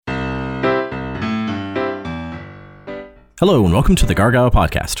Hello and welcome to the Gargoyle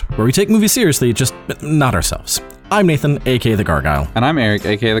Podcast, where we take movies seriously, just not ourselves. I'm Nathan, aka the Gargoyle. And I'm Eric,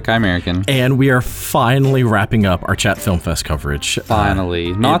 aka the Chimerican. And we are finally wrapping up our Chat Film Fest coverage.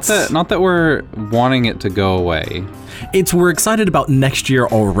 Finally. Not that we're wanting it to go away. We're excited about next year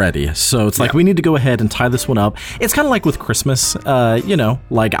already, so it's like we need to go ahead and tie this one up. It's kind of like with Christmas,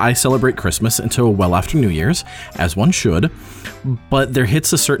 like I celebrate Christmas until well after New Year's, as one should, but there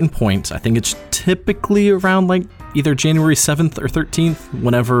hits a certain point, I think it's typically around like either January 7th or 13th,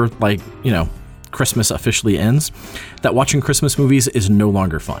 whenever Christmas officially ends, that watching Christmas movies is no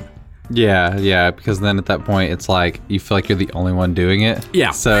longer fun. Yeah, because then at that point, it's like, you feel like you're the only one doing it.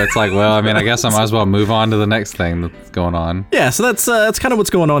 Yeah. So it's like, well, I mean, I guess I might as well move on to the next thing that's going on. Yeah, so that's kind of what's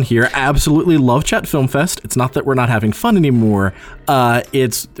going on here. Absolutely love Chat Film Fest. It's not that we're not having fun anymore.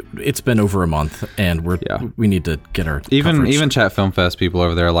 It's been over a month, and we need to get our coverage. Even Chat Film Fest people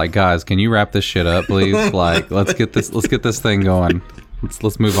over there are like, guys, can you wrap this shit up, please? Like, let's get this thing going.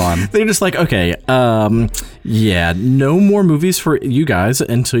 Let's move on. They're just like, okay, no more movies for you guys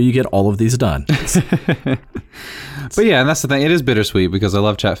until you get all of these done. But yeah, and that's the thing. It is bittersweet because I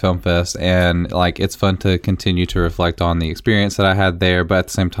love Chat Film Fest, and like it's fun to continue to reflect on the experience that I had there. But at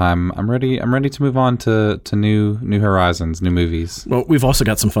the same time, I'm ready to move on to new horizons, new movies. Well, we've also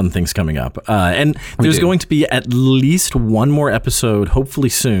got some fun things coming up, and there's going to be at least one more episode, hopefully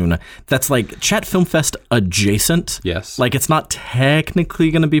soon. That's like Chat Film Fest adjacent. Yes, like it's not technically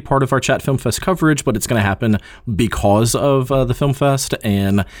going to be part of our Chat Film Fest coverage, but it's going to happen because of the Film Fest.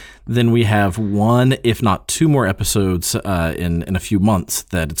 And then we have one, if not two more episodes in a few months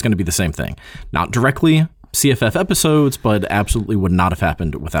that it's going to be the same thing. Not directly CFF episodes, but absolutely would not have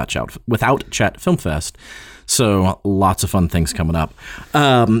happened without Chat Film Fest. So lots of fun things coming up.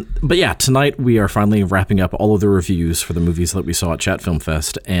 But yeah, tonight we are finally wrapping up all of the reviews for the movies that we saw at Chat Film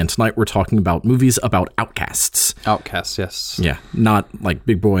Fest. And tonight we're talking about movies about outcasts. Outcasts, yes. Yeah, not like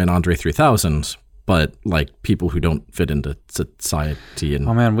Big Boy and Andre 3000, but like people who don't fit into society. And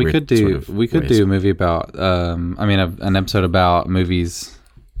oh man, we could do a movie about an episode about movies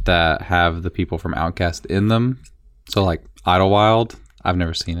that have the people from Outcast in them. So like Idlewild. I've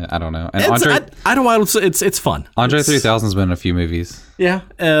never seen it. I don't know. And Idlewild, it's fun. Andre 3000's been in a few movies. Yeah.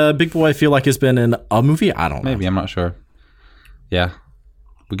 Big Boy, I feel like, has been in a movie. I don't know. Maybe. I'm not sure. Yeah.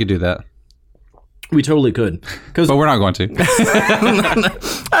 We could do that. We totally could. But we're not going to.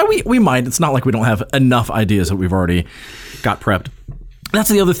 We might. It's not like we don't have enough ideas that we've already got prepped. That's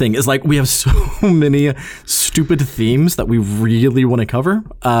the other thing, is like we have so many stupid themes that we really want to cover.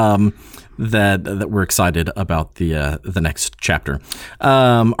 That we're excited about the next chapter.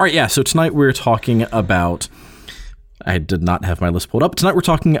 All right, yeah. So tonight we're talking about. I did not have my list pulled up. Tonight we're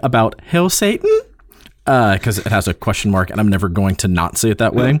talking about Hail Satan, because it has a question mark, and I'm never going to not say it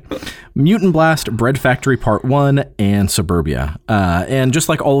that way. Mutant Blast, Bread Factory Part 1, and Suburbia. And just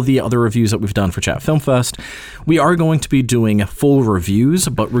like all of the other reviews that we've done for Chat Film Fest, we are going to be doing full reviews,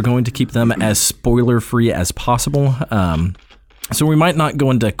 but we're going to keep them as spoiler-free as possible. So we might not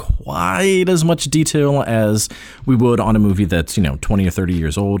go into quite as much detail as we would on a movie that's, 20 or 30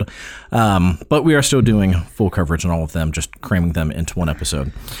 years old. But we are still doing full coverage on all of them, just cramming them into one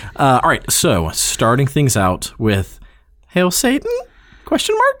episode. All right, so starting things out with Hail Satan?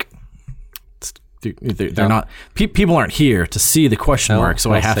 Question mark? They're not. People aren't here to see the question mark,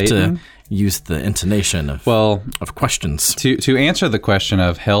 so I have Satan? To use the intonation of questions. To answer the question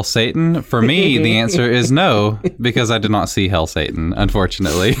of Hail Satan, for me, the answer is no, because I did not see Hail Satan,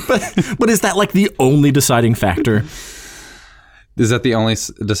 unfortunately. But is that like the only deciding factor? Is that the only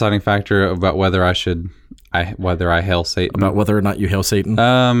deciding factor about whether I hail Satan? About whether or not you hail Satan?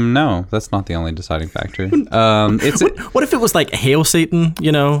 No, that's not the only deciding factor. What if it was like Hail Satan,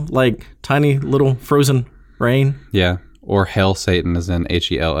 like tiny little frozen rain? Yeah. Or Hail Satan, as in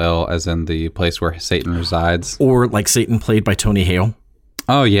Hell, as in the place where Satan resides. Or like Satan played by Tony Hale.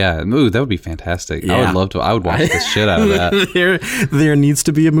 Oh, yeah. Ooh, that would be fantastic. Yeah. I would love to. I would watch the shit out of that. There needs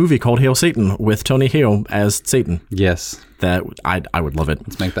to be a movie called Hail Satan with Tony Hale as Satan. Yes. That I would love it.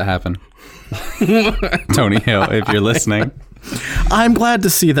 Let's make that happen. Tony Hale, if you're listening. I'm glad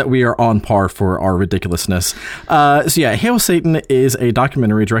to see that we are on par for our ridiculousness. Hail Satan is a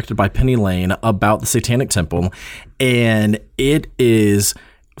documentary directed by Penny Lane about the Satanic Temple, and it is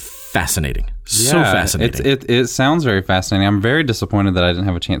fascinating. So fascinating. It sounds very fascinating. I'm very disappointed that I didn't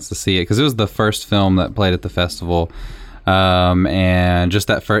have a chance to see it, because it was the first film that played at the festival. And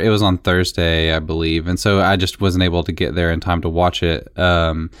just it was on Thursday, I believe. And so I just wasn't able to get there in time to watch it.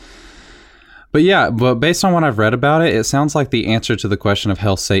 But yeah, but based on what I've read about it, it sounds like the answer to the question of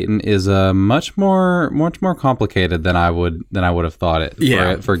Hell Satan is much more complicated than I would have thought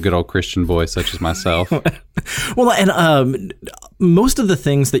it. For a good old Christian boy such as myself. Well, and most of the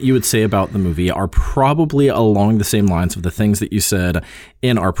things that you would say about the movie are probably along the same lines of the things that you said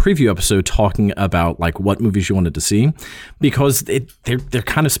in our preview episode, talking about like what movies you wanted to see, because they're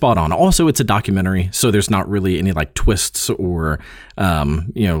kind of spot on. Also, it's a documentary, so there's not really any like twists or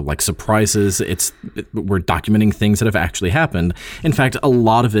like surprises. We're documenting things that have actually happened. In fact, a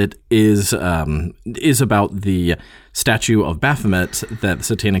lot of it is about the statue of Baphomet that the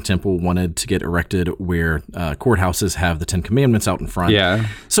Satanic Temple wanted to get erected, where courthouses have the Ten Commandments out in front. Yeah.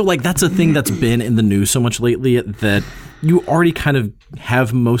 So like that's a thing that's been in the news so much lately that you already kind of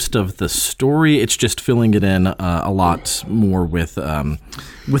have most of the story. It's just filling it in a lot more with the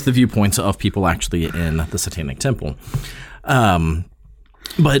viewpoints of people actually in the Satanic Temple.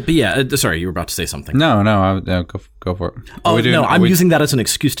 But yeah, sorry, you were about to say something. No, go for it. I'm using that as an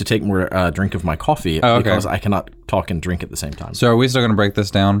excuse to take more drink of my coffee because I cannot talk and drink at the same time. So are we still going to break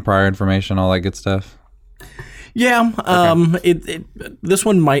this down? Prior information, all that good stuff? Yeah. Okay. This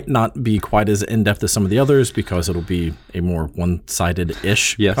one might not be quite as in-depth as some of the others because it'll be a more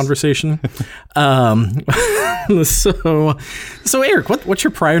one-sided-ish conversation. So Eric, what's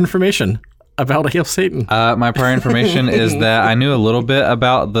your prior information about Hail Satan? My prior information is that I knew a little bit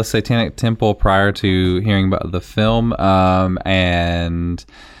about the Satanic Temple prior to hearing about the film, and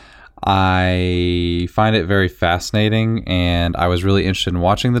I find it very fascinating, and I was really interested in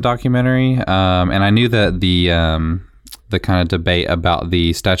watching the documentary, and I knew that the kind of debate about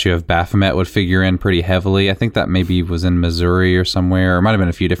the statue of Baphomet would figure in pretty heavily. I think that maybe was in Missouri or somewhere, or it might have been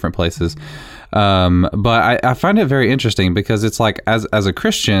a few different places. But I find it very interesting because it's like, as a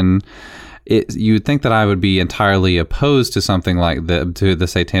Christian, you would think that I would be entirely opposed to something like to the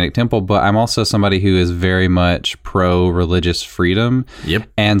Satanic Temple, but I'm also somebody who is very much pro-religious freedom. Yep.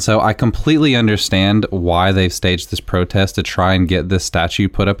 And so I completely understand why they've staged this protest to try and get this statue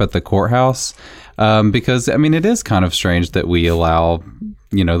put up at the courthouse. Because, I mean, it is kind of strange that we allow,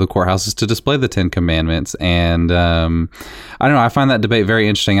 the courthouses to display the Ten Commandments. And I don't know, I find that debate very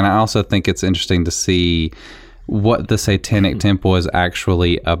interesting. And I also think it's interesting to see what the Satanic Temple is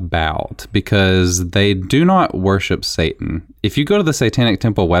actually about, because they do not worship Satan. If you go to the Satanic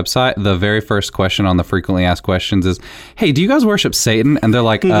Temple website, the very first question on the frequently asked questions is, hey, do you guys worship Satan? And they're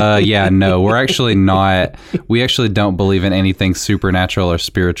like, yeah, no, we're actually not. We actually don't believe in anything supernatural or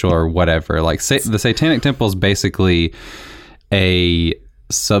spiritual or whatever. Like the Satanic Temple is basically a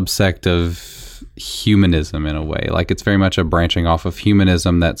subsect of humanism in a way. Like it's very much a branching off of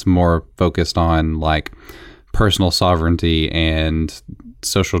humanism that's more focused on like personal sovereignty and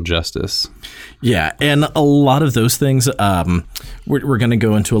social justice. Yeah, and a lot of those things we're going to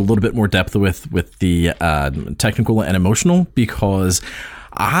go into a little bit more depth with the technical and emotional, because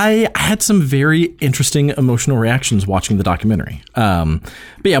I had some very interesting emotional reactions watching the documentary. But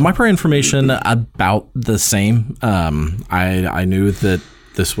yeah, my prior information about the same. I knew that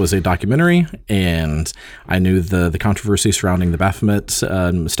this was a documentary, and I knew the controversy surrounding the Baphomet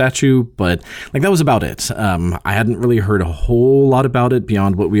statue, but like that was about it. I hadn't really heard a whole lot about it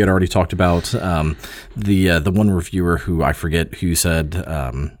beyond what we had already talked about. The one reviewer who I forget who said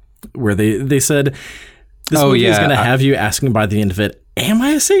where they said this movie is going to have you asking by the end of it, am I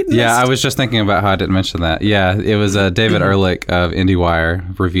a Satanist? Yeah, I was just thinking about how I didn't mention that. Yeah, it was David Ehrlich of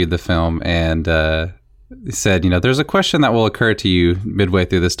IndieWire reviewed the film, and he said, there's a question that will occur to you midway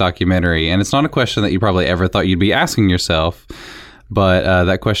through this documentary, and it's not a question that you probably ever thought you'd be asking yourself, but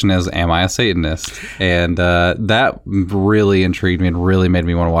that question is, am I a Satanist? And that really intrigued me and really made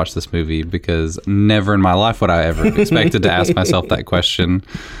me want to watch this movie, because never in my life would I ever have expected to ask myself that question.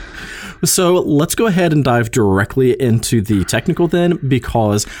 So let's go ahead and dive directly into the technical then,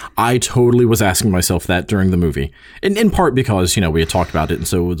 because I totally was asking myself that during the movie. In part because, we had talked about it, and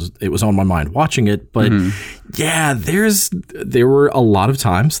so it was on my mind watching it. But yeah, there were a lot of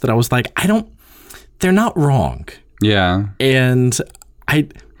times that I was like, they're not wrong. Yeah. And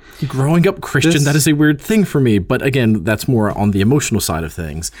growing up Christian, that is a weird thing for me. But again, that's more on the emotional side of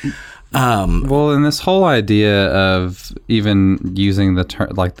things. Well, and this whole idea of even using the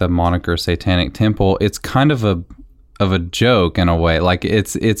term, like the moniker Satanic Temple, it's kind of a joke in a way. Like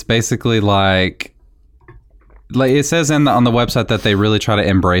it's basically like it says on the website that they really try to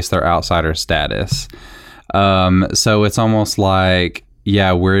embrace their outsider status. So it's almost like,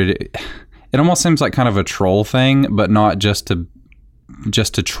 yeah, it almost seems like kind of a troll thing, but not just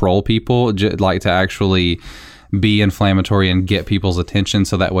to troll people, like to actually be inflammatory and get people's attention,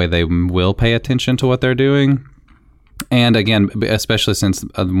 so that way they will pay attention to what they're doing. And again, especially since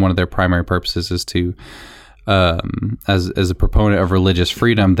one of their primary purposes is to, as a proponent of religious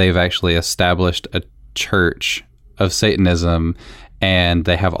freedom, they've actually established a church of Satanism, and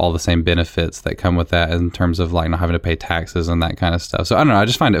they have all the same benefits that come with that in terms of like not having to pay taxes and that kind of stuff. So I don't know. I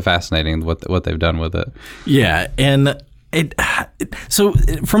just find it fascinating what they've done with it. Yeah, and so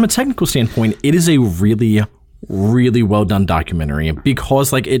from a technical standpoint, it is a really, really well done documentary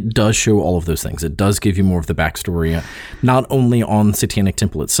because like it does show all of those things. It does give you more of the backstory, not only on Satanic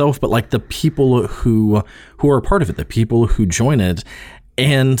Temple itself, but like the people who are a part of it, the people who join it,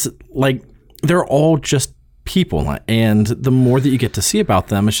 and like they're all just people. And the more that you get to see about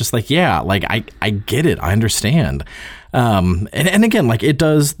them, it's just like, yeah, like I get it, I understand. And again, like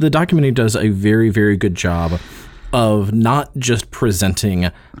the documentary does a very, very good job of not just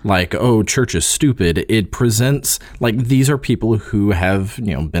presenting like, oh, church is stupid. It presents like these are people who have,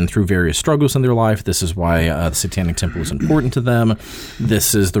 been through various struggles in their life. This is why the Satanic Temple is important to them.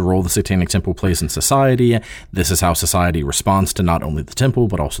 This is the role the Satanic Temple plays in society. This is how society responds to not only the temple,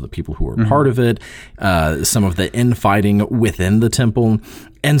 but also the people who are part of it. Some of the infighting within the temple.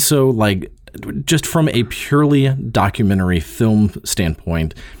 And so like just from a purely documentary film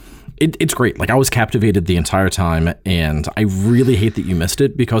standpoint, it's great. Like I was captivated the entire time, and I really hate that you missed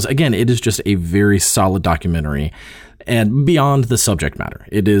it because, again, it is just a very solid documentary, and beyond the subject matter,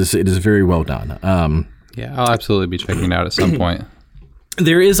 it is very well done. Yeah, I'll absolutely be checking it out at some point.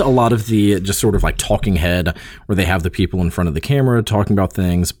 There is a lot of the just sort of like talking head where they have the people in front of the camera talking about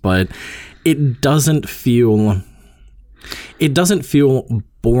things, but it doesn't feel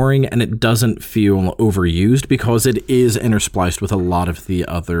boring, and it doesn't feel overused because it is interspliced with a lot of the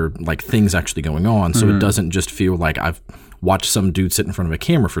other like things actually going on. So it doesn't just feel like I've watched some dude sit in front of a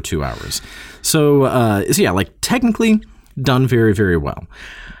camera for 2 hours. So yeah, like technically done very, very well.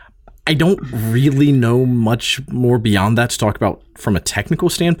 I don't really know much more beyond that to talk about from a technical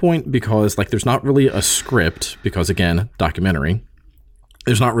standpoint because like there's not really a script because, again, documentary.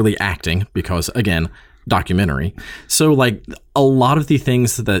 There's not really acting because, again, documentary. So like a lot of the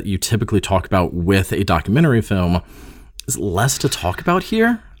things that you typically talk about with a documentary film is less to talk about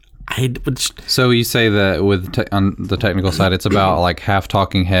here. So you say that with on the technical side, it's about like half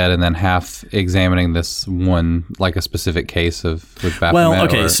talking head and then half examining this one, like a specific case with Baphomet. Well,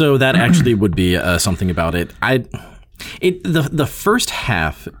 okay, so that actually would be something about it. The first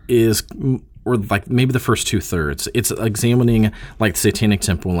half is, or like maybe the first 2/3, it's examining like the Satanic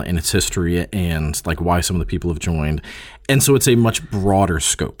Temple and its history and like why some of the people have joined. And so it's a much broader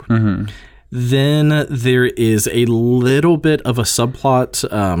scope. Then there is a little bit of a subplot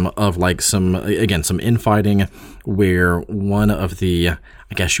of like some infighting where one of the,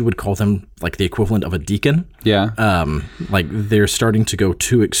 I guess you would call them like the equivalent of a deacon. Yeah. Like they're starting to go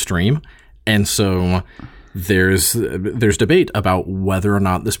too extreme. And so there's debate about whether or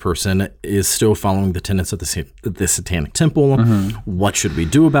not this person is still following the tenets of the Satanic Temple. What should we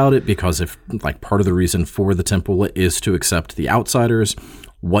do about it? Because if like part of the reason for the temple is to accept the outsiders,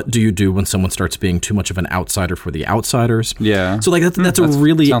 what do you do when someone starts being too much of an outsider for the outsiders? Yeah. So like that's a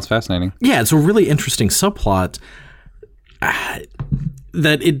really sounds fascinating. Yeah, it's a really interesting subplot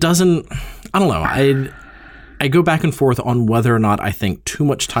that it doesn't. I don't know. I go back and forth on whether or not I think too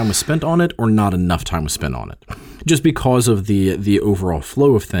much time was spent on it or not enough time was spent on it, just because of the overall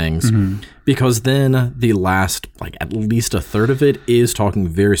flow of things. Because then the last, like at least a third of it is talking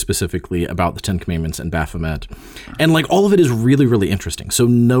very specifically about the Ten Commandments and Baphomet. And like all of it is really, really interesting. So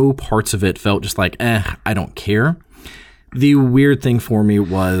no parts of it felt just like, I don't care. The weird thing for me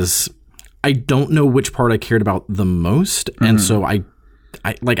was I don't know which part I cared about the most. And so I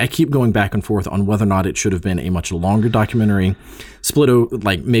keep going back and forth on whether or not it should have been a much longer documentary, split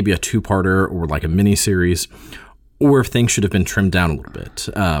like maybe a 2-parter or like a mini series, or if things should have been trimmed down a little bit.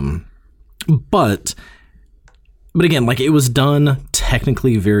 But again, like it was done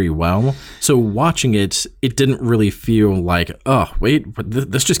technically very well. So watching it, it didn't really feel like, oh, wait, but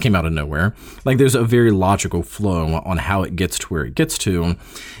this just came out of nowhere. Like there's a very logical flow on how it gets to where it gets to.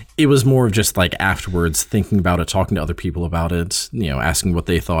 It was more of just like afterwards thinking about it, talking to other people about it, asking what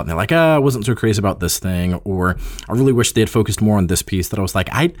they thought. And they're like, I wasn't so crazy about this thing. Or I really wish they had focused more on this piece. That I was like,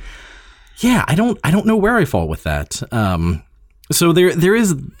 I don't know where I fall with that. So there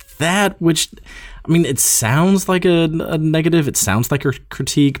is that, which, I mean, it sounds like a negative. It sounds like a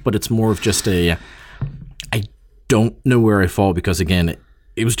critique, but it's more of just I don't know where I fall because, again,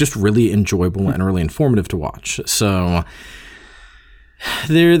 it was just really enjoyable and really informative to watch. So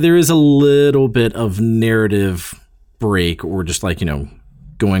there is a little bit of narrative break or just like,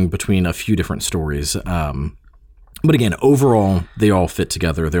 going between a few different stories. But again, overall, they all fit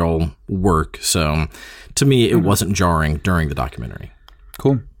together. They all work. So to me, it wasn't jarring during the documentary.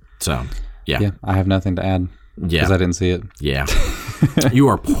 Cool. So, yeah. Yeah, I have nothing to add. Yeah. Because I didn't see it. Yeah. You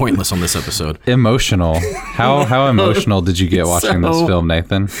are pointless on this episode. Emotional. How emotional did you get watching this film,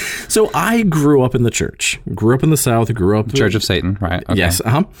 Nathan? So I grew up in the church. Grew up in the South. Grew up... Church of Satan, right? Okay. Yes.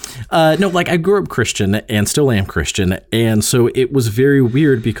 No, like I grew up Christian and still am Christian. And so it was very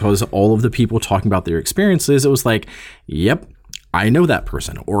weird because all of the people talking about their experiences, it was like, yep, I know that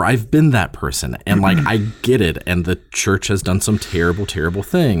person, or I've been that person, and like I get it. And the church has done some terrible, terrible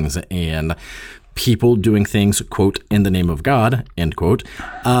things, and people doing things, quote, in the name of God, end quote,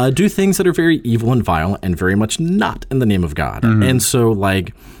 do things that are very evil and vile and very much not in the name of God. And so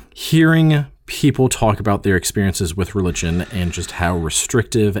like hearing people talk about their experiences with religion and just how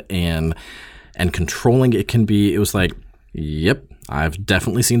restrictive and controlling it can be, it was like, yep, I've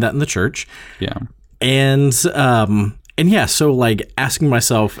definitely seen that in the church. Yeah. And yeah, so like asking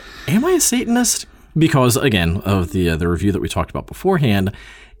myself, am I a Satanist? Because again, of the review that we talked about beforehand,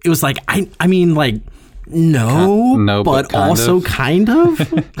 it was like, I mean, like, no, but also kind of.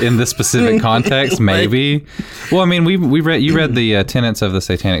 In this specific context, maybe. Well, I mean, you read the tenets of the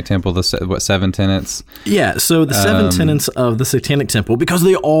Satanic Temple, the 7 tenets? Yeah, so the 7 tenets of the Satanic Temple, because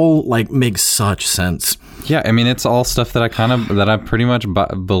they all, like, make such sense. Yeah, I mean, it's all stuff that I pretty much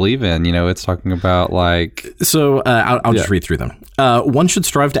believe in. You know, it's talking about, like... So, I'll just read through them. One should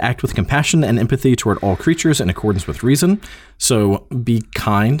strive to act with compassion and empathy toward all creatures in accordance with reason. So, be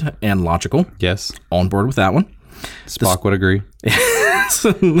kind and logical. Yes. On board with that one. Spock would agree.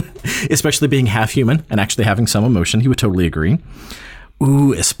 Especially being half human and actually having some emotion. He would totally agree.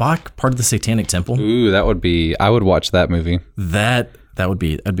 Ooh, is Spock part of the Satanic Temple? Ooh, that would be... I would watch that movie. That'd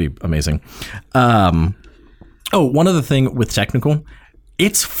be amazing. One other thing with technical,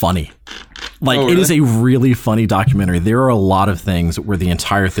 it's funny. Like, It is a really funny documentary. There are a lot of things where the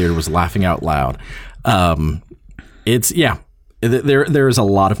entire theater was laughing out loud. There is a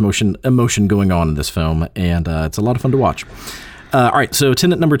lot of emotion going on in this film, and it's a lot of fun to watch. All right, so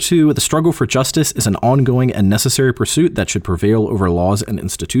tenet number 2, the struggle for justice is an ongoing and necessary pursuit that should prevail over laws and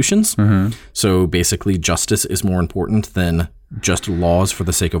institutions. So basically, justice is more important than just laws for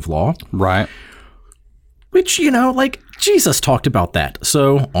the sake of law. Right. Which, like Jesus talked about that.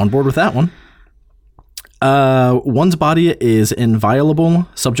 So on board with that one. One's body is inviolable,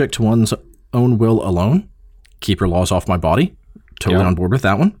 subject to one's own will alone. Keep your laws off my body. Totally on board with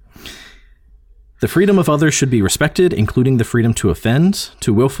that one. The freedom of others should be respected, including the freedom to offend.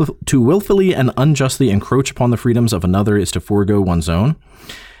 To willfully and unjustly encroach upon the freedoms of another is to forego one's own.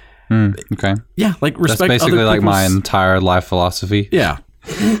 Okay. Yeah, like respect. That's basically other like my entire life philosophy. Yeah.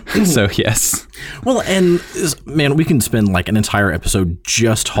 So, yes. Well, and man, we can spend like an entire episode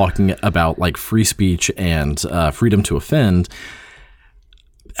just talking about like free speech and freedom to offend.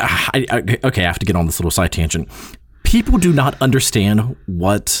 I have to get on this little side tangent. People do not understand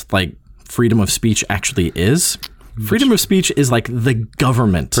what like freedom of speech actually is. Freedom of speech is like the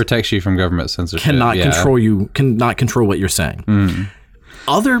government protects you from government censorship. Cannot control what you're saying.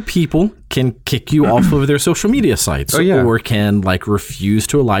 Other people can kick you off of their social media sites or can like refuse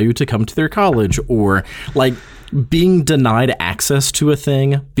to allow you to come to their college, or like being denied access to a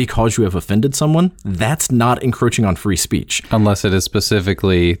thing because you have offended someone. That's not encroaching on free speech. Unless it is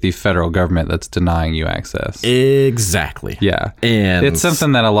specifically the federal government that's denying you access. Exactly. Yeah. And it's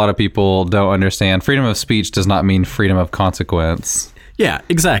something that a lot of people don't understand. Freedom of speech does not mean freedom of consequence. Yeah,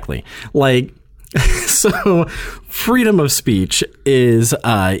 exactly. Like, so freedom of speech is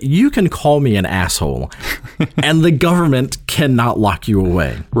you can call me an asshole and the government cannot lock you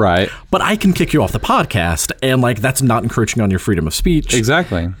away. Right. But I can kick you off the podcast, and like that's not encroaching on your freedom of speech.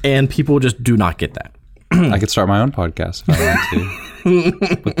 Exactly. And people just do not get that. I could start my own podcast if I wanted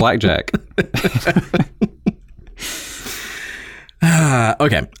to. With Blackjack.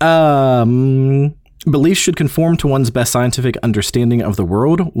 Okay. Beliefs should conform to one's best scientific understanding of the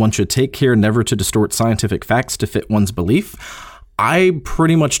world. One should take care never to distort scientific facts to fit one's belief. I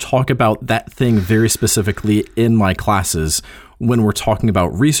pretty much talk about that thing very specifically in my classes when we're talking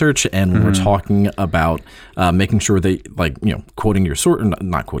about research and when we're talking about making sure that, like, quoting your source,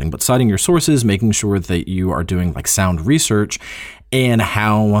 not quoting, but citing your sources, making sure that you are doing like sound research, and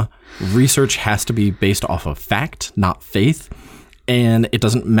how research has to be based off of fact, not faith. And it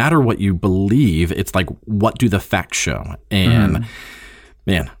doesn't matter what you believe. It's like, what do the facts show? And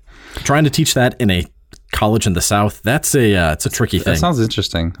man, trying to teach that in a college in the South, it's a tricky thing. That sounds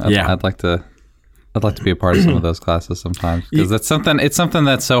interesting. I'd like to be a part of some of those classes sometimes, because it's something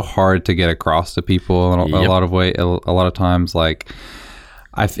that's so hard to get across to people in a lot of times. Like,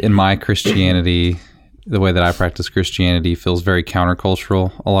 in my Christianity, the way that I practice Christianity feels very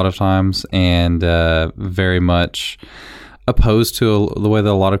countercultural a lot of times, and very much opposed to the way that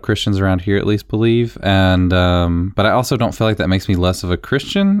a lot of Christians around here at least believe. And but I also don't feel like that makes me less of a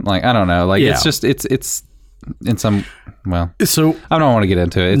Christian. Like, I don't know. Like, it's just it's in some, well, so I don't want to get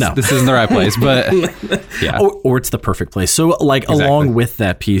into it. No. This isn't the right place, but yeah. Or it's the perfect place. So like, exactly. Along with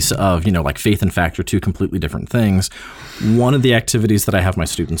that piece of, like faith and fact are two completely different things. One of the activities that I have my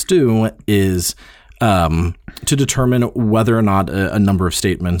students do is to determine whether or not a number of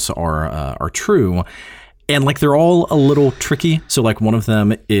statements are true. And like, they're all a little tricky. So like, one of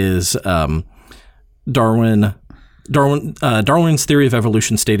them is Darwin's theory of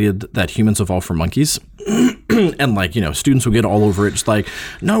evolution stated that humans evolved from monkeys. And like, students will get all over it. Just like,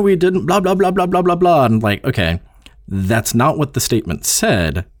 no, we didn't, blah, blah, blah, blah, blah, blah, blah. And like, okay, that's not what the statement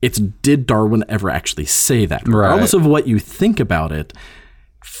said. It's, did Darwin ever actually say that? Regardless of what you think about it,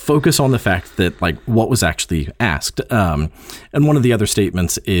 focus on the fact that like what was actually asked. And one of the other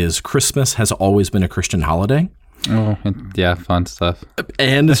statements is Christmas has always been a Christian holiday. Oh, yeah, fun stuff.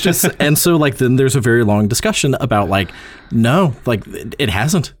 And it's just, and so like, then there's a very long discussion about like, no, like it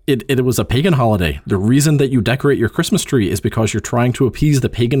hasn't. It was a pagan holiday. The reason that you decorate your Christmas tree is because you're trying to appease the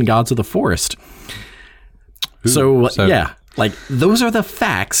pagan gods of the forest. So yeah, like those are the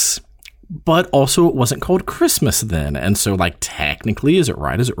facts, but also it wasn't called Christmas then. And so like, technically, is it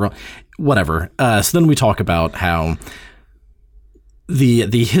right? Is it wrong? Whatever. So then we talk about how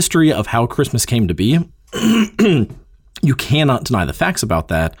the history of how Christmas came to be. You cannot deny the facts about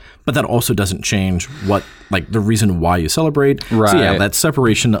that, but that also doesn't change what, like, the reason why you celebrate. Right. So yeah, that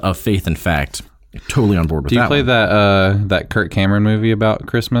separation of faith and fact, totally on board with that. Do you play that Kirk Cameron movie about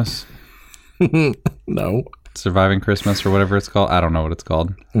Christmas? No. Surviving Christmas or whatever it's called. I don't know what it's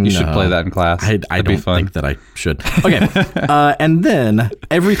called. You should play that in class. I don't think that I should. Okay. And then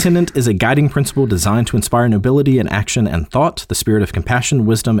every tenet is a guiding principle designed to inspire nobility in action and thought. The spirit of compassion,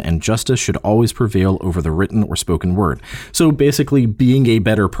 wisdom, and justice should always prevail over the written or spoken word. So basically, being a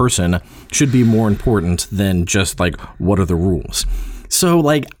better person should be more important than just like, what are the rules? So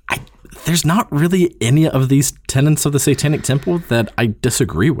like, there's not really any of these tenets of the Satanic Temple that I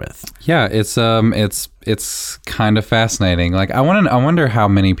disagree with. Yeah, it's kind of fascinating. Like, I wonder how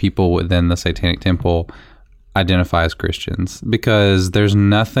many people within the Satanic Temple identify as Christians, because there's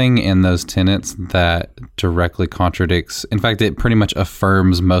nothing in those tenets that directly contradicts. In fact, it pretty much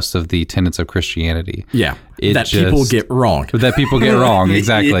affirms most of the tenets of Christianity. Yeah, people get wrong. That people get wrong,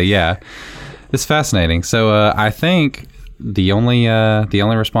 exactly. Yeah, it's fascinating. So I think the only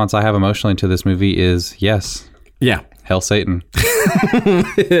response I have emotionally to this movie is yes. Yeah. Hail Satan.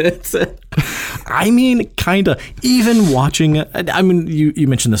 I mean, kind of. Even watching, I mean, you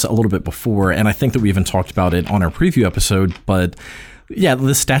mentioned this a little bit before, and I think that we even talked about it on our preview episode, but yeah,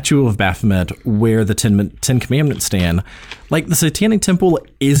 the statue of Baphomet where the Ten Commandments stand, like the Satanic Temple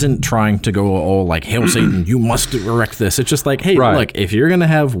isn't trying to go all like, Hail Satan, you must erect this. It's just like, hey, look, if you're going to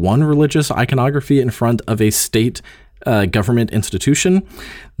have one religious iconography in front of a state government institution,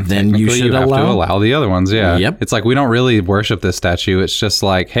 then you should have to allow the other ones. Yeah. Yep. It's like, we don't really worship this statue. It's just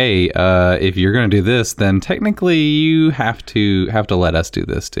like, hey, if you're going to do this, then technically you have to let us do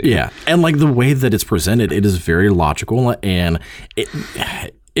this too. Yeah. And like the way that it's presented, it is very logical, and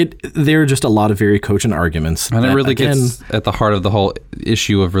there are just a lot of very cogent arguments. And it really gets at the heart of the whole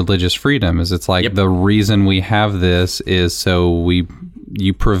issue of religious freedom. Is it's like, the reason we have this is so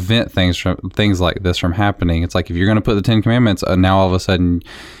you prevent things like this from happening. It's like, if you're going to put the Ten Commandments, now all of a sudden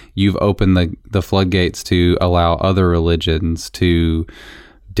you've opened the floodgates to allow other religions to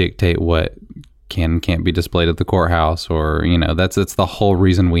dictate what can and can't be displayed at the courthouse, or it's the whole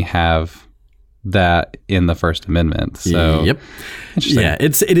reason we have that in the First Amendment. So yeah,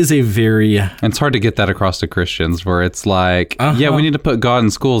 it is a very, and it's hard to get that across to Christians, where it's like, yeah, we need to put God in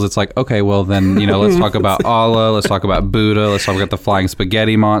schools. It's like, okay, well then, let's talk about Allah, let's talk about Buddha, let's talk about the flying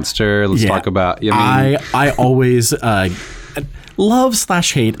spaghetti monster, let's talk about, I always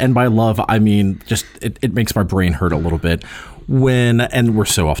love/hate, and by love I mean just it makes my brain hurt a little bit and we're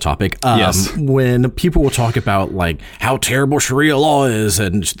so off topic. When people will talk about like how terrible Sharia law is,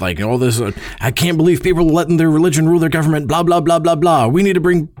 and just like all this, I can't believe people are letting their religion rule their government, blah, blah, blah, blah, blah. We need to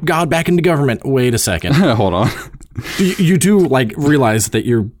bring God back into government. Wait a second. Hold on. You do like realize that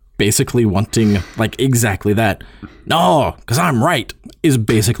you're basically wanting like exactly that. No, because I'm right is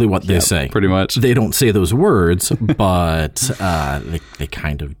basically what they say. Pretty much. They don't say those words, but they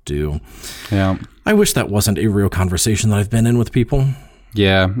kind of do. Yeah. I wish that wasn't a real conversation that I've been in with people.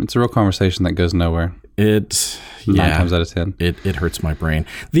 Yeah, it's a real conversation that goes nowhere. It 9 times out of 10. It hurts my brain.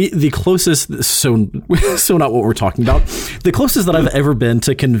 The closest, so not what we're talking about. The closest that I've ever been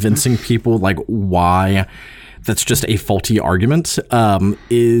to convincing people like why that's just a faulty argument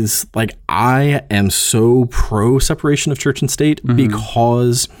is like I am so pro separation of church and state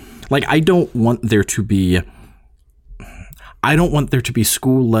because like I don't want there to be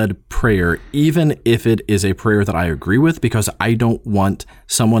school-led prayer, even if it is a prayer that I agree with, because I don't want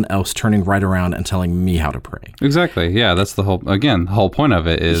someone else turning right around and telling me how to pray. Exactly. Yeah, that's the whole point of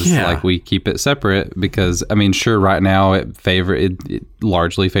it is like we keep it separate because, I mean, sure, right now it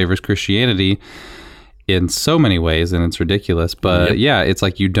largely favors Christianity in so many ways, and it's ridiculous. But yeah, it's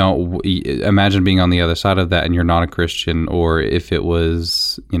like you don't imagine being on the other side of that and you're not a Christian, or if it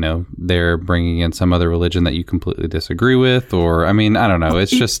was, they're bringing in some other religion that you completely disagree with, or I mean, I don't know.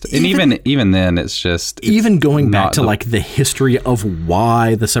 It's just, and even then, it's even going back to like the history of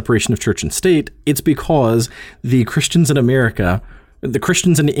why the separation of church and state. It's because the Christians in America. The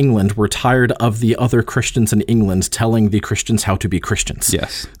Christians in England were tired of the other Christians in England telling the Christians how to be Christians.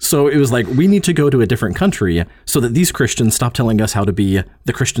 Yes. So it was like, we need to go to a different country so that these Christians stop telling us how to be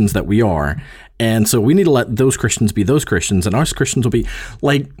the Christians that we are. And so we need to let those Christians be those Christians, and our Christians will be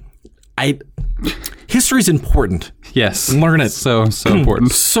like, history's important. Yes. Learn it. So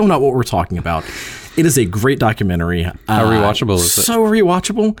important. So not what we're talking about. It is a great documentary. How rewatchable is it? So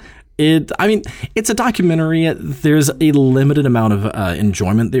rewatchable. It's a documentary. There's a limited amount of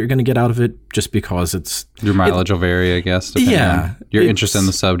enjoyment that you're going to get out of it just because your mileage will vary, I guess. On your interest in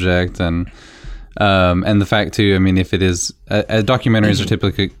the subject and the fact too. I mean, if it is documentaries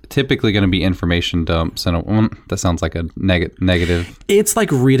are typically going to be information dumps, and that sounds like a negative. It's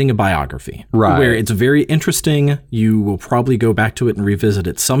like reading a biography, right? Where it's very interesting. You will probably go back to it and revisit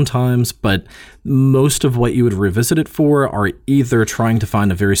it sometimes, but most of what you would revisit it for are either trying to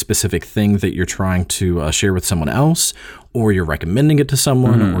find a very specific thing that you're trying to share with someone else, or you're recommending it to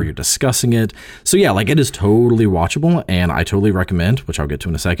someone, or you're discussing it. So yeah, like it is totally watchable, and I totally recommend, which I'll get to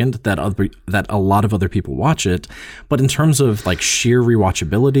in a second, that a lot of other people watch it. But in terms of like sheer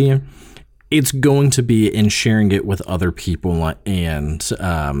rewatchability, it's going to be in sharing it with other people, and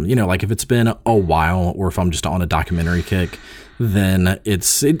like if it's been a while, or if I'm just on a documentary kick, then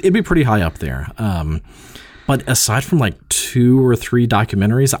it'd be pretty high up there. But aside from like 2 or 3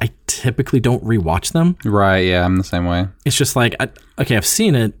 documentaries, I typically don't rewatch them. Right, yeah, I'm the same way. It's just like, I've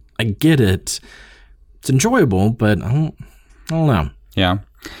seen it, I get it, it's enjoyable, but I don't know. Yeah.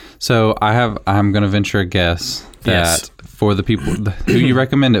 So I'm going to venture a guess that for the people who you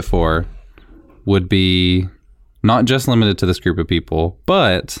recommend it for would be not just limited to this group of people,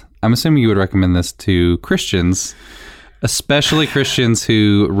 but I'm assuming you would recommend this to Christians, especially Christians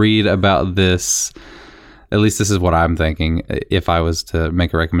who read about this. At least this is what I'm thinking if I was to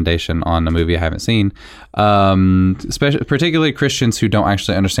make a recommendation on a movie I haven't seen. Particularly Christians who don't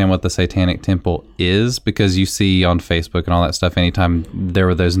actually understand what the Satanic Temple is, because you see on Facebook and all that stuff, anytime there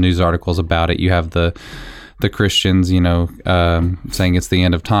were those news articles about it, you have the Christians, saying it's the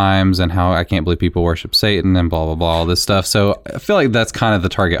end of times and how I can't believe people worship Satan and blah, blah, blah, all this stuff. So I feel like that's kind of the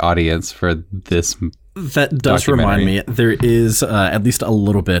target audience for this. That does remind me, there is at least a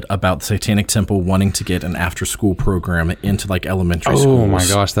little bit about the Satanic Temple wanting to get an after-school program into like elementary schools. Oh my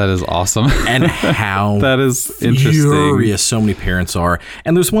gosh, that is awesome. And how that is interesting. Furious so many parents are.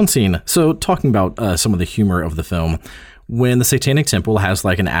 And there's one scene, so talking about some of the humor of the film, when the Satanic Temple has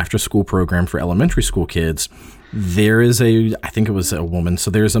like an after-school program for elementary school kids, there is I think it was a woman,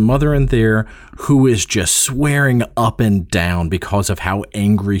 so there's a mother in there who is just swearing up and down because of how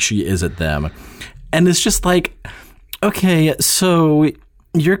angry she is at them. And it's just like, okay, so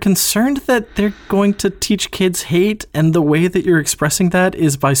you're concerned that they're going to teach kids hate, and the way that you're expressing that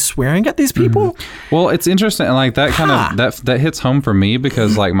is by swearing at these people? Mm-hmm. Well, it's interesting. Like that kind of, that hits home for me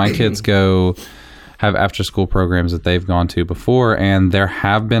because like my kids have after school programs that they've gone to before. And there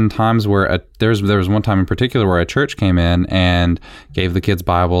have been times where there was one time in particular where a church came in and gave the kids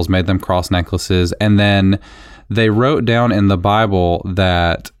Bibles, made them cross necklaces. And then they wrote down in the Bible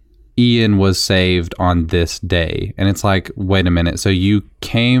that Ian was saved on this day. And it's like, wait a minute. So you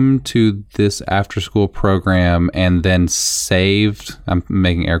came to this after school program and then saved, I'm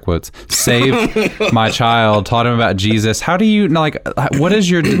making air quotes, saved my child, taught him about Jesus. How do you, like, what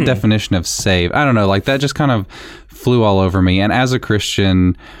is your definition of save? I don't know. Like that just kind of flew all over me. And as a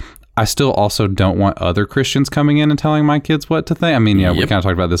Christian, I still also don't want other Christians coming in and telling my kids what to think. I mean, yeah, we kind of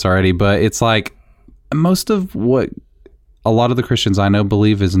talked about this already, but it's like most of what a lot of the Christians I know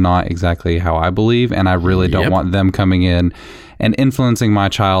believe is not exactly how I believe, and I really don't want them coming in and influencing my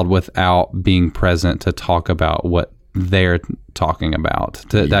child without being present to talk about what they're talking about,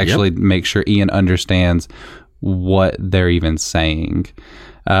 to actually make sure Ian understands what they're even saying.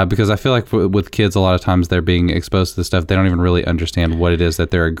 Because I feel like with kids, a lot of times they're being exposed to this stuff. They don't even really understand what it is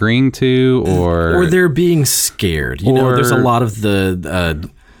that they're agreeing to, or they're being scared. You know, there's a lot of the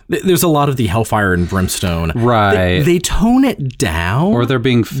hellfire and brimstone. Right. They tone it down. Or they're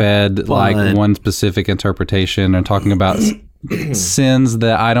being fed like one specific interpretation and talking about sins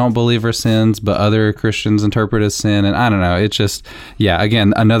that I don't believe are sins, but other Christians interpret as sin. And I don't know. It's just,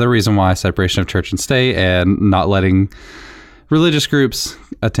 again, another reason why separation of church and state and not letting religious groups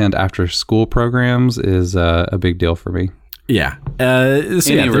attend after school programs is a big deal for me. Yeah.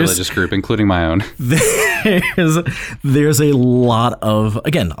 Any religious group, including my own. There's a lot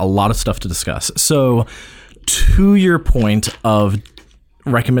of stuff to discuss. So to your point of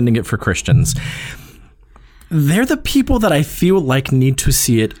recommending it for Christians, they're the people that I feel like need to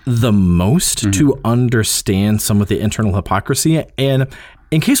see it the most to understand some of the internal hypocrisy. And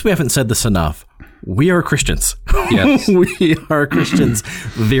in case we haven't said this enough, we are Christians. Yes. We are Christians,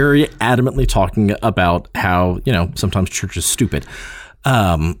 very adamantly talking about how, sometimes church is stupid.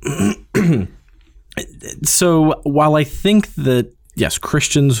 So while I think that, yes,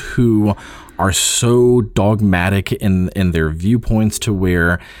 Christians who are so dogmatic in their viewpoints to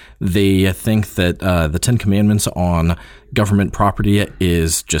where they think that the Ten Commandments on government property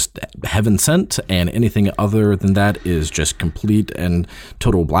is just heaven sent and anything other than that is just complete and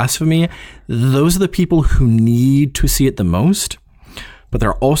total blasphemy, those are the people who need to see it the most. But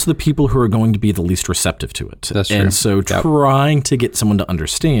they're also the people who are going to be the least receptive to it. That's true. And so trying to get someone to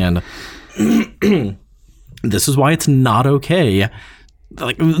understand this is why it's not okay.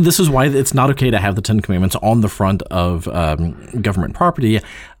 Like, this is why it's not okay to have the Ten Commandments on the front of government property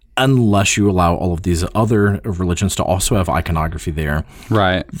unless you allow all of these other religions to also have iconography there.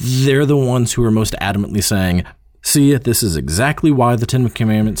 Right. They're the ones who are most adamantly saying, see, this is exactly why the Ten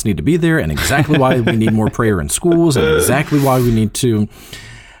Commandments need to be there and exactly why we need more prayer in schools and exactly why we need to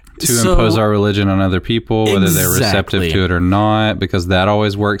impose our religion on other people, whether they're receptive to it or not, because that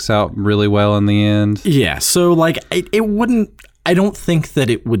always works out really well in the end. Yeah. So like it wouldn't, I don't think that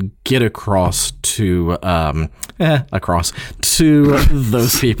it would get across to those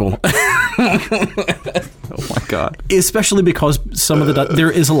people. Oh my God. Especially because some of there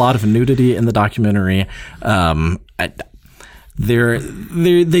is a lot of nudity in the documentary.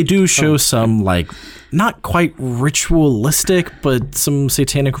 They do show some like not quite ritualistic, but some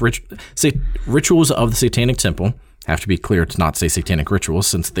satanic rituals of the Satanic Temple. Have to be clear to not say satanic rituals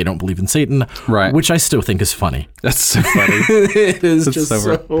since they don't believe in Satan, right? Which I still think is funny. That's so funny. It is just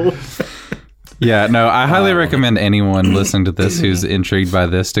so. Yeah, no, I highly recommend anyone listening to this who's intrigued by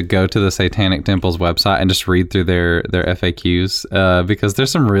this to go to the Satanic Temple's website and just read through their FAQs because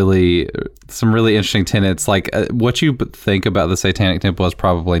there's some really interesting tenets. Like what you think about the Satanic Temple is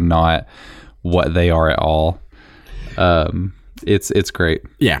probably not what they are at all. It's great.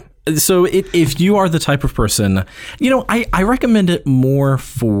 Yeah. So if you are the type of person, I recommend it more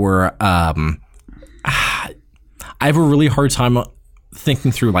for, I have a really hard time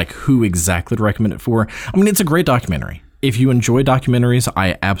thinking through like who exactly to recommend it for. I mean, it's a great documentary. If you enjoy documentaries,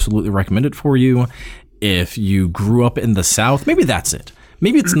 I absolutely recommend it for you. If you grew up in the South, maybe that's it.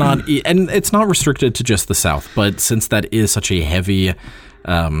 Maybe it's not, and it's not restricted to just the South, but since that is such a heavy,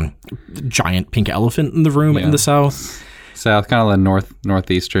 giant pink elephant in the room in the South, kind of the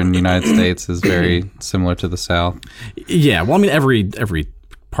northeastern United States is very similar to the South. Yeah, well, I mean, every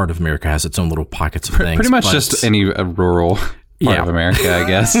part of America has its own little pockets of things. Pretty much just any rural part of America, I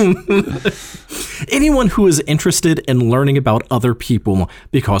guess. Anyone who is interested in learning about other people,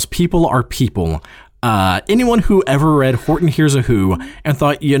 because people are people. Anyone who ever read Horton Hears a Who and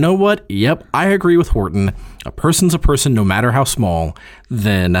thought, you know what? Yep, I agree with Horton. A person's a person, no matter how small.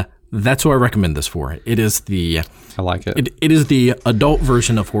 Then that's who I recommend this for. It is the... I like it. It is the adult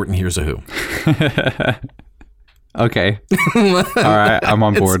version of Horton Hears a Who. Okay. All right. I'm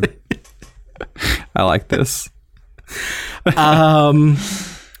on board. I like this.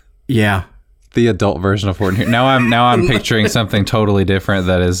 Yeah. The adult version of Horton Hears. Now I'm picturing something totally different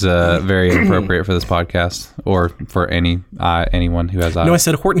that is very inappropriate for this podcast or for anyone who has eyes. No, I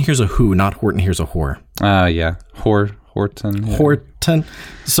said Horton Hears a Who, not Horton Hears a Whore. Yeah. Horton. Yeah. Horton.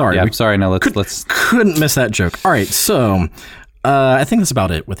 Sorry. Yeah, sorry. No, let's. Couldn't miss that joke. All right. So I think that's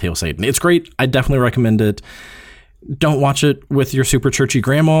about it with Hail Satan. It's great. I definitely recommend it. Don't watch it with your super churchy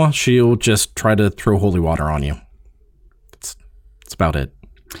grandma. She'll just try to throw holy water on you. That's about it.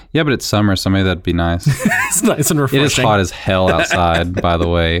 Yeah, but it's summer, so maybe that'd be nice. It's nice and refreshing. It is hot as hell outside, by the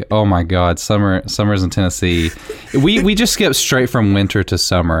way. Oh my God, summers in Tennessee. We just skipped straight from winter to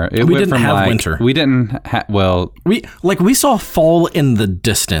summer. We didn't have winter. We didn't well. We saw fall in the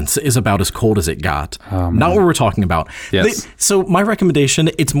distance is about as cold as it got. Not what we're talking about. Yes. So my recommendation,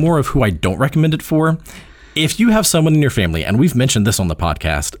 it's more of who I don't recommend it for. If you have someone in your family, and we've mentioned this on the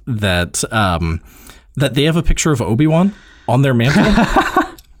podcast, that they have a picture of Obi-Wan on their mantle,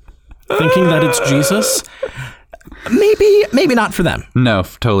 thinking that it's Jesus, maybe not for them. No,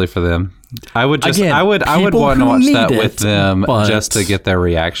 totally for them. I would just, Again, I would want to watch that with them just to get their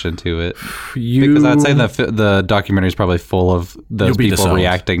reaction to it. Because I'd say the documentary is probably full of those people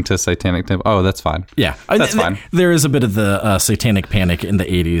reacting to Satanic Temple. Oh, that's fine. Yeah, that's fine. There is a bit of the satanic panic in the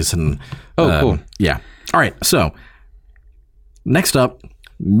 80s. And, cool. Yeah. All right. So next up,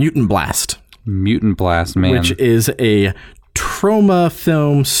 Mutant Blast. Mutant Blast, man. Which is a trauma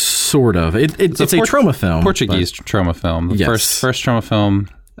film, sort of. It's a trauma film. Portuguese trauma film. The first trauma film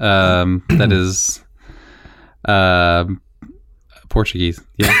that is Portuguese.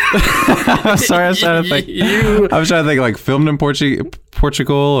 Yeah. I'm sorry, I was trying to think. I was trying to think like filmed in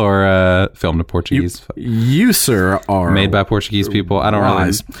Portugal or filmed in Portuguese. You, sir, are made by Portuguese people. I don't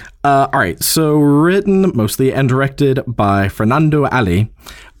realize. All right. So written mostly and directed by Fernando Ali.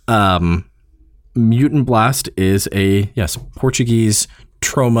 Mutant Blast is a Portuguese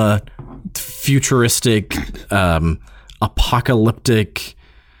trauma, futuristic, apocalyptic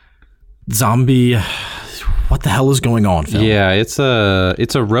zombie. What the hell is going on, Phil? Yeah, it's a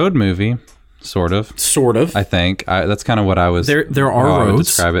road movie, sort of. I think that's kind of what I was. There are roads. I would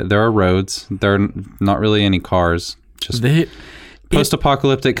describe it. There are roads. There are not really any cars. Just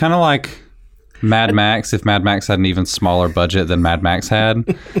post-apocalyptic, kind of like Mad Max, if Mad Max had an even smaller budget than Mad Max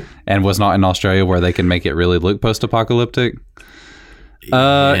had and was not in Australia where they can make it really look post-apocalyptic.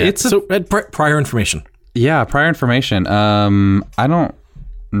 Prior information. Yeah, prior information. I don't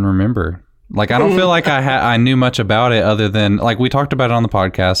remember. Like, I don't feel like I knew much about it other than, like, we talked about it on the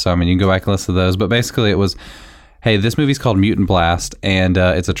podcast, so, I mean, you can go back and listen to those, but basically it was, hey, this movie's called Mutant Blast, and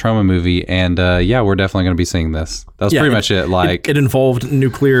it's a trauma movie, and we're definitely going to be seeing this. That was pretty much it. Like, it involved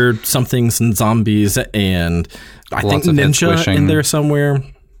nuclear somethings and zombies, and I think ninja in there somewhere.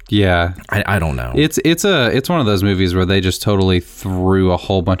 Yeah, I don't know. It's one of those movies where they just totally threw a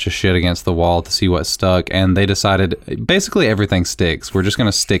whole bunch of shit against the wall to see what stuck, and they decided basically everything sticks. We're just going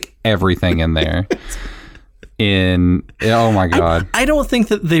to stick everything in there. Oh my God. I don't think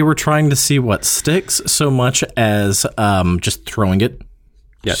that they were trying to see what sticks so much as just throwing it.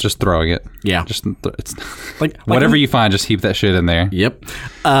 Yeah, just throwing it. Yeah. It's like whatever you find, just heap that shit in there. Yep.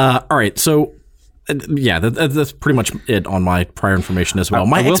 All right. So, yeah, that's pretty much it on my prior information as well.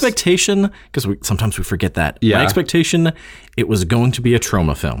 My expectation, because sometimes we forget that. Yeah. My expectation, it was going to be a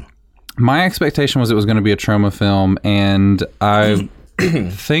trauma film. My expectation was it was going to be a trauma film, and I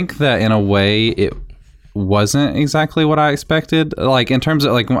think that in a way it wasn't exactly what I expected. Like, in terms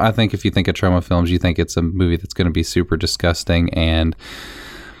of, like, I think if you think of trauma films, you think it's a movie that's going to be super disgusting, and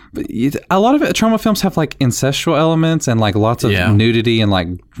a lot of trauma films have like incestual elements and like lots of nudity and like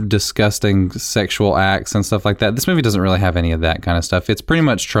disgusting sexual acts and stuff like that. This movie doesn't really have any of that kind of stuff. It's pretty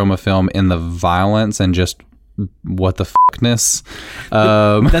much trauma film in the violence and just what the fuckness.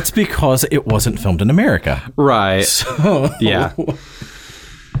 That's because it wasn't filmed in America. Right. So. Yeah.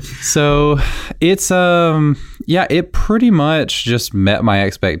 So it's it pretty much just met my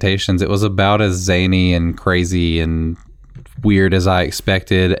expectations. It was about as zany and crazy and weird as I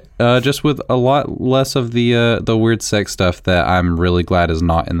expected, just with a lot less of the weird sex stuff that I'm really glad is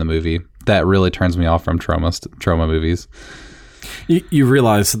not in the movie. That really turns me off from trauma movies. You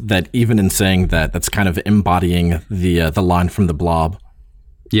realize that even in saying that, that's kind of embodying the line from The Blob.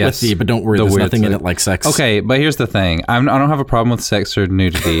 Yes, but don't worry, there's nothing in it like sex. Okay, but here's the thing: I don't have a problem with sex or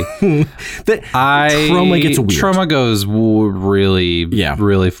nudity. Trauma gets weird. Trauma goes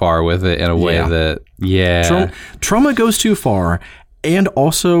really far with it in a way that trauma goes too far, and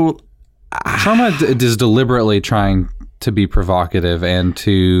also trauma is deliberately trying to be provocative and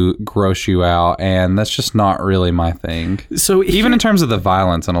to gross you out, and that's just not really my thing. So even in terms of the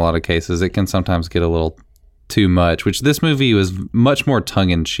violence, in a lot of cases, it can sometimes get a little too much, which this movie was much more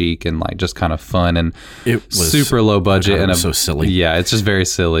tongue-in-cheek and like just kind of fun, and it was super low budget and so silly. Yeah, it's just very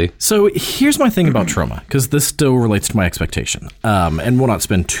silly. So here's my thing about trauma, because this still relates to my expectation, and we'll not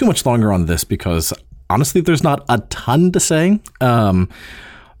spend too much longer on this because honestly there's not a ton to say.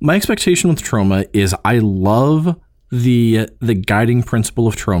 My expectation with trauma is I love the guiding principle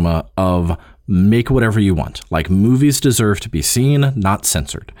of trauma of make whatever you want. Like, movies deserve to be seen, not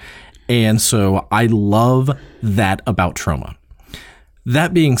censored. And so I love that about trauma.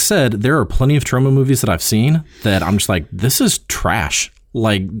 That being said, there are plenty of trauma movies that I've seen that I'm just like, this is trash.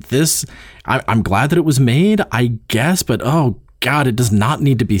 Like this, I'm glad that it was made, I guess, but oh God, it does not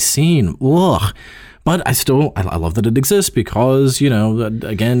need to be seen. Ugh. But I love that it exists because, you know,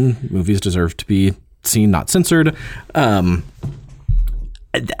 again, movies deserve to be seen, not censored.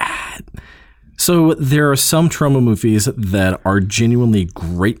 So there are some trauma movies that are genuinely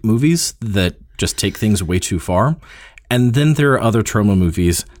great movies that just take things way too far. And then there are other trauma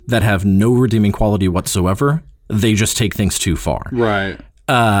movies that have no redeeming quality whatsoever. They just take things too far. Right.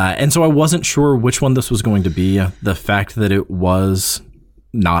 And so I wasn't sure which one this was going to be. The fact that it was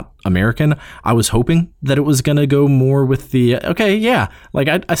not American, I was hoping that it was going to go more with the, okay, yeah, like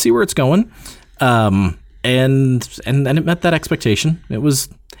I see where it's going. And it met that expectation. It was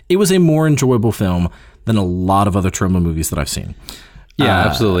a more enjoyable film than a lot of other trauma movies that I've seen. Yeah,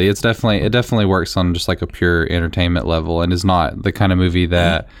 absolutely. It definitely works on just like a pure entertainment level and is not the kind of movie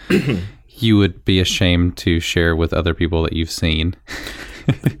that you would be ashamed to share with other people that you've seen.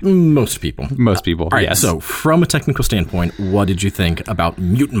 Most people. All right, yes. So from a technical standpoint, what did you think about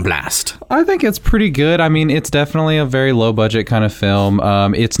Mutant Blast? I think it's pretty good. I mean, it's definitely a very low budget kind of film.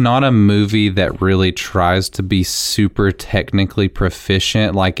 It's not a movie that really tries to be super technically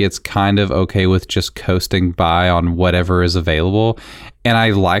proficient. Like, it's kind of okay with just coasting by on whatever is available. And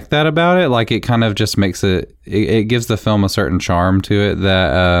I like that about it. Like, it kind of just makes it gives the film a certain charm to it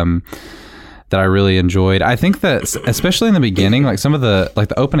that I really enjoyed. I think that especially in the beginning, like some of the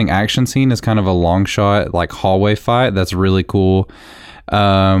opening action scene is kind of a long shot, like hallway fight. That's really cool.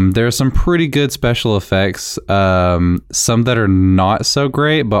 There are some pretty good special effects. Some that are not so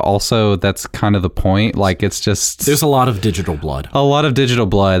great, but also that's kind of the point. Like it's just, there's a lot of digital blood.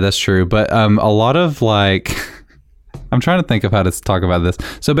 That's true. But a lot of like, I'm trying to think of how to talk about this.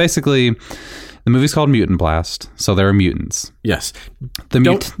 So basically, the movie's called Mutant Blast, so there are mutants. Yes.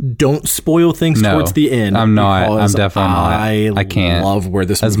 Don't spoil things towards the end. I'm not. I'm definitely not. I can't. Love where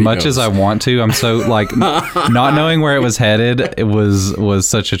this movie as much goes. as I want to. I'm so like not knowing where it was headed. It was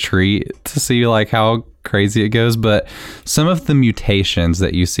such a treat to see like how crazy it goes. But some of the mutations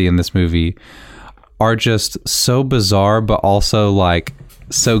that you see in this movie are just so bizarre, but also like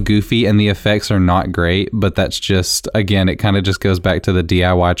so goofy, and the effects are not great, but that's just, again, it kind of just goes back to the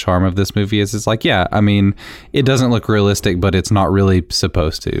DIY charm of this movie. Is it's like, yeah, I mean, it doesn't look realistic, but it's not really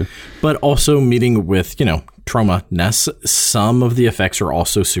supposed to. But also meeting with, you know, trauma-ness, some of the effects are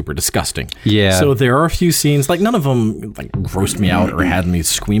also super disgusting. Yeah. So there are a few scenes, like none of them like grossed me out or had me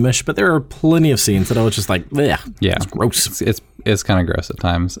squeamish, but there are plenty of scenes that I was just like, yeah, it's gross. It's kind of gross at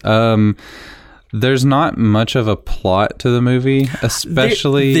times. There's not much of a plot to the movie,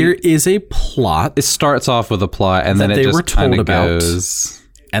 especially... There is a plot. It starts off with a plot, and then it just kind of goes...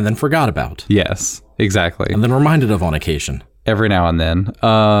 And then forgot about. Yes, exactly. And then reminded of on occasion. Every now and then.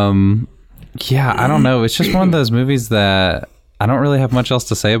 Yeah, I don't know. It's just one of those movies that I don't really have much else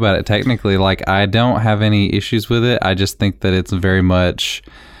to say about it, technically. Like, I don't have any issues with it. I just think that it's very much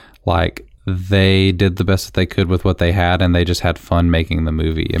like... they did the best that they could with what they had, and they just had fun making the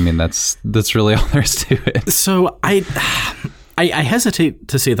movie. I mean, that's really all there is to it. So I hesitate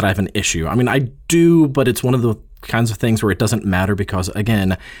to say that I have an issue. I mean, I do, but it's one of the kinds of things where it doesn't matter because,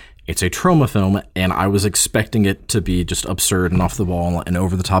 again, it's a trauma film, and I was expecting it to be just absurd and off the wall and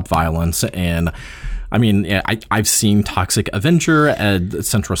over-the-top violence. And, I mean, I've seen Toxic Avenger at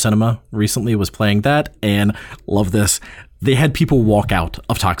Central Cinema recently, was playing that, and love this. They had people walk out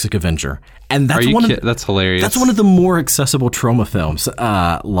of Toxic Avenger. And that's that's hilarious. That's one of the more accessible trauma films.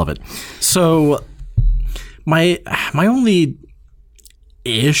 Love it. So my only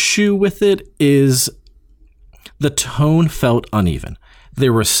issue with it is the tone felt uneven.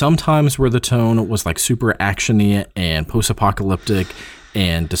 There were some times where the tone was like super actiony and post-apocalyptic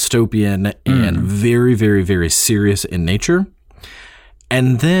and dystopian and very, very, very serious in nature.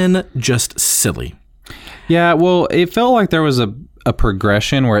 And then just silly. Yeah, well, it felt like there was a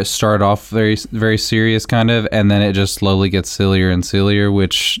progression where it started off very, very serious kind of, and then it just slowly gets sillier and sillier,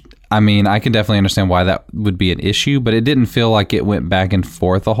 which, I mean, I can definitely understand why that would be an issue, but it didn't feel like it went back and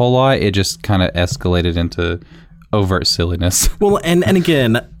forth a whole lot. It just kind of escalated into overt silliness. Well, and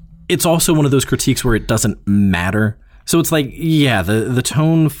again, it's also one of those critiques where it doesn't matter. So it's like, yeah, the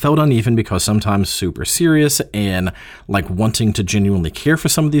tone felt uneven because sometimes super serious and like wanting to genuinely care for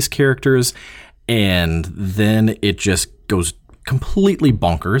some of these characters. And then it just goes completely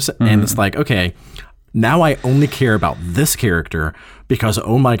bonkers. And it's like, okay, now I only care about this character because,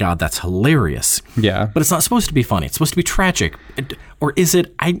 oh my God, that's hilarious. Yeah. But it's not supposed to be funny. It's supposed to be tragic. Or is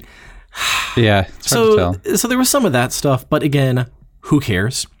it? Yeah, it's hard to tell. So there was some of that stuff. But again, who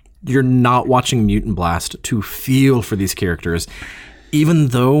cares? You're not watching Mutant Blast to feel for these characters. even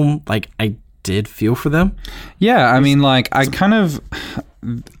though like I did feel for them. Yeah, I mean, like I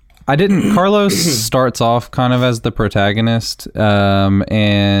didn't. Carlos starts off kind of as the protagonist,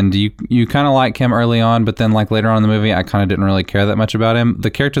 and you kind of like him early on, but then like later on in the movie, I kind of didn't really care that much about him. The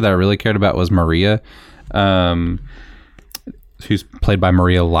character that I really cared about was Maria, who's played by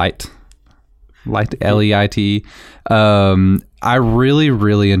Maria Light, Leite. I really,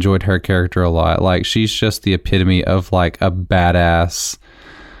 really enjoyed her character a lot. Like, she's just the epitome of like a badass.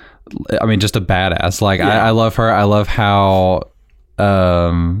 I mean, just a badass. Like, I love her. I love how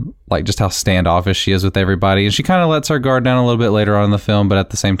like just how standoffish she is with everybody, and she kind of lets her guard down a little bit later on in the film, but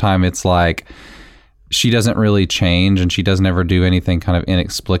at the same time it's like she doesn't really change, and she doesn't ever do anything kind of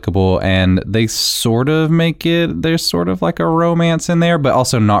inexplicable, and they sort of make it, there's sort of like a romance in there, but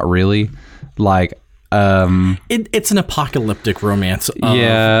also not really. Like it's an apocalyptic romance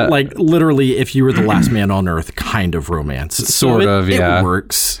of, like literally if you were the last man on earth kind of romance. Sort of, yeah. It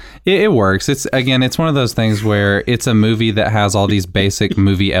works. It works. It's one of those things where it's a movie that has all these basic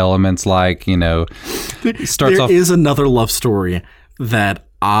movie elements, like, you know, there is another love story that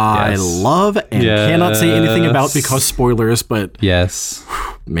I love and cannot say anything about because spoilers, but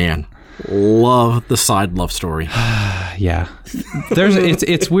man, love the side love story. Yeah.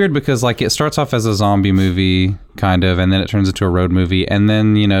 It's weird because like it starts off as a zombie movie kind of, and then it turns into a road movie, and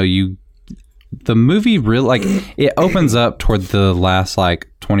then, you know, the movie really, like, it opens up toward the last like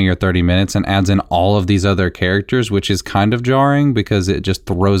 20 or 30 minutes and adds in all of these other characters, which is kind of jarring because it just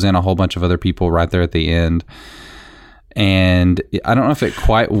throws in a whole bunch of other people right there at the end. And I don't know if it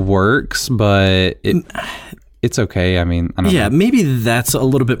quite works, but it's okay. I mean, I don't know. Maybe that's a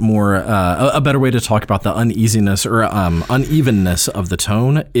little bit more, a better way to talk about the uneasiness or unevenness of the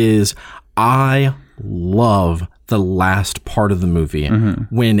tone is I love the last part of the movie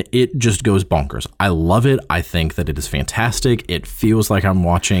when it just goes bonkers. I love it. I think that it is fantastic. It feels like I'm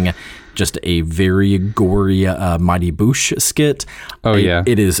watching just a very gory Mighty Boosh skit.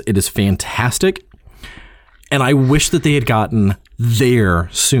 It is fantastic. And I wish that they had gotten there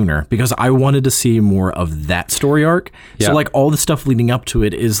sooner because I wanted to see more of that story arc. Yeah. So like all the stuff leading up to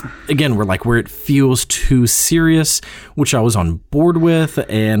it is, again, where it feels too serious, which I was on board with.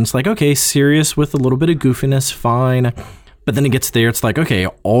 And it's like, okay, serious with a little bit of goofiness, fine. But then it gets there. It's like, okay,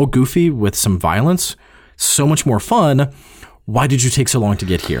 all goofy with some violence, so much more fun. Why did you take so long to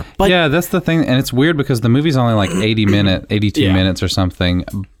get here? But yeah, that's the thing. And it's weird because the movie's only like 82 minutes or something.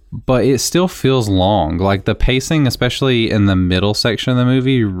 But it still feels long. Like the pacing, especially in the middle section of the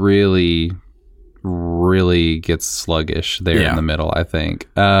movie, really, really gets sluggish there in the middle, I think.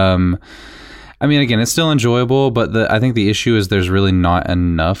 I mean, again, it's still enjoyable, but I think the issue is there's really not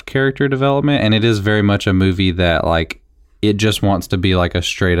enough character development. And it is very much a movie that, like, it just wants to be like a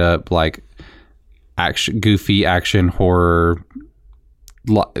straight up, like, goofy action horror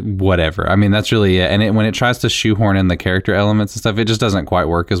whatever. I mean, that's really it. And when it tries to shoehorn in the character elements and stuff, it just doesn't quite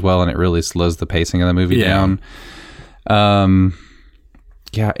work as well, and it really slows the pacing of the movie down.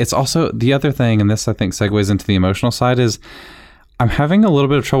 It's also the other thing, and this I think segues into the emotional side, is I'm having a little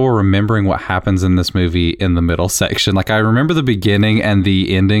bit of trouble remembering what happens in this movie in the middle section. Like, I remember the beginning and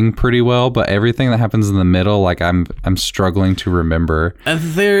the ending pretty well, but everything that happens in the middle, like, I'm struggling to remember.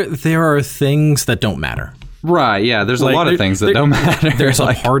 There are things that don't matter. Right, yeah, there's a lot of things that don't matter. There's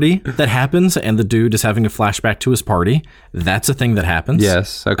a party that happens, and the dude is having a flashback to his party. That's a thing that happens.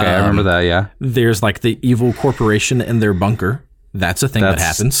 Yes, okay, I remember that, yeah. There's, like, the evil corporation in their bunker. That's a thing that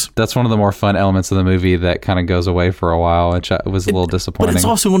happens. That's one of the more fun elements of the movie that kind of goes away for a while, which was a little disappointing. But it's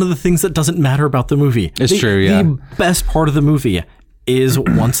also one of the things that doesn't matter about the movie. It's true, yeah. The best part of the movie is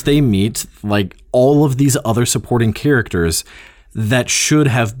once they meet, like, all of these other supporting characters that should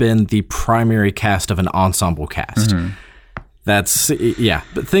have been the primary cast of an ensemble cast. That's,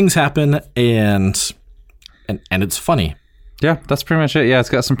 but things happen and it's funny. Yeah, that's pretty much it. Yeah, it's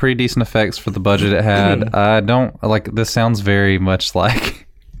got some pretty decent effects for the budget it had. I don't, like, this sounds very much like...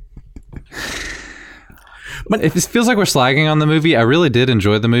 But it feels like we're slagging on the movie. I really did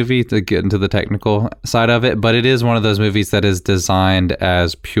enjoy the movie, to get into the technical side of it, but it is one of those movies that is designed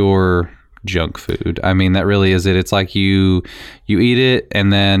as pure junk food. I mean, that really is it. It's like you eat it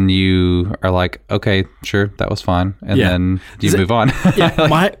and then you are like, okay, sure, that was fine, and then you move on.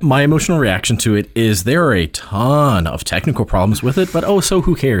 My emotional reaction to it is there are a ton of technical problems with it, but so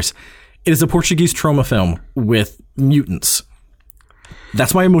who cares? It is a Portuguese trauma film with mutants.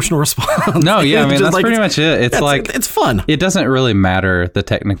 That's my emotional response. No, yeah, I mean, that's pretty much it. It's fun. It doesn't really matter the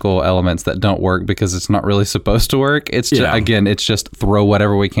technical elements that don't work because it's not really supposed to work. It's just, again, it's just throw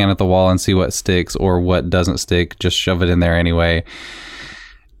whatever we can at the wall and see what sticks, or what doesn't stick, just shove it in there anyway.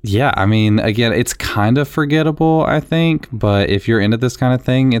 Yeah, I mean, again, it's kind of forgettable, I think, but if you're into this kind of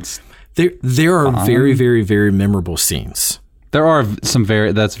thing, it's there are very, very, very memorable scenes. There are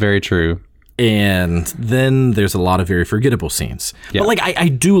that's very true. And then there's a lot of very forgettable scenes. Yeah. But like I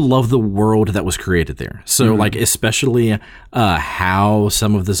do love the world that was created there. So like especially how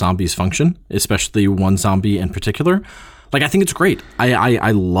some of the zombies function, especially one zombie in particular. Like I think it's great.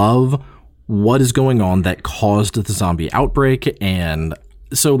 I love what is going on that caused the zombie outbreak. And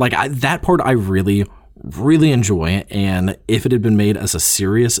so like that part I really, really enjoy. And if it had been made as a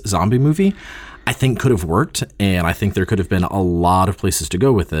serious zombie movie, I think could have worked, and I think there could have been a lot of places to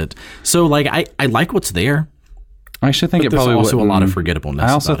go with it. So, like, I like what's there. I actually think it probably also a lot of forgettableness.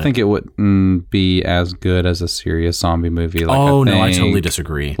 I also think it wouldn't be as good as a serious zombie movie. Like, I totally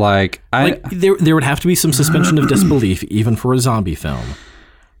disagree. There would have to be some suspension of disbelief, even for a zombie film.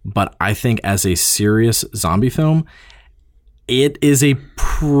 But I think as a serious zombie film, it is a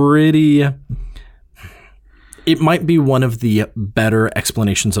pretty. It might be one of the better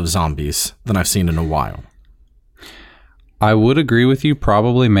explanations of zombies than I've seen in a while. I would agree with you,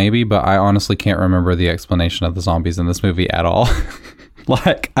 probably, maybe, but I honestly can't remember the explanation of the zombies in this movie at all.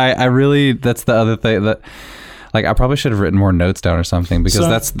 Like, I really, that's the other thing that, like, I probably should have written more notes down or something,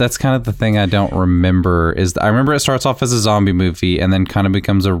 because that's kind of the thing I don't remember. I remember it starts off as a zombie movie and then kind of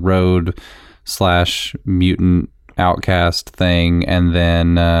becomes a road/mutant outcast thing, and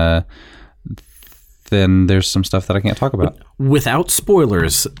then there's some stuff that I can't talk about. Without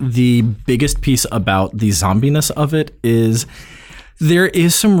spoilers, the biggest piece about the zombiness of it is there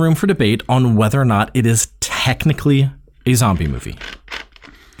is some room for debate on whether or not it is technically a zombie movie.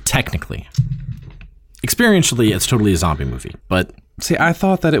 Technically. Experientially, it's totally a zombie movie, but... See, I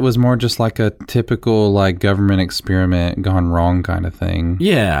thought that it was more just like a typical like government experiment gone wrong kind of thing.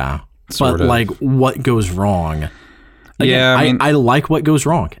 Yeah, but like what goes wrong... Again, yeah, I like what goes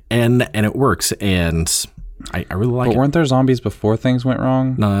wrong, and it works, and I really like it. But weren't there zombies before things went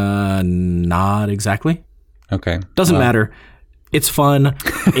wrong? Not exactly. Okay. Doesn't matter. It's fun.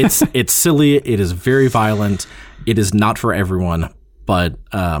 It's silly. It is very violent. It is not for everyone, but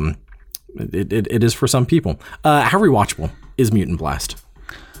it is for some people. How rewatchable is Mutant Blast?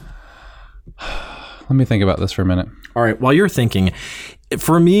 Let me think about this for a minute. All right. While you're thinking...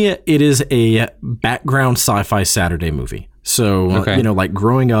 For me, it is a background sci-fi Saturday movie. So, like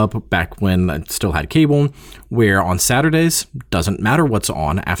growing up back when I still had cable, where on Saturdays, doesn't matter what's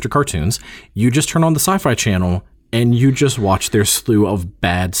on after cartoons, you just turn on the Sci-Fi Channel and you just watch their slew of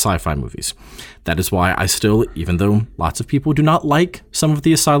bad sci-fi movies. That is why I still, even though lots of people do not like some of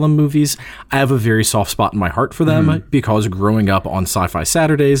the Asylum movies, I have a very soft spot in my heart for them because growing up on Sci-Fi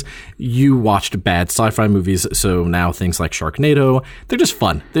Saturdays, you watched bad sci-fi movies. So now things like Sharknado, they're just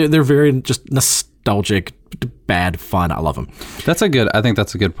fun. They're very just nostalgic, bad fun. I love them. I think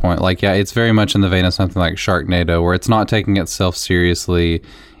that's a good point. Like, yeah, it's very much in the vein of something like Sharknado, where it's not taking itself seriously.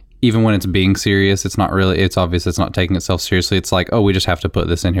 Even when it's being serious, it's obvious it's not taking itself seriously. It's like, oh, we just have to put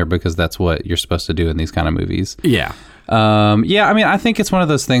this in here because that's what you're supposed to do in these kind of movies. Yeah. I mean, I think it's one of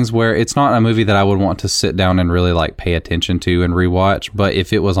those things where it's not a movie that I would want to sit down and really like pay attention to and rewatch. But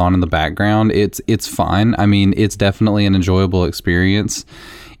if it was on in the background, it's fine. I mean, it's definitely an enjoyable experience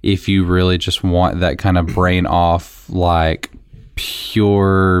if you really just want that kind of brain off, like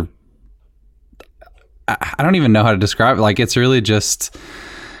pure... I don't even know how to describe it. Like, it's really just...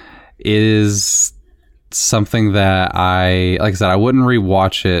 It is something that like I said, I wouldn't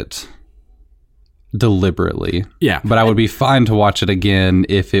rewatch it deliberately. Yeah. But I would be fine to watch it again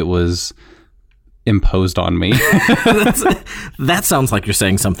if it was imposed on me. That sounds like you're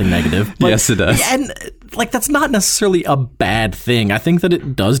saying something negative. But, yes, it does. And like, that's not necessarily a bad thing. I think that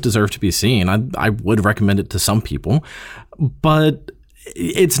it does deserve to be seen. I would recommend it to some people, but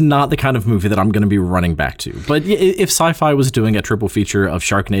it's not the kind of movie that I'm going to be running back to. But if Sci-Fi was doing a triple feature of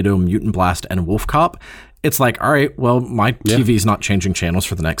Sharknado, Mutant Blast, and Wolf Cop, it's like, all right, well, my TV's not changing channels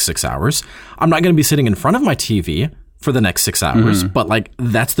for the next 6 hours. I'm not going to be sitting in front of my TV for the next 6 hours, but like,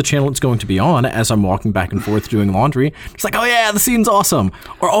 that's the channel it's going to be on as I'm walking back and forth doing laundry. It's like, oh yeah, the scene's awesome.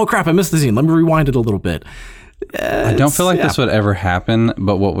 Or, oh crap, I missed the scene. Let me rewind it a little bit. I don't feel like this would ever happen,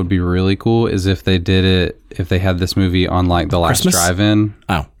 but what would be really cool is if they did it, if they had this movie on like The Last Drive-In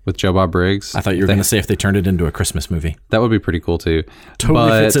with Joe Bob Briggs. I thought you were going to say if they turned it into a Christmas movie. That would be pretty cool too.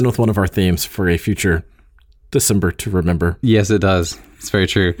 Totally fits in with one of our themes for a future December to remember. Yes, it does. It's very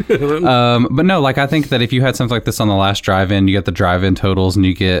true. But no, like I think that if you had something like this on The Last Drive-In, you get the drive-in totals and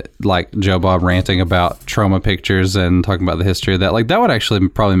you get like Joe Bob ranting about trauma pictures and talking about the history of that, like that would actually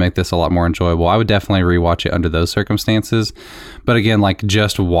probably make this a lot more enjoyable. I would definitely rewatch it under those circumstances. But again, like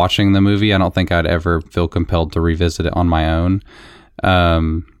just watching the movie, I don't think I'd ever feel compelled to revisit it on my own.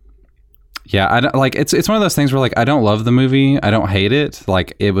 Yeah, I don't, like it's one of those things where like I don't love the movie, I don't hate it.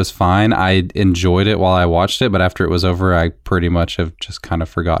 Like it was fine. I enjoyed it while I watched it, but after it was over, I pretty much have just kind of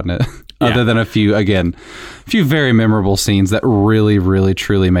forgotten it. Other than a few very memorable scenes that really, really,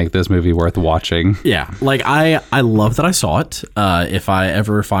 truly make this movie worth watching. Yeah, like I love that I saw it. If I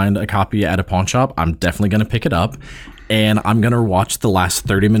ever find a copy at a pawn shop, I'm definitely going to pick it up, and I'm going to watch the last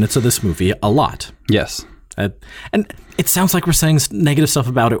 30 minutes of this movie a lot. Yes. And it sounds like we're saying negative stuff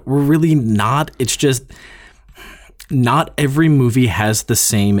about it. We're really not. It's just not every movie has the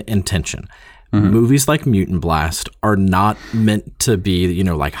same intention. Mm-hmm. Movies like Mutant Blast are not meant to be,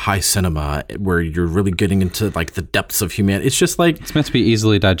 like high cinema where you're really getting into like the depths of humanity. It's just like... It's meant to be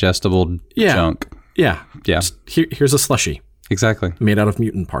easily digestible junk. Yeah. Just, here's a slushie. Exactly. Made out of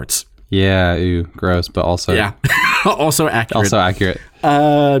mutant parts. Yeah, ew, gross, but also... Yeah. Also accurate.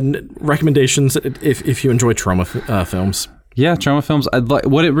 Recommendations if you enjoy trauma films. Yeah, trauma films.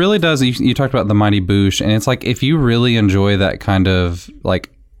 What it really does, you talked about The Mighty Boosh, and it's like if you really enjoy that kind of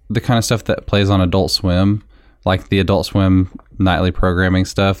like the kind of stuff that plays on Adult Swim, like the Adult Swim nightly programming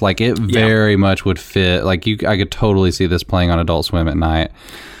stuff, like it very much would fit. Like I could totally see this playing on Adult Swim at night.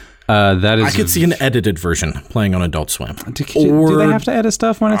 I could see an edited version playing on Adult Swim. Do they have to edit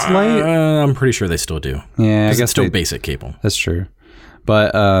stuff when it's late? I'm pretty sure they still do. Yeah, I guess it's still basic cable. That's true.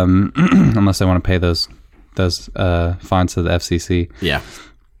 But unless they want to pay those fines to the FCC. Yeah.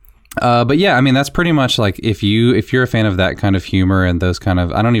 But yeah, I mean that's pretty much like if you're a fan of that kind of humor and those kind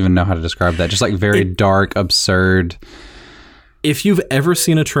of, I don't even know how to describe that, just like very dark, absurd. If you've ever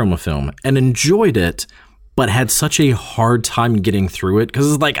seen a trauma film and enjoyed it, but had such a hard time getting through it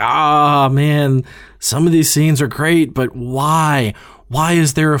because it's like, man, some of these scenes are great, but why? Why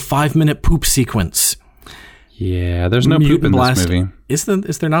is there a 5-minute poop sequence? Yeah, there's no poop in this movie. Is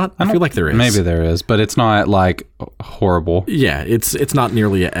there not? I feel like there is. Maybe there is, but it's not like horrible. Yeah, it's not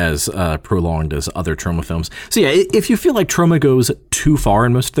nearly as prolonged as other trauma films. So yeah, if you feel like trauma goes too far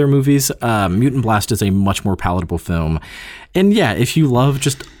in most of their movies, Mutant Blast is a much more palatable film. And yeah, if you love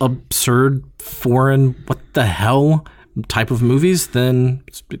just absurd, foreign, what the hell type of movies, then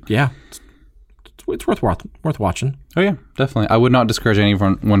yeah, it's worth watching. Oh yeah, definitely. I would not discourage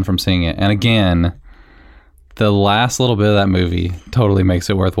anyone from seeing it. And again, the last little bit of that movie totally makes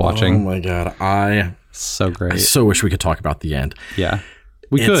it worth watching. Oh my god, so great. I so wish we could talk about the end. Yeah,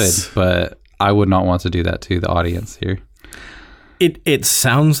 we could, but I would not want to do that to the audience here. It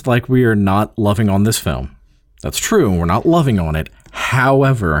sounds like we are not loving on this film. That's true. We're not loving on it.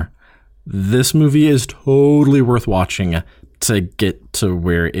 However, this movie is totally worth watching to get to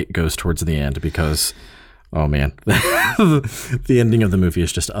where it goes towards the end because, oh man, the ending of the movie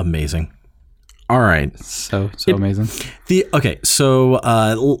is just amazing. All right. So amazing. So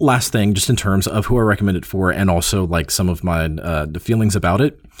last thing, just in terms of who I recommend it for and also like some of my feelings about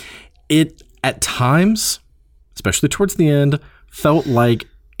it, it at times, especially towards the end, felt like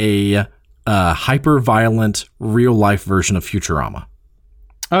a hyper-violent real-life version of Futurama.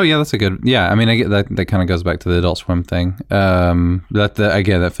 Oh yeah, that's a good. Yeah, I mean, I get that. That kind of goes back to the Adult Swim thing.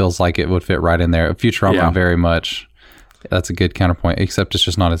 That feels like it would fit right in there. Futurama, very much. That's a good counterpoint. Except it's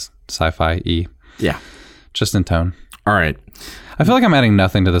just not as sci-fi-y. Yeah, just in tone. All right. I feel like I'm adding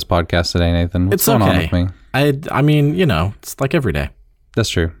nothing to this podcast today, Nathan. What's going on with me? I mean, it's like every day. That's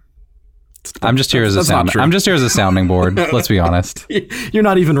true. I'm just here as a sounding board. Let's be honest. You're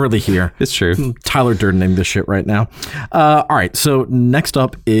not even really here. It's true. Tyler Durdening this shit right now. All right. So next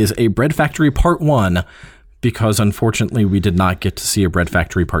up is a Bread Factory Part 1, because unfortunately we did not get to see a Bread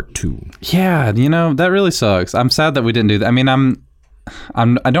Factory Part 2. Yeah, that really sucks. I'm sad that we didn't do that. I mean,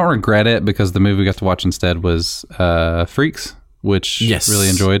 I don't regret it because the movie we got to watch instead was Freaks, which really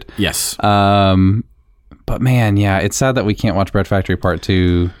enjoyed. Yes. But man, yeah, it's sad that we can't watch Bread Factory Part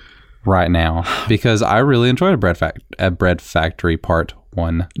 2 right now because I really enjoyed a Bread Factory Part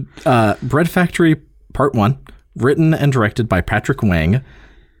 1. Bread Factory Part 1, written and directed by Patrick Wang,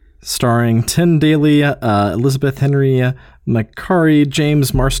 starring Tim Daly, Elizabeth Henry, Macari,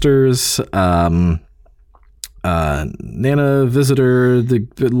 James Marsters, Nana Visitor,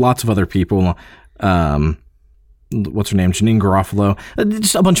 lots of other people. What's her name? Janine Garofalo.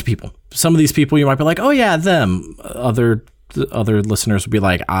 Just a bunch of people. Some of these people you might be like, oh yeah, them. Other listeners would be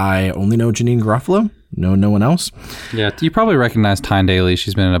like, I only know Janine Garofalo. No one else. Yeah, you probably recognize Tyne Daly.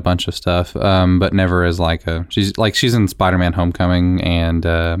 She's been in a bunch of stuff, but never as she's in Spider-Man: Homecoming,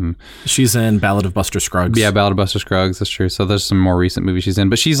 and she's in Ballad of Buster Scruggs. Yeah, Ballad of Buster Scruggs. That's true. So there's some more recent movies she's in,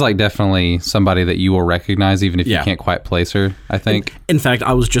 but she's like definitely somebody that you will recognize, even if you can't quite place her. I think. In fact,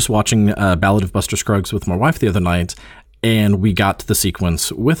 I was just watching Ballad of Buster Scruggs with my wife the other night, And we got to the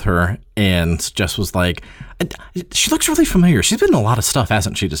sequence with her, and Jess was like, she looks really familiar. She's been in a lot of stuff,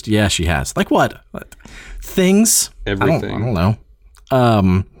 hasn't she? Just, yeah, she has. Like what? Things? Everything. I don't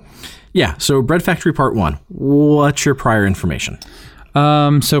know. Yeah, so Bread Factory Part 1. What's your prior information?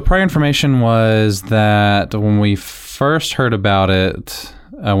 So prior information was that when we first heard about it,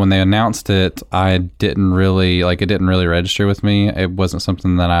 when they announced it, it didn't really register with me. It wasn't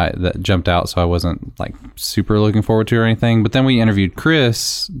something that jumped out, so I wasn't like super looking forward to or anything. But then we interviewed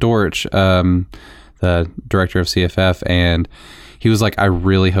Chris Dortch, the director of CFF, and he was like, I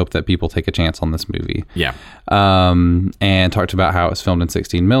really hope that people take a chance on this movie. Yeah. And talked about how it was filmed in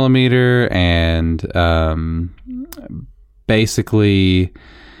 16 millimeter and basically...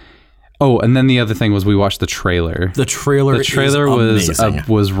 Oh, and then the other thing was we watched the trailer. The trailer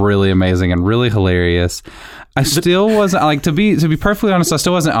was really amazing and really hilarious. I still wasn't like to be perfectly honest. I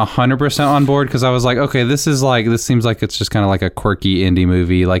still wasn't 100% on board because I was like, okay, this seems like it's just kind of like a quirky indie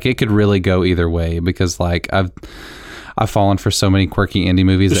movie. Like it could really go either way because like I've fallen for so many quirky indie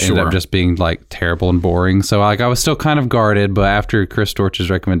movies that ended up just being like terrible and boring. So like I was still kind of guarded, but after Chris Dortch's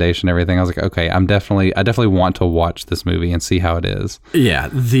recommendation and everything, I was like, okay, I definitely want to watch this movie and see how it is. Yeah,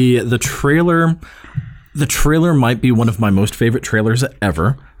 the trailer might be one of my most favorite trailers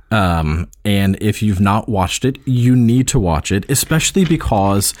ever. And if you've not watched it, you need to watch it, especially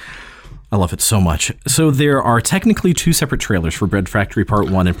because I love it so much. So there are technically 2 separate trailers for Bread Factory Part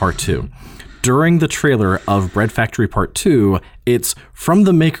 1 and Part 2. During the trailer of Bread Factory Part 2, it's from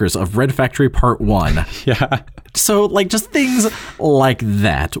the makers of Bread Factory Part 1. Yeah. So, like, just things like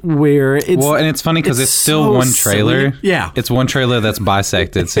that, where it's... Well, and it's funny because it's still so one trailer. Silly. Yeah. It's one trailer that's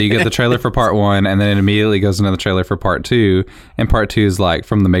bisected. So you get the trailer for Part 1, and then it immediately goes into the trailer for Part 2. And Part 2 is, like,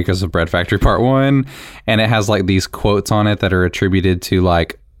 from the makers of Bread Factory Part 1. And it has, like, these quotes on it that are attributed to,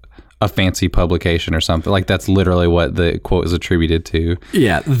 like, a fancy publication or something. Like that's literally what the quote is attributed to.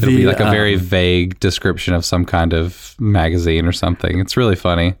 Yeah. It'll be like a very vague description of some kind of magazine or something. It's really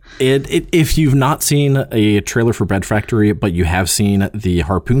funny. If you've not seen a trailer for Bread Factory, but you have seen the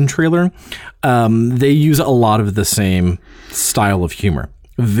Harpoon trailer, they use a lot of the same style of humor.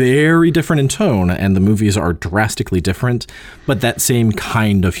 Very different in tone, and the movies are drastically different, but that same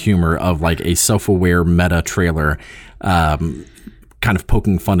kind of humor of like a self-aware meta trailer, kind of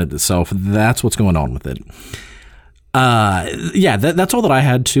poking fun at itself. That's what's going on with it. That's all that I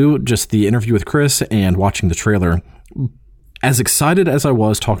had to. Just the interview with Chris and watching the trailer. As excited as I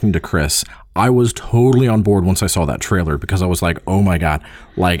was talking to Chris, I was totally on board once I saw that trailer because I was like, oh my God.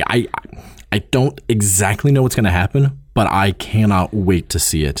 Like, I don't exactly know what's going to happen, but I cannot wait to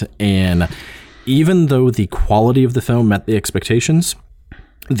see it. And even though the quality of the film met the expectations,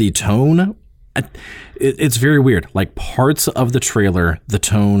 the tone... It's very weird. Like parts of the trailer, the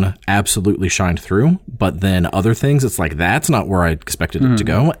tone absolutely shined through, but then other things, it's like that's not where I expected it to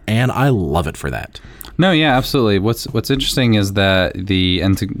go, and I love it for that. No, yeah, absolutely. What's interesting is that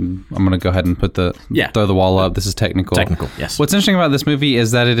I'm going to go ahead and throw the wall up. This is technical. Technical, yes. What's interesting about this movie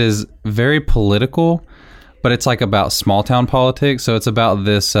is that it is very political, but it's like about small town politics. So it's about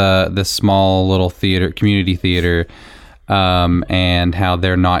this small little community theater. And how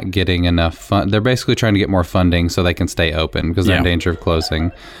they're not getting enough fun. They're basically trying to get more funding so they can stay open because they're in danger of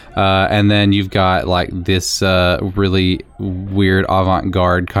closing. And then you've got like this really weird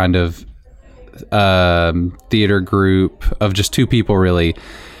avant-garde kind of theater group of just 2 people really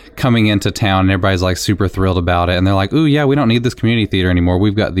coming into town, and everybody's like super thrilled about it. And they're like, ooh, yeah, we don't need this community theater anymore.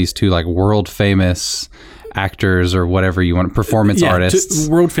 We've got these 2 like world famous actors or whatever you want, performance artists.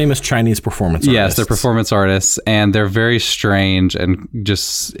 World famous Chinese performance artists. Yes, they're performance artists, and they're very strange and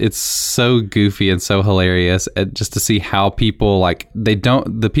just, it's so goofy and so hilarious just to see how people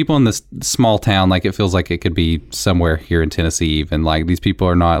the people in this small town, like it feels like it could be somewhere here in Tennessee even, like these people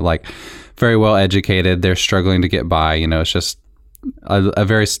are not like very well educated. They're struggling to get by, it's just a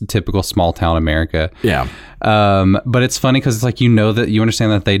very typical small town America. Yeah. But it's funny because it's like, that you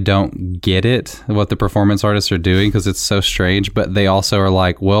understand that they don't get it, what the performance artists are doing, because it's so strange. But they also are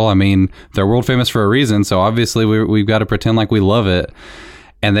like, well, I mean, they're world famous for a reason. So obviously we've got to pretend like we love it.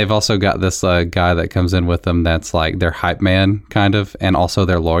 And they've also got this guy that comes in with them that's like their hype man kind of, and also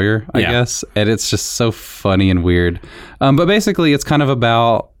their lawyer, I guess. And it's just so funny and weird. But basically it's kind of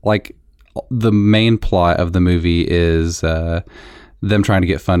about like the main plot of the movie is them trying to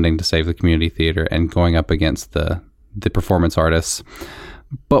get funding to save the community theater and going up against the performance artists.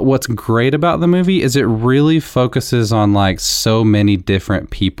 But what's great about the movie is it really focuses on like so many different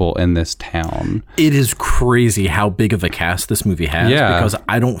people in this town. It is crazy how big of a cast this movie has, because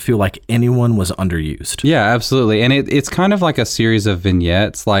I don't feel like anyone was underused. Yeah, absolutely. And it's kind of like a series of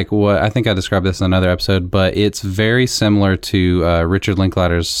vignettes, like what I think I described this in another episode, but it's very similar to Richard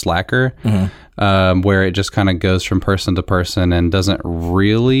Linklater's Slacker. Where it just kind of goes from person to person and doesn't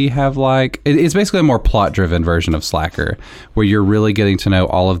really have like... It's basically a more plot-driven version of Slacker, where you're really getting to know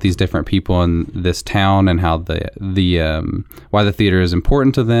all of these different people in this town and how why the theater is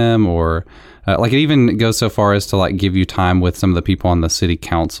important to them, or like it even goes so far as to like give you time with some of the people on the city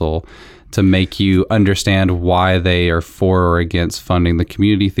council to make you understand why they are for or against funding the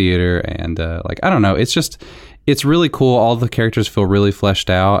community theater. And like, I don't know, it's really cool. All the characters feel really fleshed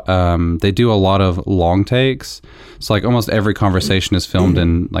out. They do a lot of long takes. So like almost every conversation is filmed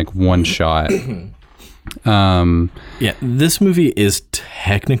in like one shot. Yeah, this movie is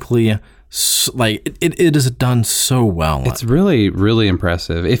technically like it is done so well. It's really, really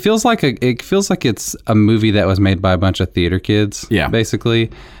impressive. It feels like it's a movie that was made by a bunch of theater kids. Yeah, basically.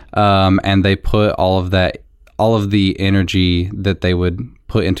 And they put all of the energy that they would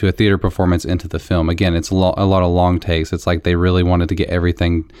put into a theater performance into the film. Again, it's a lot of long takes. It's like they really wanted to get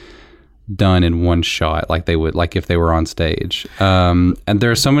everything done in one shot, like they would, like if they were on stage. And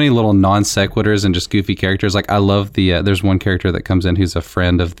there are so many little non sequiturs and just goofy characters. Like I love there's one character that comes in who's a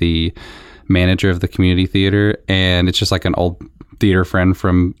friend of the manager of the community theater, and it's just like an old theater friend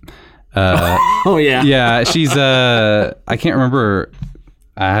from oh yeah. Yeah, she's I can't remember,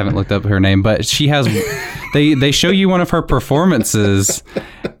 I haven't looked up her name, but she has they show you one of her performances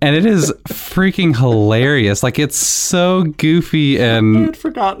and it is freaking hilarious. Like it's so goofy and I had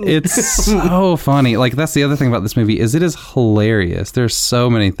forgotten. It's so funny. Like that's the other thing about this movie is it is hilarious. There's so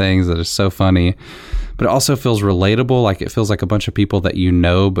many things that are so funny, but it also feels relatable. Like it feels like a bunch of people that you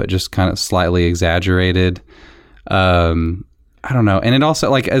know, but just kind of slightly exaggerated. I don't know. And it also,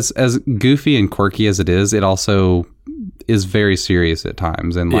 like, as goofy and quirky as it also is very serious at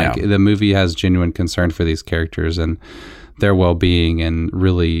times. And like the movie has genuine concern for these characters and their well-being and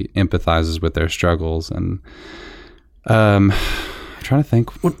really empathizes with their struggles. And I'm trying to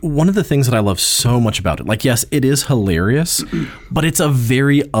think. One of the things that I love so much about it, like, yes, it is hilarious, but it's a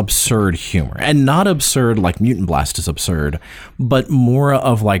very absurd humor. And not absurd like Mutant Blast is absurd, but more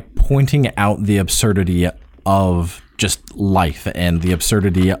of like pointing out the absurdity of just life and the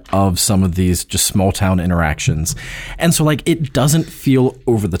absurdity of some of these just small town interactions. And so like it doesn't feel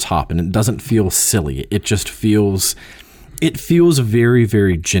over the top and it doesn't feel silly. It just feels very,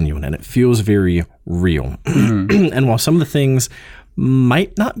 very genuine and it feels very real. And while some of the things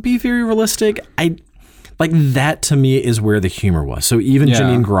might not be very realistic, I like that to me is where the humor was. So even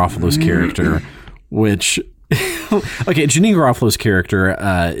Janine Garofalo's character, which okay, Janine Garofalo's character,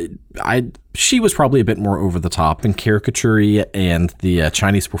 she was probably a bit more over the top and caricature-y, and the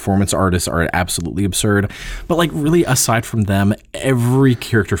Chinese performance artists are absolutely absurd. But like really, aside from them, every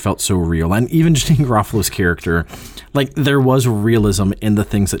character felt so real. And even Janine Garofalo's character, like there was realism in the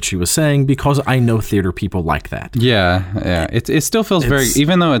things that she was saying because I know theater people like that. Yeah. It still feels very,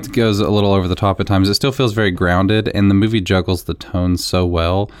 even though it goes a little over the top at times, it still feels very grounded, and the movie juggles the tone so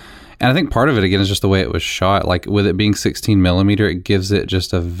well. And I think part of it, again, is just the way it was shot. Like, with it being 16 millimeter, it gives it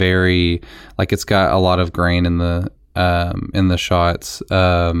just a very, like, it's got a lot of grain in the shots,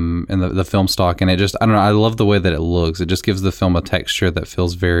 in the film stock. And it just, I don't know, I love the way that it looks. It just gives the film a texture that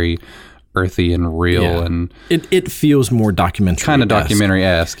feels very earthy and real. Yeah. And it feels more documentary-esque. Kind of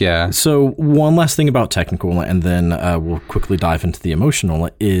documentary-esque, yeah. So one last thing about technical, and then we'll quickly dive into the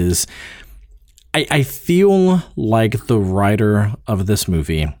emotional, is I feel like the writer of this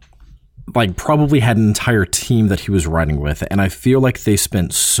movie like probably had an entire team that he was writing with, and I feel like they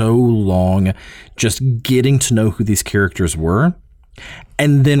spent so long just getting to know who these characters were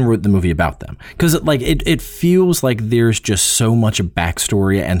and then wrote the movie about them, because like it feels like there's just so much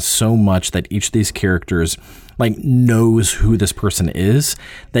backstory and so much that each of these characters like knows who this person is,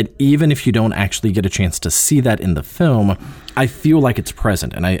 that even if you don't actually get a chance to see that in the film, I feel like it's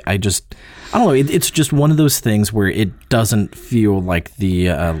present. And I don't know, it's just one of those things where it doesn't feel like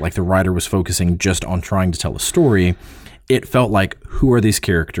the writer was focusing just on trying to tell a story. It felt like, who are these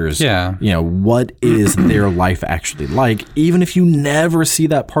characters? Yeah. You know, what is their life actually like? Even if you never see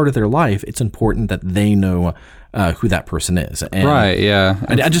that part of their life, it's important that they know who that person is. And right, yeah.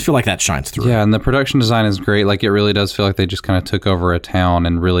 I just feel like that shines through. Yeah, and the production design is great. Like, it really does feel like they just kind of took over a town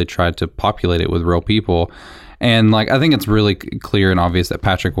and really tried to populate it with real people. And like I think it's really clear and obvious that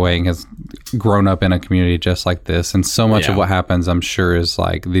Patrick Wang has grown up in a community just like this, and so much of what happens, I'm sure, is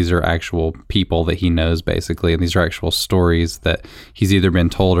like these are actual people that he knows basically, and these are actual stories that he's either been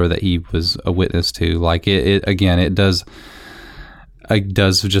told or that he was a witness to. Like it does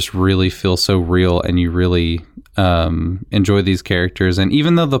just really feel so real, and you really enjoy these characters. And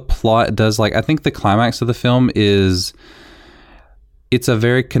even though the plot does, like, I think the climax of the film it's a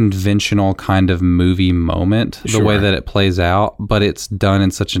very conventional kind of movie moment, the way that it plays out, but it's done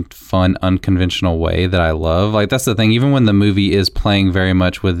in such a fun, unconventional way that I love. Like, that's the thing. Even when the movie is playing very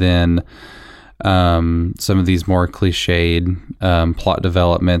much within some of these more cliched plot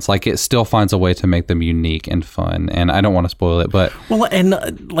developments, like, it still finds a way to make them unique and fun. And I don't want to spoil it, but... Well,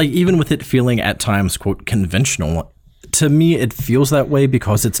 and like, even with it feeling at times, quote, conventional, to me, it feels that way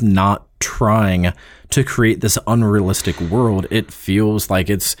because it's not trying to create this unrealistic world. It feels like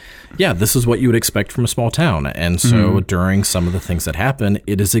this is what you would expect from a small town. And so during some of the things that happen,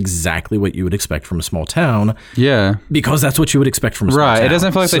 it is exactly what you would expect from a small town. Yeah. Because that's what you would expect from a small town. Right. It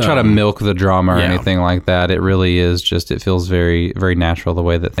doesn't feel like they try to milk the drama or anything like that. It really is just, it feels very, very natural the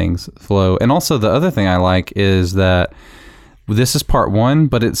way that things flow. And also the other thing I like is that this is part one,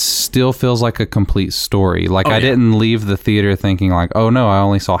 but it still feels like a complete story. Like, I didn't leave the theater thinking like, oh no, I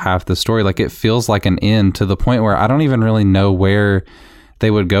only saw half the story. Like, it feels like an end, to the point where I don't even really know where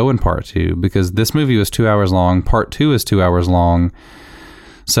they would go in part two, because this movie was 2 hours long. Part two is 2 hours long.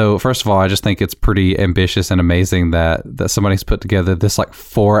 So first of all, I just think it's pretty ambitious and amazing that somebody's put together this like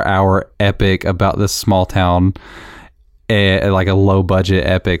 4 hour epic about this small town, like a low budget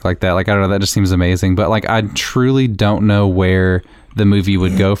epic like that. Like, I don't know, that just seems amazing. But like, I truly don't know where the movie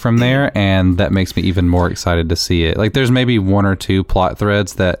would go from there, and that makes me even more excited to see it. Like, there's maybe one or two plot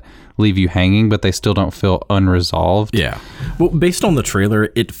threads that leave you hanging, but they still don't feel unresolved. Yeah. Well, based on the trailer,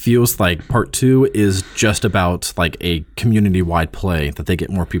 it feels like part two is just about like a community-wide play that they get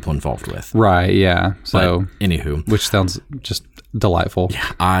more people involved with. Right, yeah. So, but, anywho. Which sounds just delightful.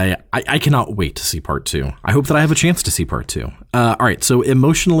 Yeah, I cannot wait to see part two. I hope that I have a chance to see part two. All right, so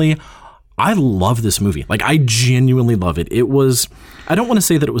emotionally, I love this movie. Like, I genuinely love it. It was, I don't want to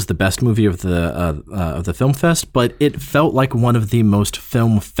say that it was the best movie of the film fest, but it felt like one of the most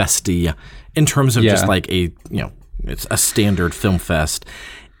film festy in terms of just like it's a standard film fest.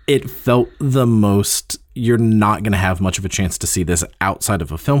 It felt the most, you're not going to have much of a chance to see this outside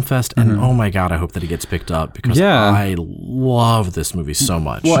of a film fest. And oh my God, I hope that it gets picked up, because I love this movie so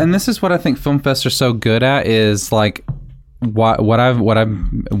much. Well, and this is what I think film fests are so good at, is like, what I've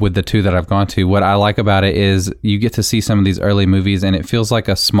with the two that I've gone to, what I like about it is you get to see some of these early movies, and it feels like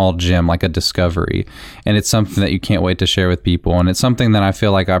a small gem, like a discovery, and it's something that you can't wait to share with people. And it's something that I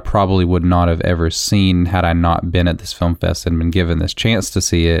feel like I probably would not have ever seen had I not been at this film fest and been given this chance to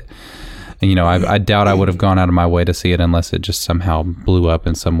see it. And, I doubt I would have gone out of my way to see it unless it just somehow blew up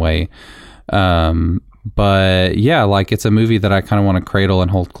in some way. But yeah, like, it's a movie that I kind of want to cradle and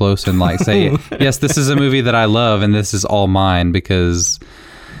hold close and like say, yes, this is a movie that I love, and this is all mine, because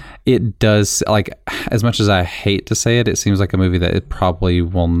it does, like, as much as I hate to say it, it seems like a movie that it probably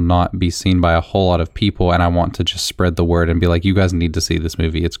will not be seen by a whole lot of people, and I want to just spread the word and be like, you guys need to see this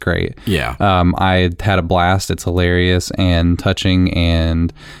movie. It's great. Yeah. I had a blast. It's hilarious and touching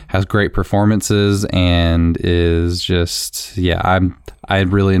and has great performances and is just, I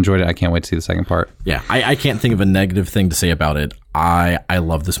really enjoyed it. I can't wait to see the second part. Yeah, I can't think of a negative thing to say about it. I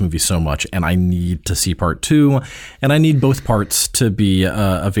love this movie so much, and I need to see part two, and I need both parts to be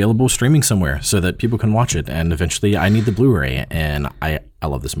available streaming somewhere so that people can watch it, and eventually I need the Blu-ray, and I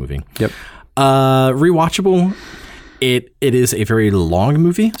love this movie. Yep. Rewatchable. It is a very long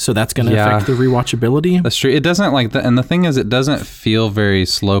movie, so that's going to affect the rewatchability. That's true. It doesn't and the thing is, it doesn't feel very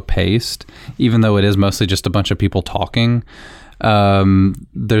slow paced, even though it is mostly just a bunch of people talking.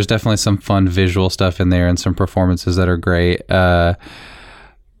 There's definitely some fun visual stuff in there and some performances that are great.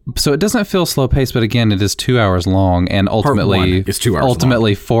 So it doesn't feel slow paced, but again, it is 2 hours long, and ultimately it's 2 hours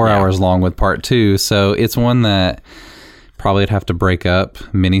ultimately long. 4 hours long with part two. So it's one that probably would have to break up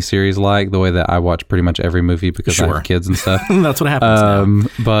miniseries like the way that I watch pretty much every movie because I have kids and stuff. That's what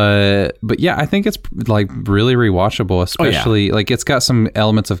happens now. But yeah, I think it's like really rewatchable, especially like it's got some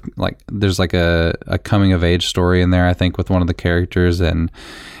elements of like, there's like a coming of age story in there, I think, with one of the characters, and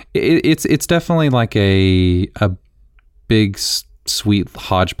it's definitely like a big sweet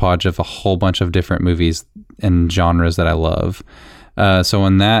hodgepodge of a whole bunch of different movies and genres that I love. So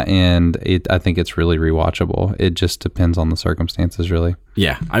on that end, I think it's really rewatchable. It just depends on the circumstances, really.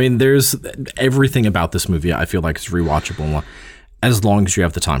 Yeah. I mean, there's everything about this movie I feel like is rewatchable as long as you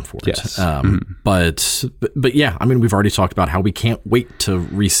have the time for it. Yes. But yeah, I mean, we've already talked about how we can't wait to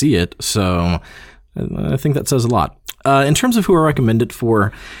re-see it. So I think that says a lot. In terms of who I recommend it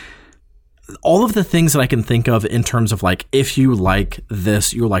for, all of the things that I can think of in terms of like, if you like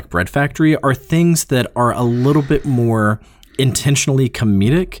this, you like Bread Factory, are things that are a little bit more intentionally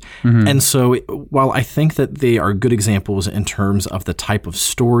comedic. And so while I think that they are good examples in terms of the type of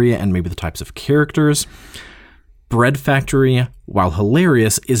story and maybe the types of characters, Bread Factory, while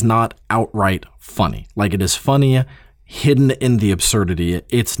hilarious, is not outright funny. Like, it is funny hidden in the absurdity.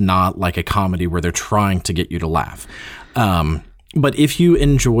 It's not like a comedy where they're trying to get you to laugh. But if you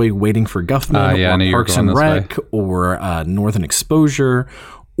enjoy Waiting for Guffman or Parks and Rec or Northern Exposure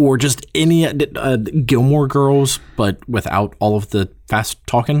or just any Gilmore Girls, but without all of the fast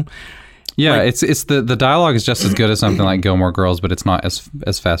talking. Yeah, like, it's the dialogue is just as good as something like Gilmore Girls, but it's not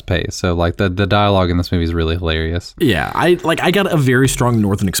as fast paced. So like the dialogue in this movie is really hilarious. Yeah, I got a very strong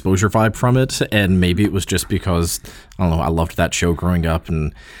Northern Exposure vibe from it, and maybe it was just because I don't know, I loved that show growing up,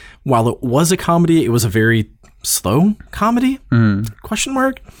 and while it was a comedy, it was a very slow comedy? Question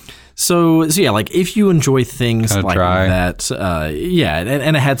mark. So yeah, like if you enjoy things kinda like dry. that,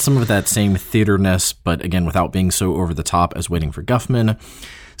 and it had some of that same theaterness, but again, without being so over the top as Waiting for Guffman.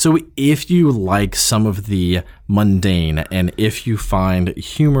 So if you like some of the mundane, and if you find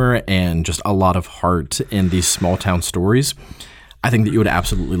humor and just a lot of heart in these small town stories, I think that you would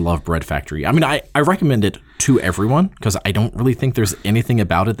absolutely love Bread Factory. I mean, I recommend it to everyone because I don't really think there's anything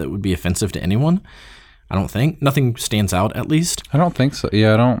about it that would be offensive to anyone. I don't think. Nothing stands out, at least. I don't think so.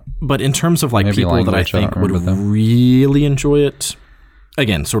 Yeah, I don't. But in terms of like Maybe people that I language, I think don't would remember them. really enjoy it,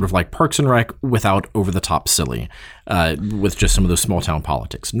 again, sort of like Parks and Rec without over-the-top silly, with just some of those small-town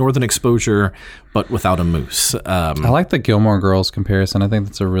politics. Northern Exposure, but without a moose. I like the Gilmore Girls comparison. I think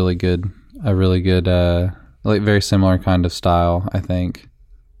that's a really good, like very similar kind of style, I think.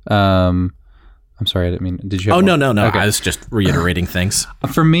 I'm sorry, I didn't mean. Did you? Oh, have no. Okay. I was just reiterating things.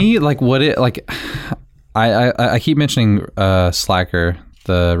 For me, I keep mentioning Slacker,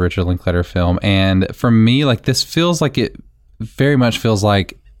 the Richard Linklater film, and for me, like this feels like it very much feels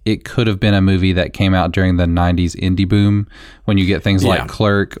like it could have been a movie that came out during the 90s indie boom when you get things like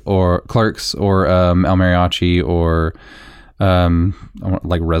Clerks or El Mariachi or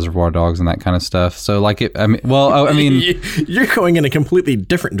like Reservoir Dogs and that kind of stuff. So like You're going in a completely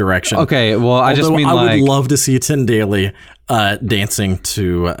different direction. Okay, well, I would love to see Tim Daly dancing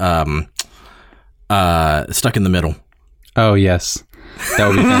to Stuck in the Middle. Oh yes, that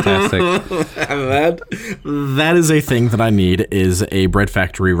would be fantastic. that is a thing that I need, is a Bread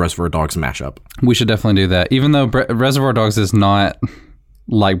Factory Reservoir Dogs mashup. We should definitely do that, even though Reservoir Dogs is not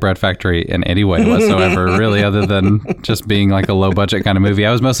like Bread Factory in any way whatsoever, really, other than just being like a low budget kind of movie.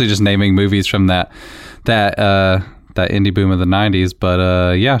 I was mostly just naming movies from that indie boom of the 90s,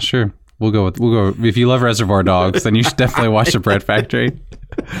 but yeah, sure. We'll go. If you love Reservoir Dogs, then you should definitely watch The Bread Factory.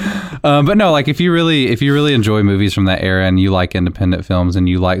 But no, like if you really enjoy movies from that era and you like independent films and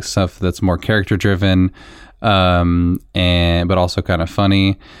you like stuff that's more character driven, but also kind of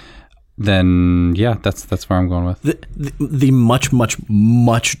funny, then yeah, that's where I'm going with the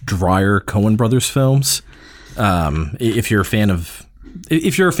much drier Coen Brothers films. If you're a fan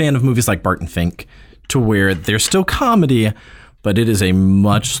of movies like Barton Fink, to where there's still comedy, but it is a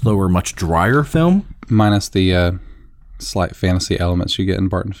much slower, much drier film. Minus the slight fantasy elements you get in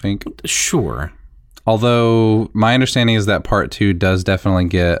Barton Fink. Sure. Although my understanding is that part 2 does definitely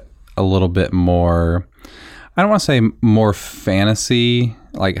get a little bit more, I don't want to say more fantasy,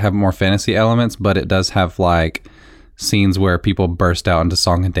 like have more fantasy elements, but it does have like scenes where people burst out into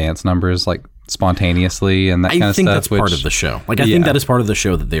song and dance numbers like spontaneously and that kind of stuff. I think that's part of the show. Like I think that is part of the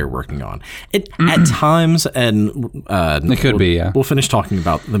show that they're working on. It at times, and it could be. Yeah, we'll finish talking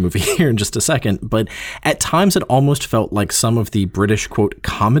about the movie here in just a second. But at times, it almost felt like some of the British quote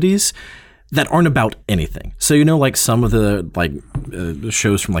comedies that aren't about anything. So like some of the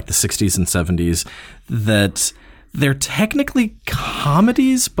shows from like the 60s and 70s that they're technically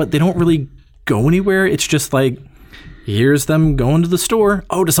comedies, but they don't really go anywhere. It's just like, here's them going to the store.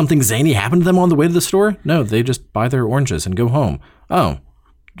 Oh, does something zany happen to them on the way to the store? No, they just buy their oranges and go home. Oh,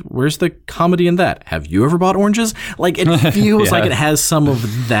 where's the comedy in that? Have you ever bought oranges? Like, it feels like it has some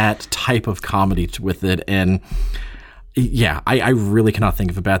of that type of comedy with it. And yeah, I really cannot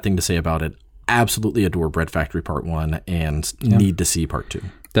think of a bad thing to say about it. Absolutely adore Bread Factory Part 1 and need to see Part 2.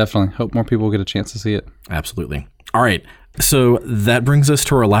 Definitely. Hope more people get a chance to see it. Absolutely. All right. So that brings us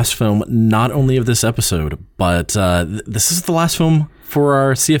to our last film, not only of this episode, but this is the last film for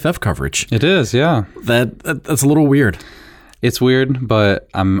our CFF coverage. It is, yeah. That's a little weird. It's weird, but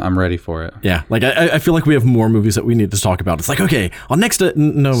I'm ready for it. Yeah, like I feel like we have more movies that we need to talk about. It's like, okay, on next...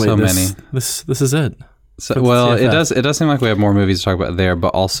 No, wait, so many. This is it. So, well, it does seem like we have more movies to talk about there, but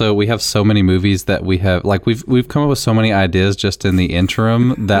also we have so many movies that we have, like, we've come up with so many ideas just in the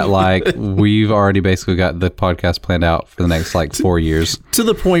interim that, like, we've already basically got the podcast planned out for the next, like, 4 years. To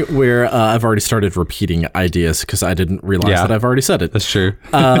the point where I've already started repeating ideas because I didn't realize that I've already said it. That's true.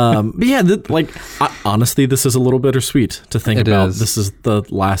 But yeah, honestly, this is a little bittersweet to think about. This is the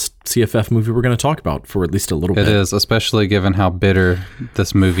last CFF movie we're going to talk about for at least a little bit. It is, especially given how bitter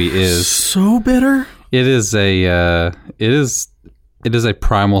this movie is. So bitter. It is a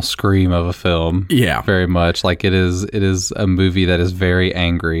primal scream of a film. Yeah, very much. Like it is a movie that is very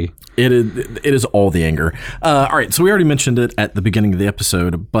angry. It is all the anger. All right, so we already mentioned it at the beginning of the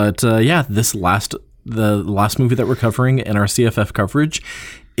episode, but the last movie that we're covering in our CFF coverage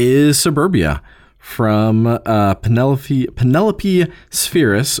is Suburbia from Penelope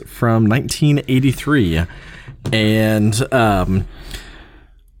Spheris from 1983, and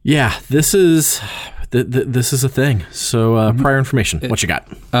this is. This is a thing. So prior information, what you got?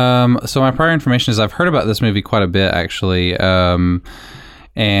 So my prior information is I've heard about this movie quite a bit, actually. And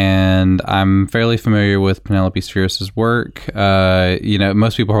I'm fairly familiar with Penelope Spheris' work.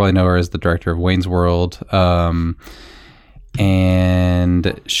 Most people probably know her as the director of Wayne's World. And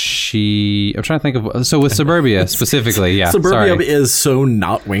I'm trying to think of, so with Suburbia specifically, yeah. Suburbia is so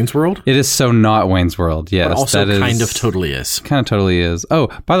not Wayne's World? It is so not Wayne's World, yes. But also kind of totally is. Kind of totally is. Oh,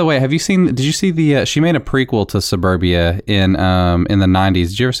 by the way, did you see she made a prequel to Suburbia in the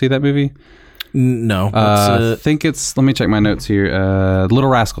 90s. Did you ever see that movie? No. I think it's, let me check my notes here. Little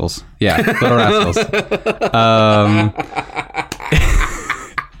Rascals. Yeah, Little Rascals.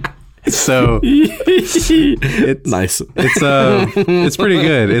 So it's nice. It's pretty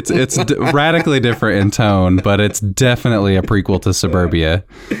good. It's radically different in tone, but it's definitely a prequel to Suburbia.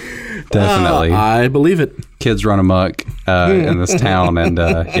 Definitely. I believe it. Kids run amok in this town, and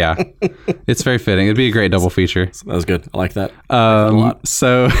it's very fitting. It'd be a great double feature. That was good. I like that. A lot.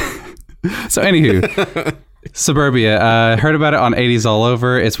 So anywho, Suburbia. I heard about it on 80s All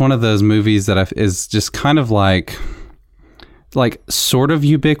Over. It's one of those movies that is just kind of like sort of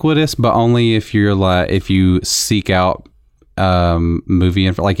ubiquitous, but only if you seek out movie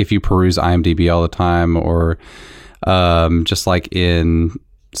info, like if you peruse IMDb all the time, or just like in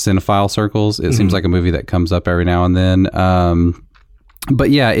cinephile circles, it seems like a movie that comes up every now and then. But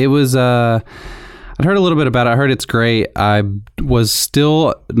yeah, it was. I heard a little bit about it. I heard it's great. I was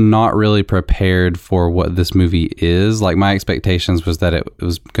still not really prepared for what this movie is. Like, my expectations was that it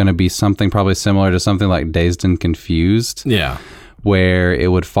was going to be something probably similar to something like Dazed and Confused. Yeah. Where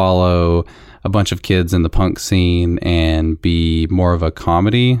it would follow a bunch of kids in the punk scene and be more of a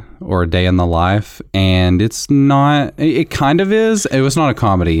comedy or a day in the life. And it's not, it kind of is. It was not a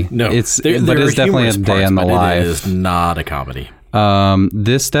comedy. No. But it's definitely a day in the life. It is not a comedy.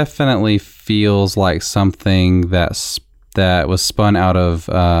 This definitely feels like something that was spun out of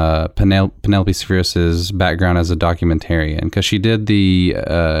Penelope Spheris' background as a documentarian, because she did the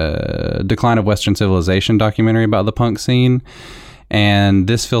Decline of Western Civilization documentary about the punk scene, and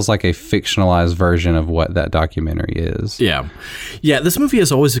this feels like a fictionalized version of what that documentary is. Yeah. This movie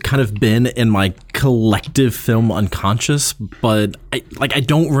has always kind of been in my collective film unconscious, but I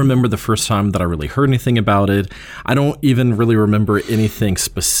don't remember the first time that I really heard anything about it. I don't even really remember anything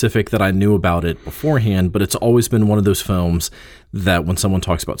specific that I knew about it beforehand, but it's always been one of those films that when someone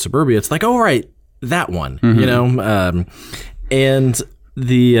talks about Suburbia, it's like, oh, right, that one, and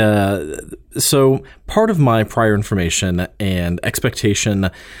so part of my prior information and expectation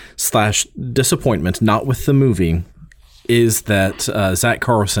 / disappointment, not with the movie, is that Zach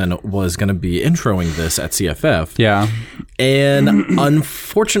Carlson was going to be introing this at CFF. Yeah. And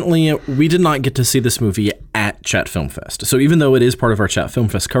unfortunately, we did not get to see this movie at Chat Film Fest. So even though it is part of our Chat Film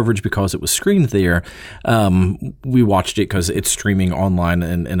Fest coverage because it was screened there, we watched it because it's streaming online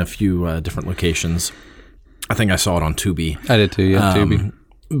in a few different locations. I think I saw it on Tubi. I did too, yeah, Tubi.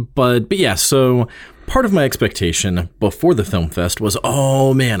 But yeah, so part of my expectation before the film fest was,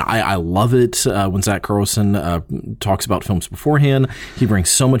 oh man, I love it when Zach Carlson talks about films beforehand. He brings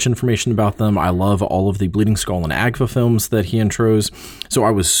so much information about them. I love all of the Bleeding Skull and Agfa films that he intros. So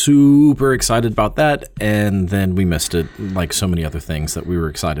I was super excited about that, and then we missed it, like so many other things that we were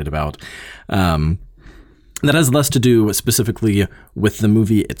excited about. That has less to do specifically with the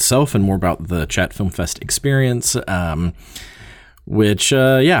movie itself and more about the Chat Film Fest experience, which,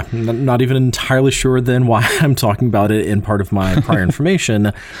 not even entirely sure then why I'm talking about it in part of my prior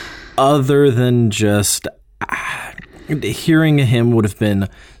information, other than just hearing him would have been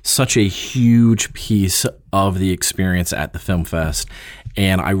such a huge piece of the experience at the film fest.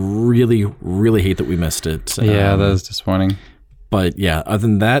 And I really, really hate that we missed it. Yeah, that is disappointing. But yeah, other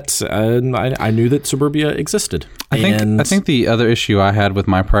than that, I knew that Suburbia existed. I think the other issue I had with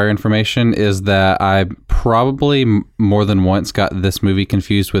my prior information is that I probably more than once got this movie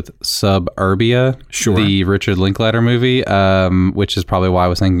confused with Suburbia, the Richard Linklater movie, which is probably why I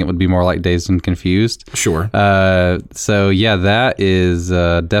was thinking it would be more like Dazed and Confused. Sure. So yeah, that is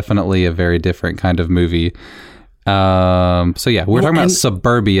definitely a very different kind of movie. So yeah, we're talking about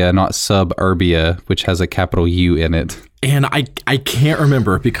Suburbia, not Suburbia, which has a capital U in it. And I can't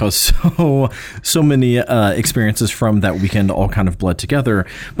remember because so many experiences from that weekend all kind of bled together.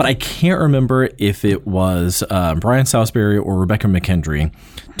 But I can't remember if it was Brian Salisbury or Rebecca McKendry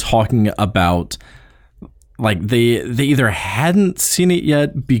talking about, like, they either hadn't seen it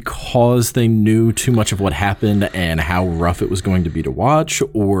yet because they knew too much of what happened and how rough it was going to be to watch,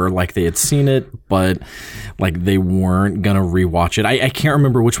 or like they had seen it but like they weren't gonna rewatch it. I can't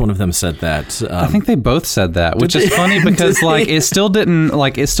remember which one of them said that. I think they both said that, which is funny because like it still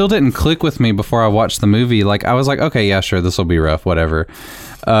didn't click with me before I watched the movie. Like I was like, okay, yeah, sure, this will be rough, whatever.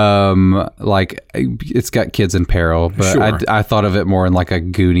 Like it's got kids in peril, but sure. I thought of it more in like a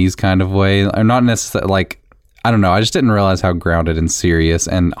Goonies kind of way, or not necessarily like. I don't know. I just didn't realize how grounded and serious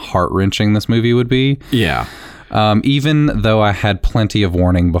and heart-wrenching this movie would be. Yeah. Even though I had plenty of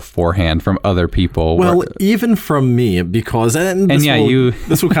warning beforehand from other people. Well, even from me, because...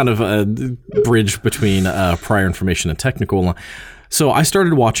 This will kind of bridge between prior information and technical. So I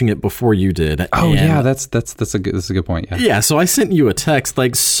started watching it before you did. Oh, yeah. That's a good point. Yeah. Yeah. So I sent you a text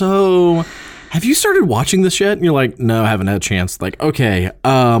like, so have you started watching this yet? And you're like, no, I haven't had a chance. Like, okay.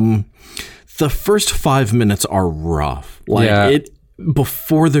 The first 5 minutes are rough. Like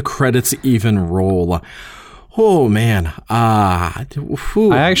before the credits even roll. Oh man. I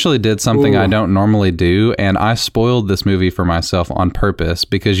actually did something I don't normally do, and I spoiled this movie for myself on purpose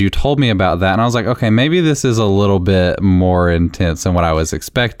because you told me about that, and I was like, okay, maybe this is a little bit more intense than what I was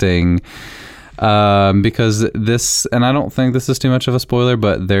expecting. Because this, and I don't think this is too much of a spoiler,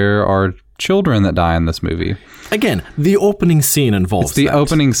 but there are children that die in this movie. Again, the opening scene involves the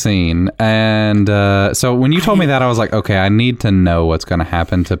opening scene. And so when you told me that, I was like, okay, I need to know what's going to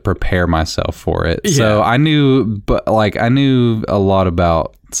happen to prepare myself for it. Yeah. So I knew a lot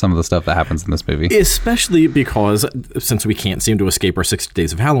about some of the stuff that happens in this movie. Especially because, since we can't seem to escape our 60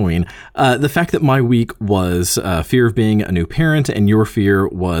 Days of Halloween, the fact that my week was fear of being a new parent and your fear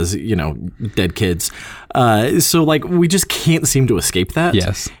was, dead kids. So, like, we just can't seem to escape that.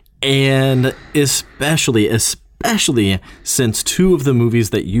 Yes. And especially since two of the movies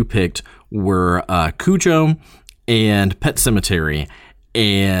that you picked were Cujo and Pet Sematary.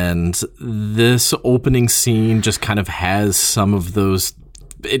 And this opening scene just kind of has some of those...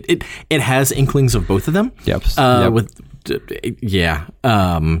 It has inklings of both of them. Yep.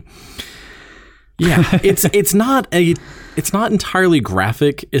 It's not entirely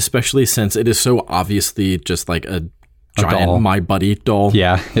graphic, especially since it is so obviously just like a giant My Buddy doll.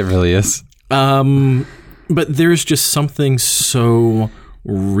 Yeah, it really is. But there's just something so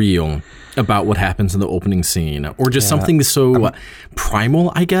real about what happens in the opening scene, or just something so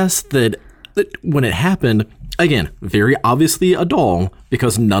primal, I guess, that when it happened. Again, very obviously a doll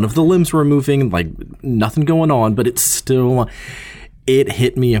because none of the limbs were moving, like nothing going on, but it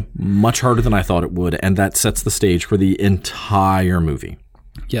hit me much harder than I thought it would, and that sets the stage for the entire movie.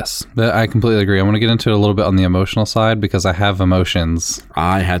 Yes, I completely agree. I want to get into it a little bit on the emotional side because I have emotions.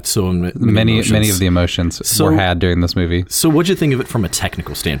 I had so many of the emotions were had during this movie. So what'd you think of it from a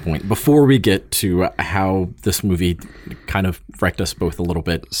technical standpoint before we get to how this movie kind of wrecked us both a little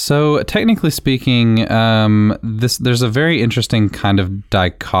bit? So technically speaking, there's a very interesting kind of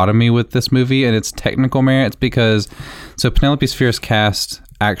dichotomy with this movie and its technical merits because Penelope Sphere's cast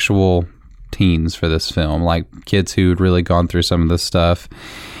actual teens for this film, like kids who'd really gone through some of this stuff.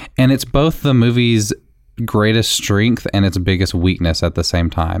 And it's both the movie's greatest strength and its biggest weakness at the same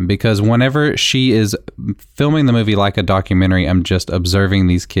time. Because whenever she is filming the movie like a documentary, I'm just observing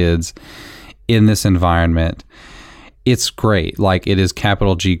these kids in this environment. It's great. Like, it is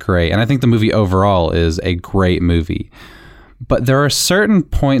capital G great. And I think the movie overall is a great movie. But there are certain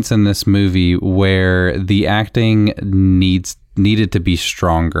points in this movie where the acting needed to be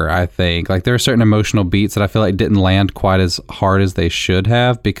stronger, I think. Like, there are certain emotional beats that I feel like didn't land quite as hard as they should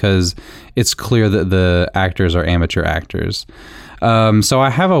have because it's clear that the actors are amateur actors. So I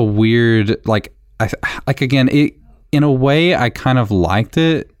have a weird, again, in a way, I kind of liked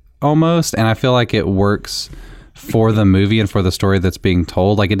it almost, and I feel like it works for the movie and for the story that's being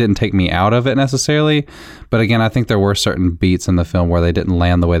told. Like, it didn't take me out of it necessarily, but again, I think there were certain beats in the film where they didn't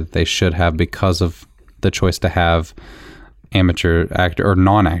land the way that they should have because of the choice to have amateur actor or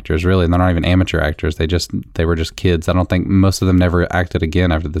non-actors, really. They're not even amateur actors. They were just kids. I don't think most of them never acted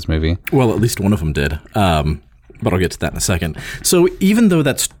again after this movie. Well, at least one of them did. But I'll get to that in a second. So even though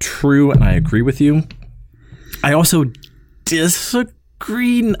that's true and I agree with you, I also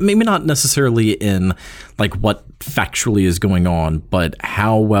disagree, maybe not necessarily in like what factually is going on, but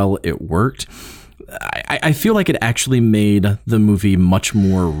how well it worked. I feel like it actually made the movie much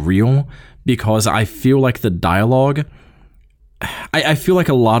more real because I feel like the dialogue, I feel like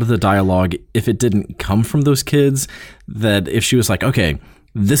a lot of the dialogue, if it didn't come from those kids, that if she was like, okay,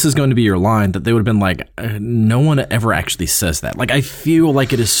 this is going to be your line, that they would have been like, no one ever actually says that. Like, I feel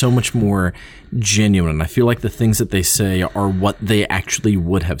like it is so much more genuine. I feel like the things that they say are what they actually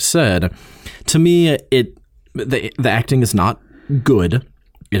would have said. To me, the acting is not good.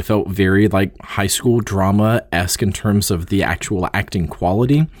 It felt very like high school drama-esque in terms of the actual acting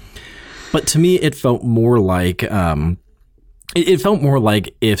quality. But to me, it felt more like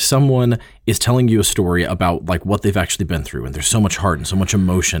if someone is telling you a story about like what they've actually been through, and there's so much heart and so much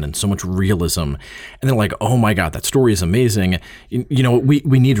emotion and so much realism, and they're like, oh my God, that story is amazing. You know, we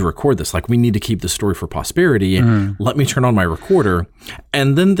need to record this. Like, we need to keep this story for posterity. Mm-hmm. Let me turn on my recorder.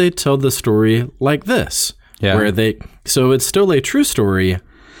 And then they tell the story like this, so it's still a true story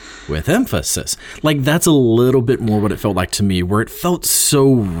with emphasis. Like, that's a little bit more what it felt like to me, where it felt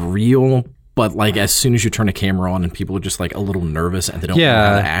so real. But like as soon as you turn a camera on and people are just like a little nervous and they don't know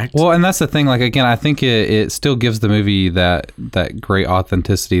how to act. Well, and that's the thing. Like, again, I think it still gives the movie that great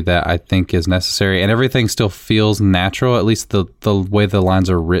authenticity that I think is necessary, and everything still feels natural. At least the way the lines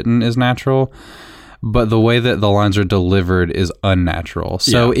are written is natural, but the way that the lines are delivered is unnatural.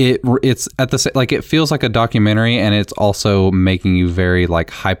 So it's at the like it feels like a documentary, and it's also making you very like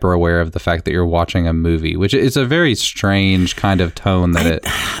hyper aware of the fact that you're watching a movie, which is a very strange kind of tone that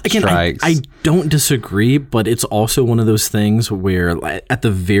strikes. I don't disagree, but it's also one of those things where at the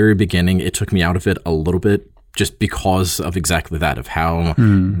very beginning it took me out of it a little bit just because of exactly that, of how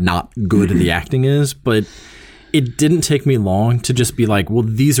not good the acting is. But it didn't take me long to just be like, well,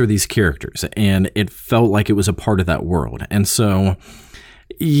 these are these characters. And it felt like it was a part of that world. And so,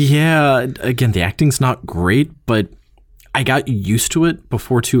 yeah, again, the acting's not great, but I got used to it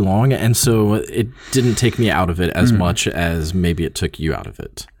before too long. And so it didn't take me out of it as much as maybe it took you out of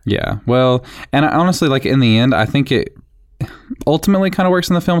it. Yeah. Well, and honestly, like in the end, I think it ultimately kind of works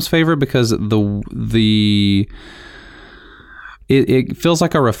in the film's favor because it feels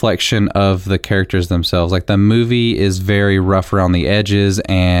like a reflection of the characters themselves. Like, the movie is very rough around the edges,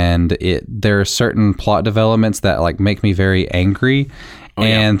 and there are certain plot developments that like make me very angry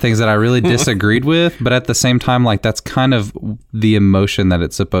and things that I really disagreed with. But at the same time, like, that's kind of the emotion that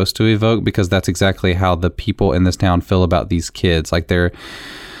it's supposed to evoke, because that's exactly how the people in this town feel about these kids. Like, they're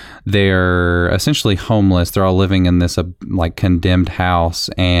essentially homeless. They're all living in this like condemned house,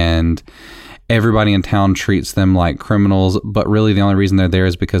 and everybody in town treats them like criminals, but really the only reason they're there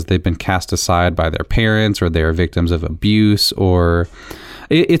is because they've been cast aside by their parents, or they're victims of abuse, or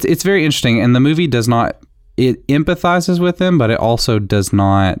it's very interesting. And the movie it empathizes with them, but it also does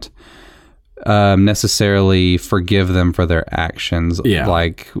not necessarily forgive them for their actions. Yeah.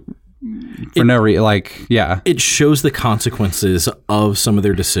 Like, it shows the consequences of some of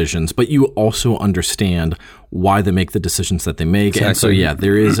their decisions, but you also understand why they make the decisions that they make. Exactly. And so, yeah,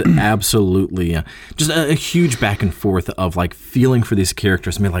 there is absolutely just a huge back and forth of like feeling for these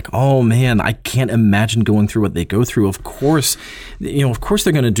characters and be like, oh man, I can't imagine going through what they go through. Of course they're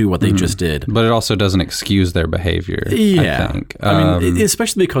going to do what they just did. But it also doesn't excuse their behavior. Yeah. I think. I mean,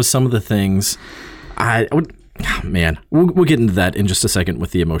 especially because some of the things man, we'll get into that in just a second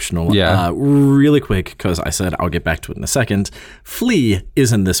with the emotional. Yeah. Really quick, because I said I'll get back to it in a second. Flea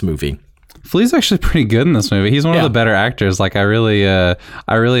is in this movie. Flea's actually pretty good in this movie. He's one of the better actors. Like, I really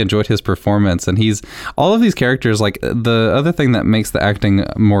enjoyed his performance, and he's all of these characters. Like, the other thing that makes the acting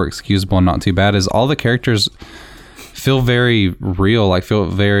more excusable and not too bad is all the characters feel very real, feel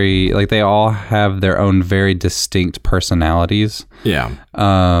very like they all have their own very distinct personalities. Yeah.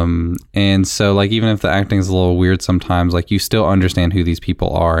 And so like even if the acting is a little weird sometimes, like you still understand who these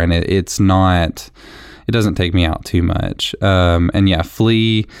people are, and it doesn't take me out too much. And yeah,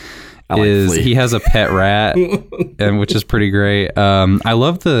 Flea he has a pet rat, and which is pretty great. I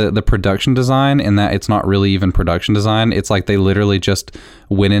love the production design in that it's not really even production design. It's like they literally just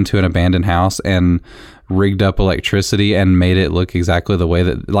went into an abandoned house and rigged up electricity and made it look exactly the way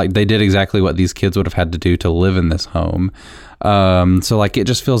that, like, they did exactly what these kids would have had to do to live in this home. So like it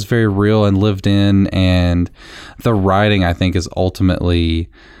just feels very real and lived in, and the writing I think is ultimately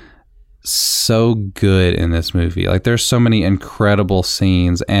so good in this movie. Like, there's so many incredible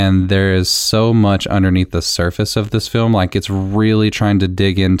scenes, and there is so much underneath the surface of this film. Like, it's really trying to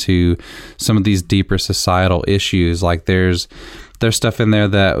dig into some of these deeper societal issues. Like, there's stuff in there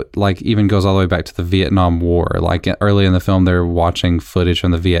that like even goes all the way back to the Vietnam War. Like, early in the film, they're watching footage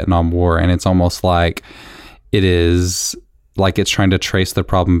from the Vietnam War, and it's almost like it's trying to trace the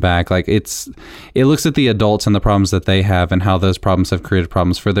problem back. Like, it looks at the adults and the problems that they have and how those problems have created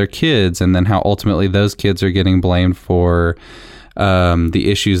problems for their kids, and then how ultimately those kids are getting blamed for the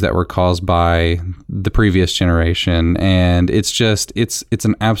issues that were caused by the previous generation. And it's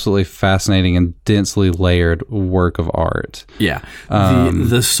an absolutely fascinating and densely layered work of art. Yeah.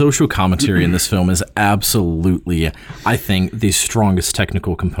 The social commentary in this film is absolutely, I think, the strongest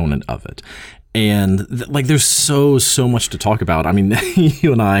technical component of it. And there's so much to talk about. I mean,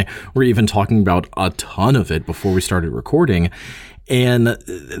 you and I were even talking about a ton of it before we started recording. And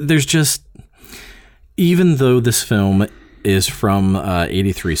there's just, even though this film is from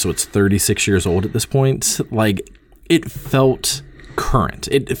 83, so it's 36 years old at this point, like, it felt current.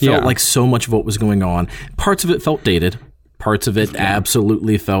 It felt like so much of what was going on. Parts of it felt dated. Parts of it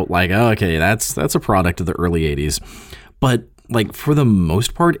absolutely felt like, oh, okay, that's a product of the early 80s. But like, for the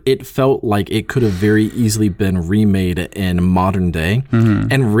most part, it felt like it could have very easily been remade in modern day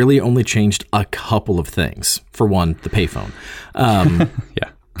and really only changed a couple of things. For one, the payphone.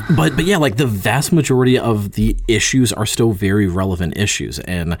 Yeah. But yeah, like, the vast majority of the issues are still very relevant issues,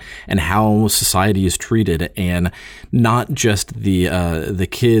 and how society is treated, and not just the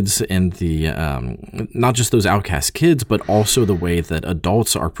kids and not just those outcast kids, but also the way that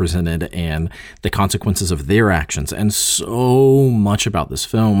adults are presented and the consequences of their actions. And so much about this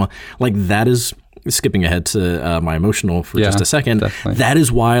film, like, that is, skipping ahead to my emotional for just a second, definitely. That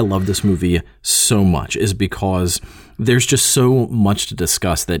is why I love this movie so much, is because there's just so much to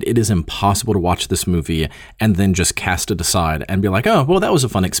discuss that it is impossible to watch this movie and then just cast it aside and be like, oh, well, that was a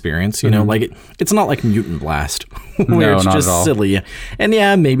fun experience. You know, like, it's not like Mutant Blast where it's just silly. And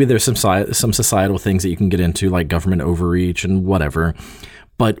yeah, maybe there's some societal things that you can get into, like government overreach and whatever.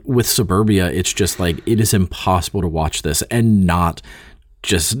 But with Suburbia, it's just like, it is impossible to watch this and not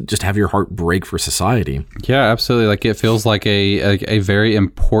just have your heart break for society. Yeah, absolutely. Like, it feels like a very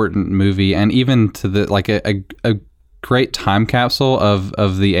important movie, and even to the like a great time capsule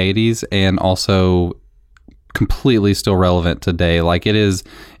of the 80s, and also completely still relevant today. Like, it's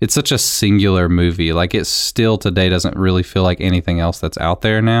such a singular movie. Like, it still today doesn't really feel like anything else that's out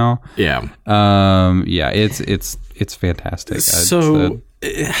there now. Yeah. It's fantastic. So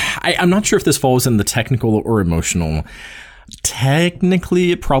I'm not sure if this falls in the technical or emotional.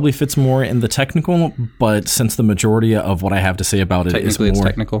 Technically, it probably fits more in the technical, but since the majority of what I have to say about it is more it's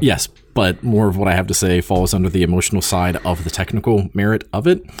technical. Yes, but more of what I have to say falls under the emotional side of the technical merit of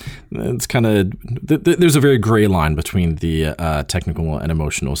it. It's kind of there's a very gray line between the technical and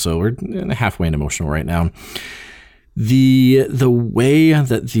emotional, so we're halfway in emotional right now. The way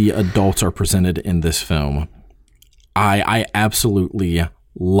that the adults are presented in this film, I absolutely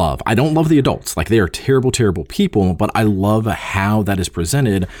love. I don't love the adults. Like, they are terrible, terrible people, but I love how that is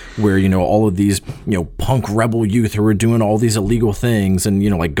presented, where, you know, all of these, you know, punk rebel youth who are doing all these illegal things and, you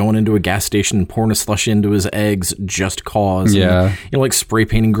know, like going into a gas station and pouring a slush into his eggs just cause. Yeah. And, you know, like spray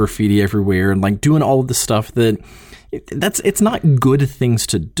painting graffiti everywhere and like doing all of the stuff it's not good things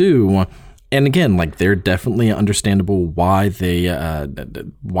to do. And again, like, they're definitely understandable why they are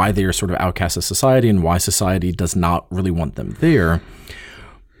sort of outcast of society and why society does not really want them there.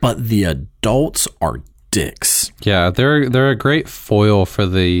 But the adults are dicks. Yeah, they're a great foil for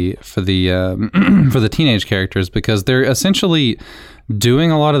the for the teenage characters, because they're essentially doing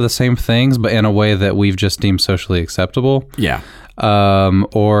a lot of the same things, but in a way that we've just deemed socially acceptable. Yeah.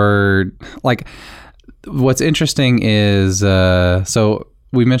 Or like, what's interesting is so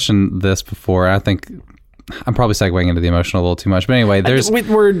we mentioned this before. I think I'm probably segueing into the emotional a little too much, but anyway,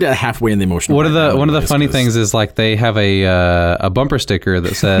 we're halfway in the emotional. One of the funny things is, like, they have a bumper sticker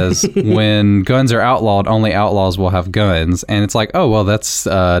that says, "When guns are outlawed, only outlaws will have guns," and it's like, oh well, that's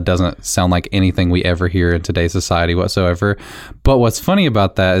doesn't sound like anything we ever hear in today's society whatsoever. But what's funny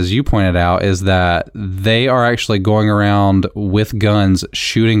about that, as you pointed out, is that they are actually going around with guns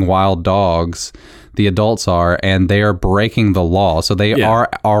shooting wild dogs. The adults are, and they are breaking the law. So they are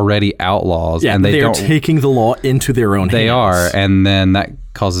already outlaws. Yeah, and they are taking the law into their own hands. They are, and then that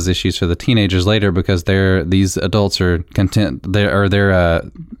causes issues for the teenagers later, because these adults are content. They're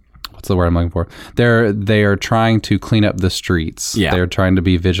what's the word I'm looking for? They are trying to clean up the streets. Yeah. They're trying to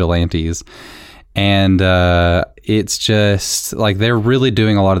be vigilantes. And it's just like, they're really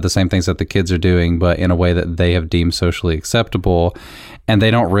doing a lot of the same things that the kids are doing, but in a way that they have deemed socially acceptable. and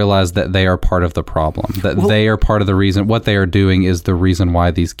they don't realize that they are part of the problem, that they are part of the reason. What they are doing is the reason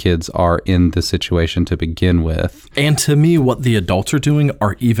why these kids are in the situation to begin with. And to me, what the adults are doing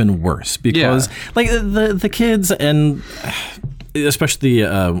are even worse, because like the kids, and especially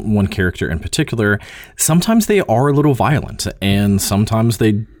one character in particular, sometimes they are a little violent, and sometimes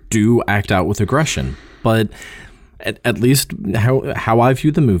they do act out with aggression. But at least how I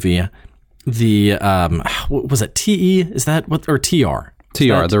view the movie, the what was it, TE? Is that what, or TR?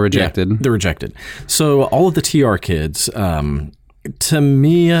 TR, the rejected. Yeah, the rejected. So all of the TR kids, to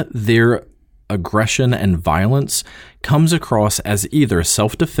me, their aggression and violence comes across as either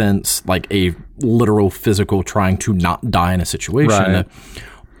self-defense, like a literal physical trying to not die in a situation,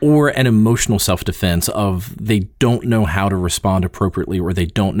 or an emotional self-defense of they don't know how to respond appropriately, or they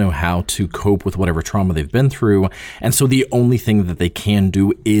don't know how to cope with whatever trauma they've been through. And so the only thing that they can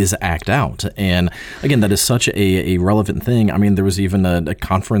do is act out. And again, that is such a relevant thing. I mean, there was even a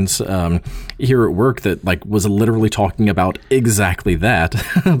conference here at work that like was literally talking about exactly that,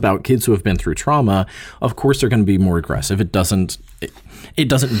 about kids who have been through trauma. Of course, they're going to be more aggressive. It doesn't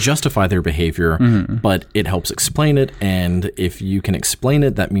justify their behavior, but it helps explain it. And if you can explain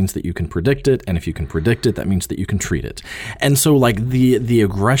it, that means that you can predict it. And if you can predict it, that means that you can treat it. And so like the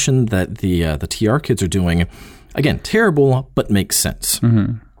aggression that the TR kids are doing, again, terrible, but makes sense.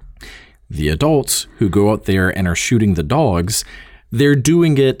 The adults who go out there and are shooting the dogs, they're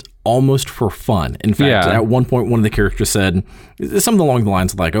doing it almost for fun. In fact, at one point, one of the characters said something along the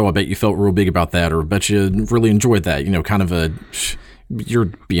lines of like, oh, I bet you felt real big about that, or I bet you really enjoyed that, kind of a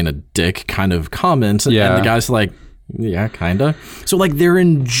you're being a dick kind of comment. And the guy's like, yeah, kind of. So like they're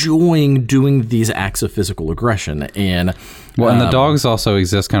enjoying doing these acts of physical aggression. And and the dogs also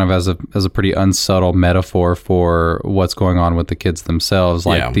exist kind of as a pretty unsubtle metaphor for what's going on with the kids themselves.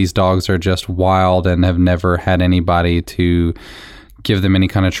 Like these dogs are just wild and have never had anybody to give them any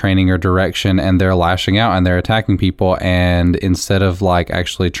kind of training or direction, and they're lashing out and they're attacking people, and instead of like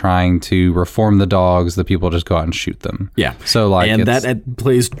actually trying to reform the dogs, the people just go out and shoot them. So like, and that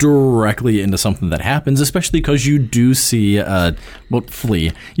plays directly into something that happens, especially because you do see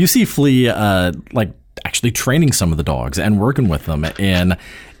Flea. You see Flea like actually training some of the dogs and working with them, and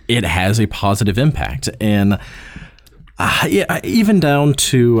it has a positive impact. And even down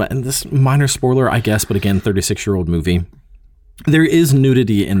to, and this minor spoiler, I guess, but again, 36-year-old movie, there is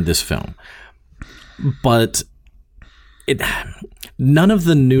nudity in this film, but none of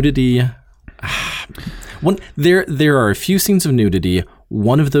the nudity. There are a few scenes of nudity.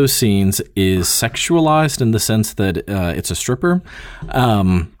 One of those scenes is sexualized in the sense that it's a stripper,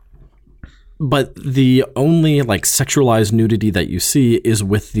 but the only like sexualized nudity that you see is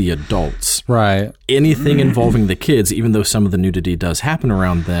with the adults. Right. Anything involving the kids, even though some of the nudity does happen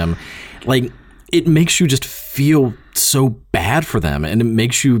around them, like it makes you just feel so bad for them, and it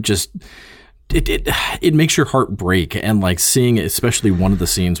makes you just it makes your heart break. And like seeing especially one of the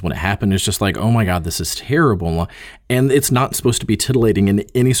scenes when it happened is just like, oh my God, this is terrible. And it's not supposed to be titillating in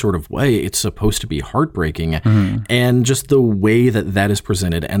any sort of way. It's supposed to be heartbreaking. And just the way that is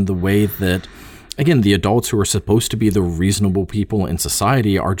presented, and the way that, again, the adults who are supposed to be the reasonable people in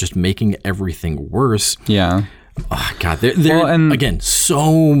society are just making everything worse. Oh, God, again,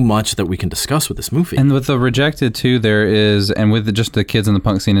 so much that we can discuss with this movie. And with the rejected too, there is, and with just the kids in the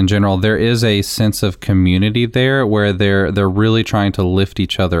punk scene in general, there is a sense of community there where they're really trying to lift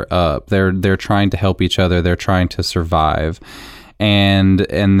each other up. They're trying to help each other. They're trying to survive. And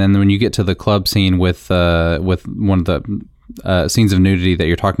then when you get to the club scene with one of the scenes of nudity that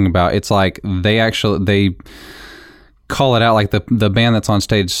you're talking about, it's like they call it out, like the band that's on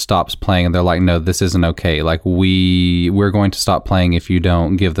stage stops playing, and they're like, no, this isn't okay, like we're going to stop playing if you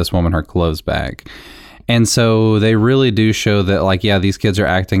don't give this woman her clothes back. And so they really do show that, like, yeah, these kids are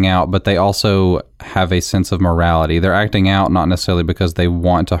acting out, but they also have a sense of morality. They're acting out not necessarily because they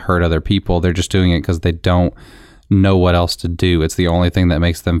want to hurt other people, they're just doing it because they don't know what else to do. It's the only thing that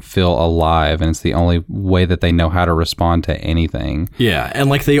makes them feel alive, and it's the only way that they know how to respond to anything. Yeah, and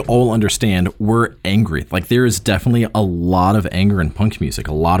like they all understand we're angry. Like there is definitely a lot of anger in punk music,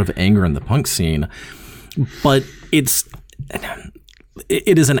 a lot of anger in the punk scene, but it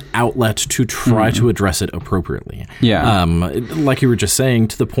is an outlet to try to address it appropriately. Like you were just saying,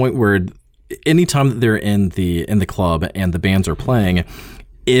 to the point where anytime that they're in the club and the bands are playing,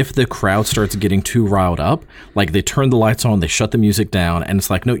 if the crowd starts getting too riled up, like they turn the lights on, they shut the music down, and it's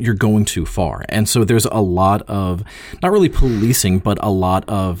like, no, you're going too far. And so there's a lot of, not really policing, but a lot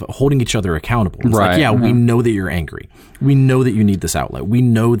of holding each other accountable. It's like, yeah, we know that you're angry. We know that you need this outlet. We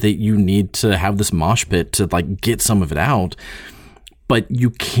know that you need to have this mosh pit to like get some of it out. but you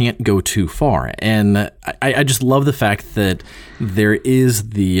can't go too far. And I just love the fact that there is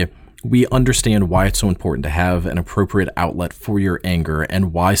we understand why it's so important to have an appropriate outlet for your anger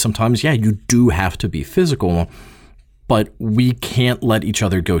and why sometimes, you do have to be physical, but we can't let each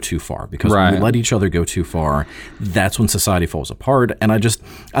other go too far, because when we let each other go too far, that's when society falls apart. And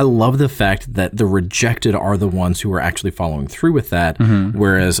I love the fact that the rejected are the ones who are actually following through with that,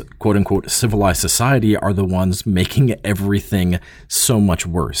 whereas quote unquote civilized society are the ones making everything so much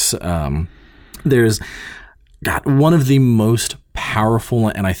worse. There's one of the most powerful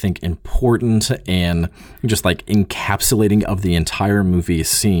and I think important and just like encapsulating of the entire movie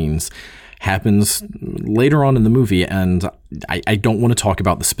scenes happens later on in the movie, and I don't want to talk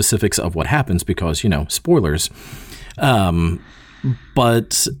about the specifics of what happens because, spoilers.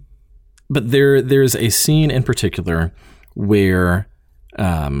 But there's a scene in particular where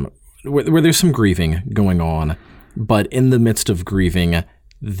there's some grieving going on, but in the midst of grieving,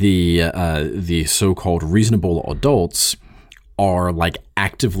 the so-called reasonable adults are like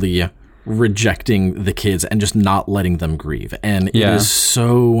actively rejecting the kids and just not letting them grieve. And it is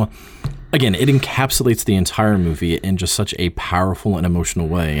so, again, it encapsulates the entire movie in just such a powerful and emotional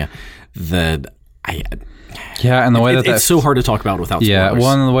way that and the way it's so hard to talk about without spoilers.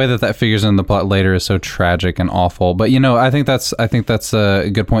 And the way that figures in the plot later is so tragic and awful. But I think that's a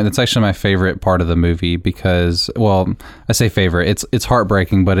good point. That's actually my favorite part of the movie because, well, I say favorite. It's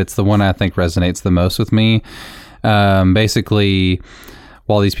heartbreaking, but it's the one I think resonates the most with me. Basically,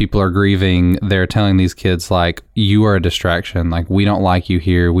 while these people are grieving, they're telling these kids, like, you are a distraction. Like, we don't like you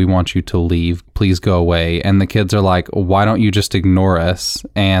here. We want you to leave. Please go away. And the kids are like, why don't you just ignore us?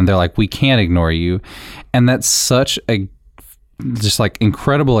 And they're like, we can't ignore you. And that's such a just like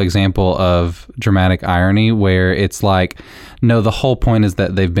incredible example of dramatic irony where it's like, no, the whole point is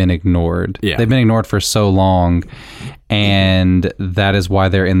that they've been ignored. Yeah. They've been ignored for so long. And that is why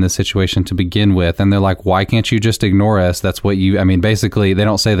they're in this situation to begin with. And they're like, why can't you just ignore us? That's what basically, they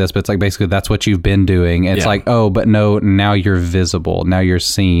don't say this, but it's like, basically, that's what you've been doing. It's like, oh, but no, now you're visible. Now you're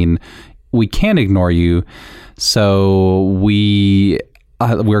seen. We can't ignore you. So we're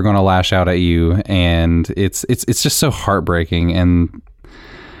going to lash out at you. And it's just so heartbreaking. And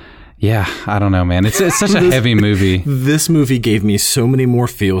yeah, I don't know, man. It's such a heavy movie. This movie gave me so many more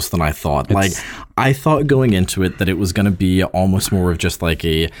feels than I thought. I thought going into it that it was going to be almost more of just like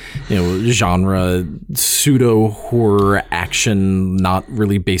a, genre pseudo horror action, not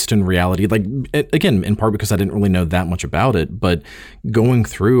really based in reality. Like, again, in part because I didn't really know that much about it. But going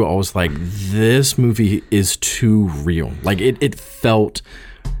through, I was like, this movie is too real. Like, it just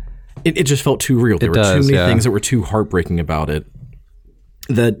felt too real. There were too many things that were too heartbreaking about it.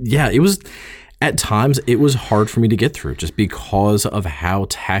 It was, at times, it was hard for me to get through just because of how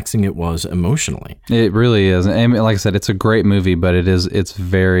taxing it was emotionally. It really is. And like I said, it's a great movie, but it's a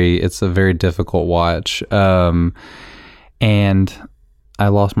very difficult watch. And I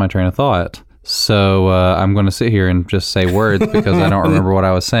lost my train of thought. So I'm going to sit here and just say words because I don't remember what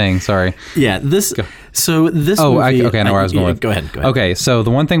I was saying. Sorry. Yeah, this movie... I know where I was going with. Go ahead. Okay, so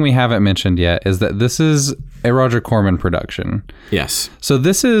the one thing we haven't mentioned yet is that this is a Roger Corman production. Yes. So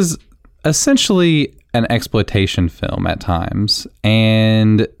this is essentially an exploitation film at times.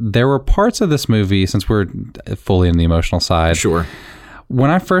 And there were parts of this movie, since we're fully in the emotional side... Sure. When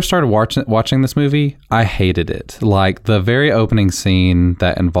I first started watching this movie, I hated it. Like, the very opening scene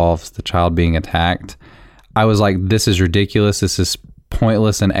that involves the child being attacked, I was like, this is ridiculous. This is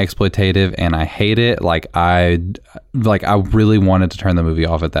pointless and exploitative, and I hate it. I really wanted to turn the movie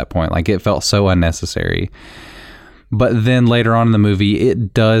off at that point. Like, it felt so unnecessary. But then later on in the movie,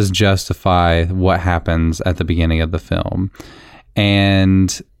 it does justify what happens at the beginning of the film.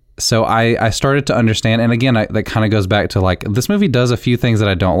 And so I started to understand, and again, that kind of goes back to, like, this movie does a few things that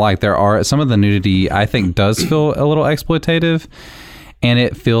I don't like. There are some of the nudity I think does feel a little exploitative, and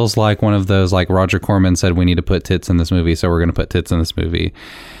it feels like one of those, like, Roger Corman said, we need to put tits in this movie, so we're going to put tits in this movie.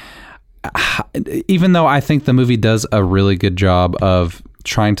 Even though I think the movie does a really good job of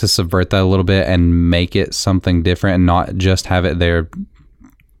trying to subvert that a little bit and make it something different and not just have it there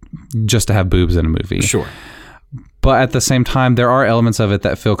just to have boobs in a movie. Sure. But at the same time, there are elements of it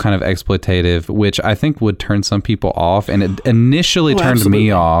that feel kind of exploitative, which I think would turn some people off. And it initially turned me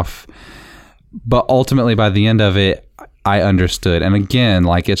off. But ultimately, by the end of it, I understood. And again,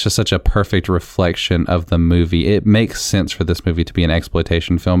 like, it's just such a perfect reflection of the movie. It makes sense for this movie to be an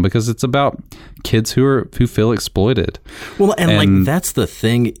exploitation film because it's about kids who feel exploited. Well, and like, that's the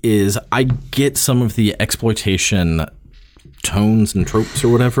thing is, I get some of the exploitation tones and tropes or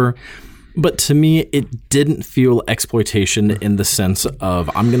whatever. But to me, it didn't feel exploitation in the sense of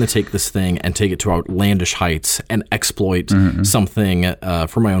I'm going to take this thing and take it to outlandish heights and exploit something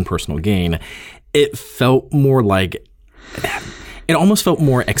for my own personal gain. It felt more like... It almost felt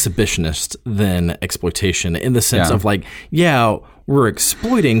more exhibitionist than exploitation in the sense of like, yeah, we're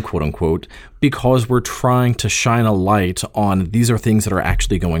exploiting, quote unquote, because we're trying to shine a light on these are things that are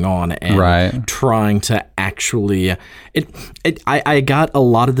actually going on and trying to actually... I got a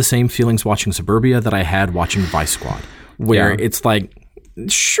lot of the same feelings watching Suburbia that I had watching Vice Squad, where it's like,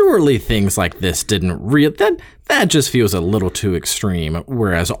 surely things like this didn't that just feels a little too extreme,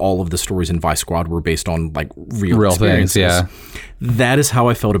 whereas all of the stories in Vice Squad were based on like real experiences. Things, that is how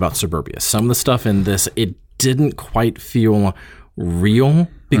I felt about Suburbia. Some of the stuff in this, it didn't quite feel real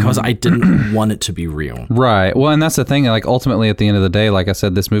because I didn't want it to be real. Right. Well, and that's the thing. Like, ultimately, at the end of the day, like I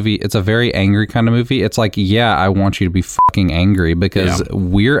said, this movie, it's a very angry kind of movie. It's like, yeah, I want you to be fucking angry because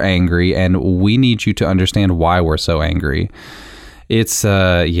we're angry and we need you to understand why we're so angry. It's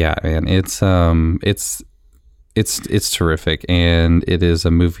man, it's terrific, and it is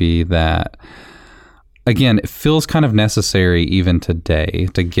a movie that, again, it feels kind of necessary even today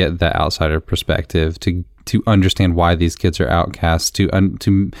to get that outsider perspective, to understand why these kids are outcasts,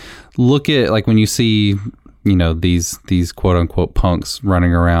 to look at, like, when you see, you know, these quote unquote punks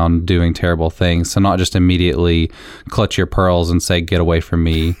running around doing terrible things, to not just immediately clutch your pearls and say, get away from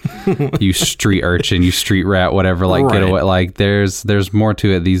me, you street urchin, you street rat, whatever, like get away. Like there's more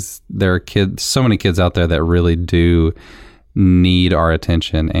to it. There are kids, so many kids out there that really do need our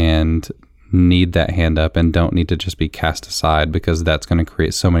attention and need that hand up and don't need to just be cast aside, because that's going to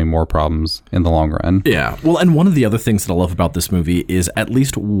create so many more problems in the long run. Yeah. Well, and one of the other things that I love about this movie is at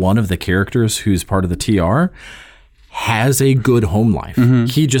least one of the characters who's part of the TR has a good home life.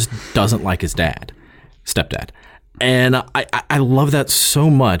 He just doesn't like his stepdad. And I love that so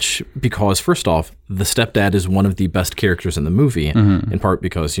much because, first off, the stepdad is one of the best characters in the movie, in part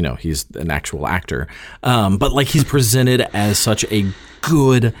because, you know, he's an actual actor. But like, he's presented as such a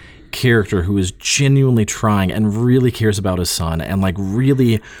good character who is genuinely trying and really cares about his son and like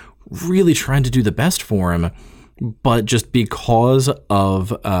really trying to do the best for him, but just because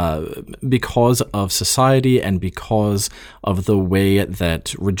of society and because of the way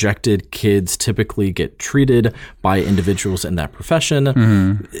that rejected kids typically get treated by individuals in that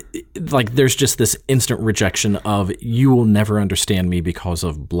profession, like there's just this instant rejection of, you will never understand me because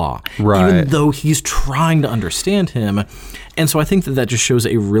of blah, even though he's trying to understand him. And so I think that just shows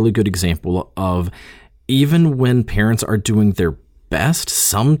a really good example of, even when parents are doing their best,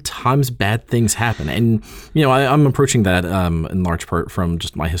 sometimes bad things happen. And, you know, I'm approaching that in large part from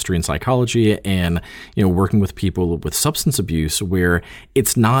just my history in psychology and, you know, working with people with substance abuse, where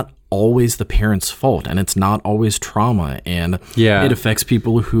it's not always the parent's fault and it's not always trauma, and it affects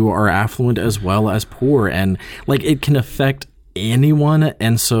people who are affluent as well as poor, and like it can affect anyone.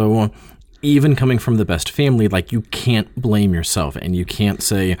 And so even coming from the best family, like, you can't blame yourself and you can't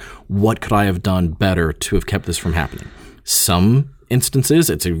say, what could I have done better to have kept this from happening? Some instances,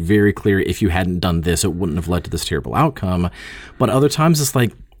 it's a very clear, if you hadn't done this, it wouldn't have led to this terrible outcome. But other times it's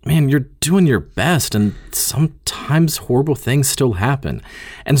like, man, you're doing your best and sometimes horrible things still happen.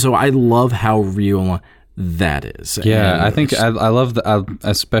 And so I love how real that is. Yeah, and I think I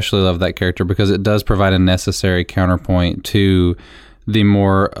especially love that character because it does provide a necessary counterpoint to the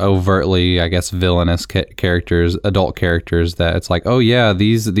more overtly, I guess, villainous characters, adult characters, that it's like, oh yeah,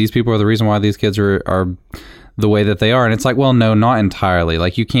 these people are the reason why these kids are the way that they are. And it's like, well, no, not entirely.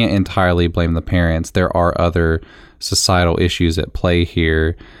 Like, you can't entirely blame the parents. There are other societal issues at play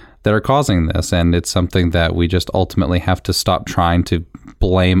here that are causing this, and it's something that we just ultimately have to stop trying to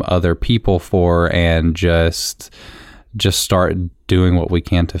blame other people for and just start doing what we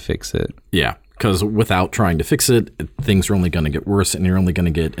can to fix it. Yeah. Because without trying to fix it, things are only going to get worse, and you're only going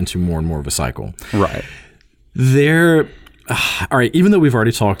to get into more and more of a cycle. Right. All right, even though we've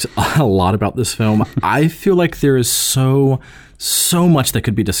already talked a lot about this film, I feel like there is so much that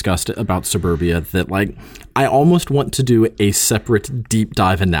could be discussed about Suburbia that, like, I almost want to do a separate deep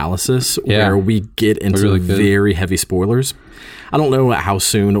dive analysis where we get into very heavy spoilers. I don't know how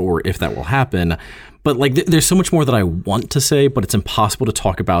soon or if that will happen, but like there's so much more that I want to say, but it's impossible to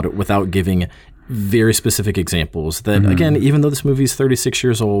talk about it without giving very specific examples that, again, even though this movie is 36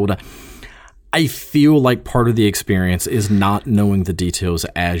 years old, I feel like part of the experience is not knowing the details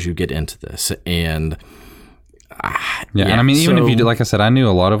as you get into this. And Yeah, and I mean, even if you did, like I said, I knew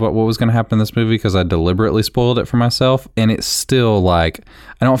a lot of what was going to happen in this movie because I deliberately spoiled it for myself, and it's still like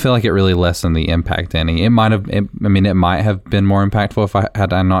I don't feel like it really lessened the impact any. It might have. It might have been more impactful if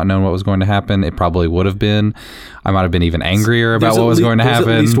I not known what was going to happen. It probably would have been. I might have been even angrier about what was going to happen.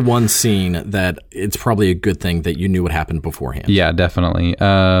 There's at least one scene that it's probably a good thing that you knew what happened beforehand. Yeah, definitely.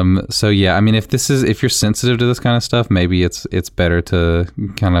 So yeah, I mean, if you're sensitive to this kind of stuff, maybe it's better to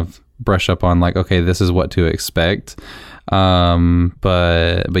kind of brush up on like, okay, this is what to expect.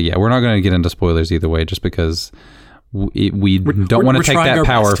 But yeah, we're not going to get into spoilers either way, just because we don't want to take that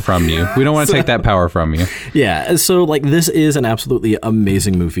power from you. We don't want to take that power from you. Yeah. So like, this is an absolutely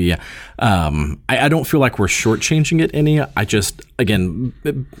amazing movie. I don't feel like we're shortchanging it any. I just, again,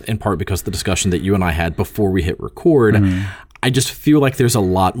 in part because the discussion that you and I had before we hit record, I just feel like there's a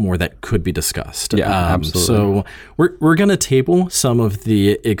lot more that could be discussed. Yeah, absolutely. So we're going to table some of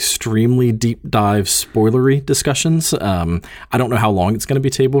the extremely deep dive spoilery discussions. I don't know how long it's going to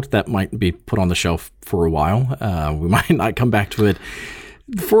be tabled. That might be put on the shelf for a while. We might not come back to it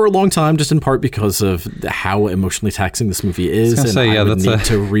for a long time, just in part because of how emotionally taxing this movie is. And I would need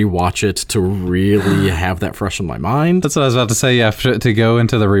to rewatch it to really have that fresh in my mind. That's what I was about to say. Yeah, to go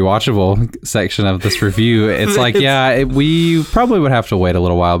into the rewatchable section of this review, it's like, we probably would have to wait a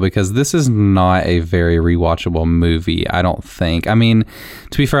little while because this is not a very rewatchable movie, I don't think. I mean,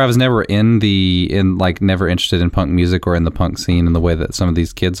 to be fair, I was never never interested in punk music or in the punk scene in the way that some of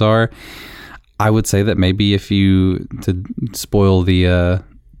these kids are. I would say that maybe to spoil the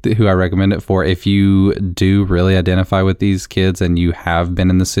who I recommend it for, if you do really identify with these kids and you have been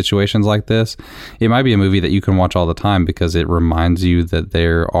in the situations like this, it might be a movie that you can watch all the time because it reminds you that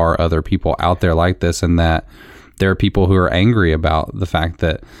there are other people out there like this and that there are people who are angry about the fact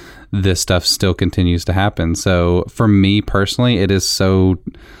that this stuff still continues to happen. So for me personally, it is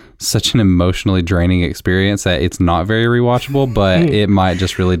such an emotionally draining experience that it's not very rewatchable, but it might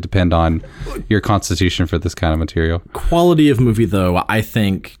just really depend on your constitution for this kind of material. Quality of movie, though, I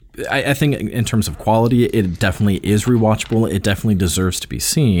think in terms of quality, it definitely is rewatchable. It definitely deserves to be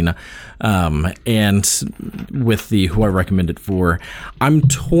seen. And with the who I recommend it for, I'm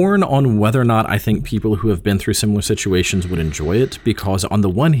torn on whether or not I think people who have been through similar situations would enjoy it, because on the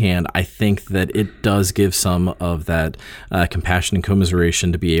one hand, I think that it does give some of that compassion and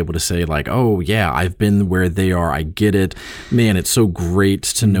commiseration to be able to say like, oh yeah, I've been where they are. I get it. Man, it's so great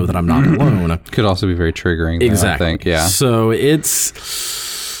to know that I'm not alone. Could also be very triggering. Exactly. I think. Yeah. So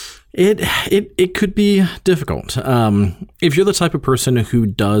It could be difficult. If you're the type of person who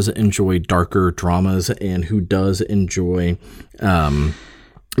does enjoy darker dramas and who does enjoy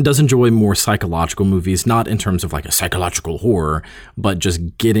more psychological movies, not in terms of like a psychological horror, but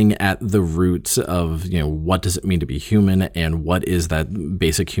just getting at the roots of, what does it mean to be human and what is that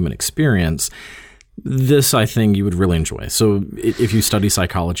basic human experience, this, I think, you would really enjoy. So if you study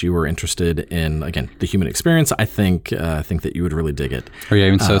psychology or are interested in, again, the human experience, I think that you would really dig it. Or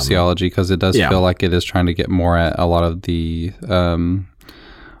even sociology, because it does feel like it is trying to get more at a lot of the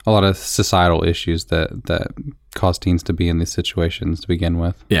a lot of societal issues that cause teens to be in these situations to begin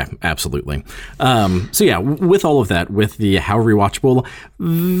with. Yeah, absolutely. So yeah, with all of that, with the how rewatchable,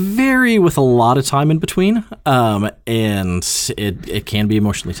 vary with a lot of time in between, and it can be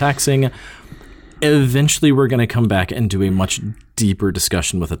emotionally taxing. Eventually, we're going to come back and do a much deeper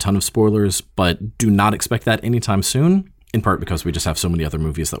discussion with a ton of spoilers, but do not expect that anytime soon, in part because we just have so many other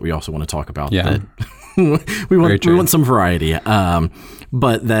movies that we also want to talk about. Yeah. That we want some variety.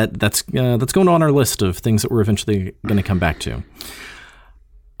 But that's going on our list of things that we're eventually going to come back to.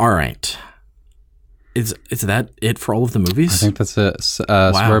 All right. Is that it for all of the movies? I think that's it.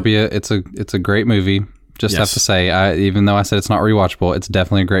 Suburbia, it's a great movie. Just have to say, even though I said it's not rewatchable, it's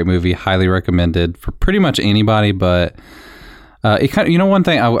definitely a great movie. Highly recommended for pretty much anybody. But it kind of, one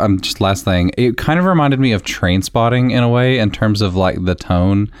thing, just last thing, it kind of reminded me of Trainspotting in a way in terms of like the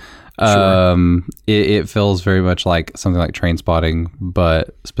tone. Sure. It feels very much like something like Trainspotting,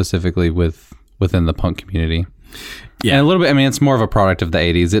 but specifically within the punk community. Yeah, and a little bit. I mean, it's more of a product of the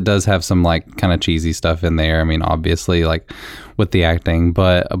 80s. It does have some like kind of cheesy stuff in there. I mean, obviously, like with the acting,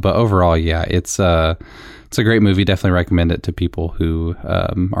 but overall, yeah, it's a great movie. Definitely recommend it to people who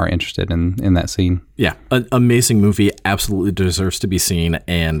are interested in that scene. Yeah, an amazing movie. Absolutely deserves to be seen,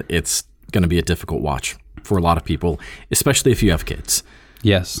 and it's going to be a difficult watch for a lot of people, especially if you have kids.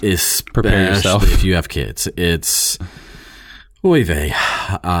 Yes, prepare yourself if you have kids. It's oy vey.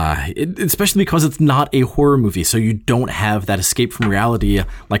 Especially because it's not a horror movie, so you don't have that escape from reality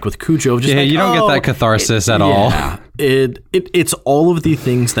like with Cujo. Just you don't get that catharsis at all. It's all of the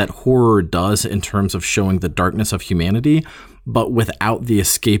things that horror does in terms of showing the darkness of humanity, but without the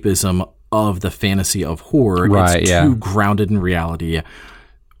escapism of the fantasy of horror. Right, it's too grounded in reality,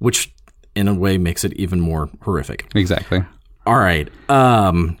 which in a way makes it even more horrific. Exactly. All right.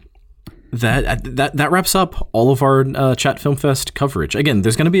 That wraps up all of our Chat Film Fest coverage. Again,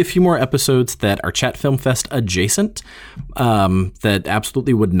 there's going to be a few more episodes that are Chat Film Fest adjacent that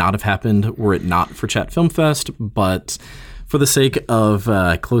absolutely would not have happened were it not for Chat Film Fest. But for the sake of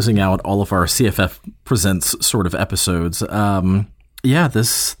closing out all of our CFF Presents sort of episodes,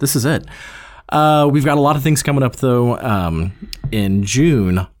 this is it. We've got a lot of things coming up, though. In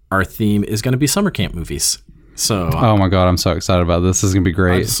June, our theme is going to be summer camp movies. So, oh my God, I'm so excited about this. This is going to be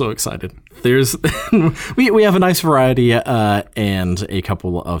great. I'm so excited. There's we have a nice variety and a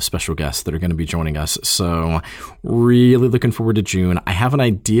couple of special guests that are going to be joining us. So really looking forward to June. I have an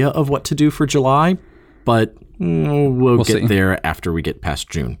idea of what to do for July, but we'll get see. There after we get past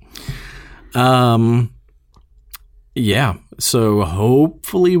June. Yeah. So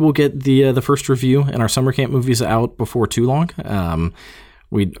hopefully we'll get the first review and our summer camp movies out before too long.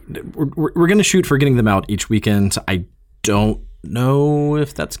 We're going to shoot for getting them out each weekend. I don't know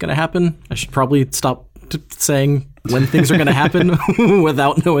if that's going to happen. I should probably stop saying when things are going to happen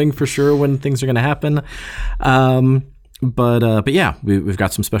without knowing for sure when things are going to happen. But yeah, we've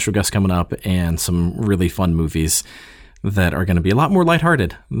got some special guests coming up and some really fun movies that are going to be a lot more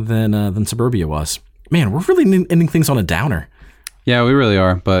lighthearted than Suburbia was. Man, we're really ending things on a downer. Yeah, we really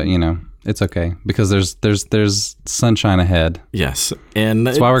are. But it's okay because there's sunshine ahead. Yes, and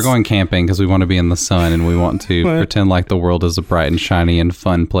that's why we're going camping, because we want to be in the sun and we want to pretend like the world is a bright and shiny and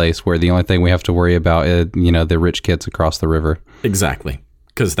fun place where the only thing we have to worry about is the rich kids across the river. Exactly,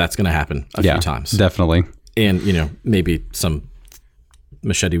 because that's going to happen a few times. Definitely, and maybe some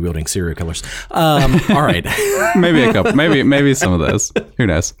machete wielding serial killers. All right, maybe a couple, maybe some of those. Who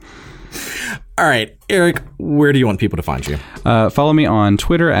knows? All right, Eric, where do you want people to find you? Follow me on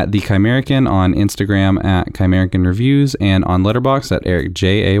Twitter at The Chimerican, on Instagram at Chimerican Reviews, and on Letterboxd at Eric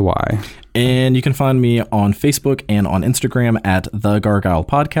Jay. And you can find me on Facebook and on Instagram at The Gargoyle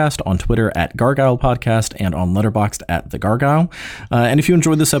Podcast, on Twitter at Gargoyle Podcast, and on Letterboxd at The Gargoyle. And if you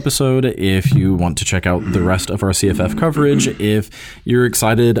enjoyed this episode, if you want to check out the rest of our CFF coverage, if you're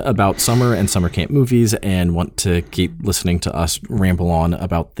excited about summer and summer camp movies and want to keep listening to us ramble on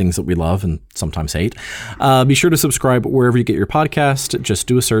about things that we love and sometimes hate, be sure to subscribe wherever you get your podcast. Just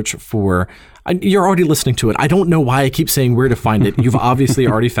do a search for... You're already listening to it. I don't know why I keep saying where to find it. You've obviously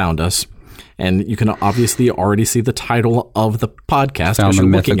already found us. And you can obviously already see the title of the podcast as you're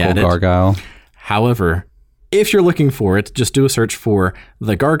looking at it. Gargoyle. However, if you're looking for it, just do a search for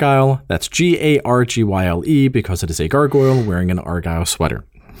The Gargoyle. That's Gargyle, because it is a gargoyle wearing an Argyle sweater.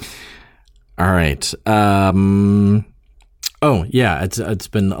 All right. Oh, yeah, it's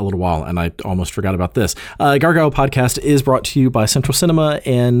been a little while, and I almost forgot about this. Gargoyle Podcast is brought to you by Central Cinema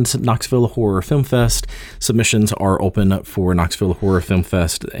and Knoxville Horror Film Fest. Submissions are open for Knoxville Horror Film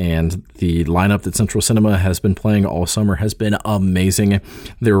Fest, and the lineup that Central Cinema has been playing all summer has been amazing.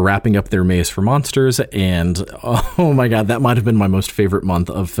 They're wrapping up their Maze for Monsters, and oh my God, that might have been my most favorite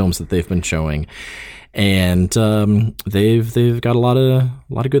month of films that they've been showing. And they've got a lot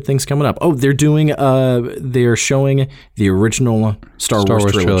of good things coming up. Oh, they're showing the original Star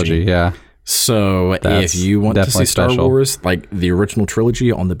Wars trilogy. Yeah. So if you want to see Star Wars, like the original trilogy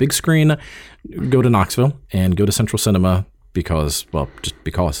on the big screen, go to Knoxville and go to Central Cinema because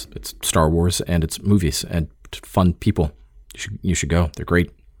it's Star Wars and it's movies and fun people. You should go. They're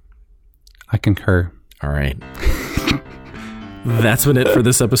great. I concur. All right. That's been it for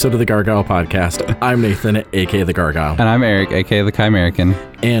this episode of the Gargoyle Podcast. I'm Nathan, a.k.a. The Gargoyle. And I'm Eric, a.k.a. The Chimerican.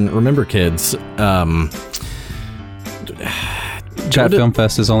 And remember, kids, Chat Film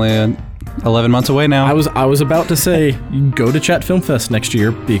Fest is only 11 months away now. I was about to say, go to Chat Film Fest next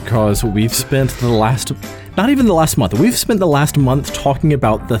year, because we've spent not even the last month, we've spent the last month talking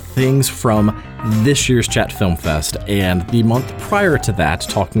about the things from this year's Chat Film Fest, and the month prior to that,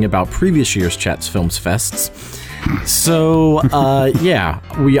 talking about previous year's Chat Films Fests. So, yeah,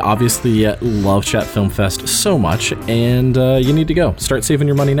 we obviously love Chat Film Fest so much, and you need to go. Start saving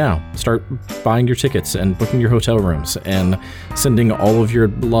your money now. Start buying your tickets and booking your hotel rooms and sending all of your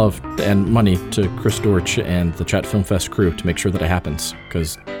love and money to Chris Dortch and the Chat Film Fest crew to make sure that it happens,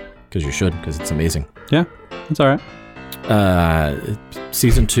 because you should, because it's amazing. Yeah, it's all right.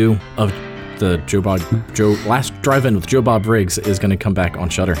 Season 2 of the Last Drive-In with Joe Bob Briggs is going to come back on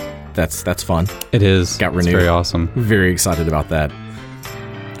Shudder. That's fun. It is. Got renewed. It's very awesome. Very excited about that.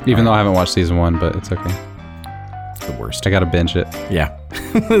 Even though I haven't watched season 1, but it's okay. It's the worst. I got to binge it. Yeah.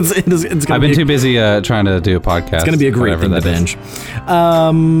 I've been too busy trying to do a podcast. It's going to be a great thing to binge.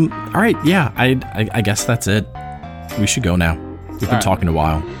 All right. Yeah. I guess that's it. We should go now. We've been talking a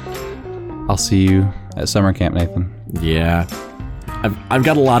while. I'll see you at summer camp, Nathan. Yeah. I've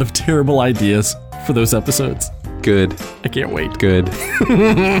got a lot of terrible ideas for those episodes. Good. I can't wait. Good.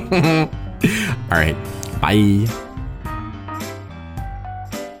 All right. Bye.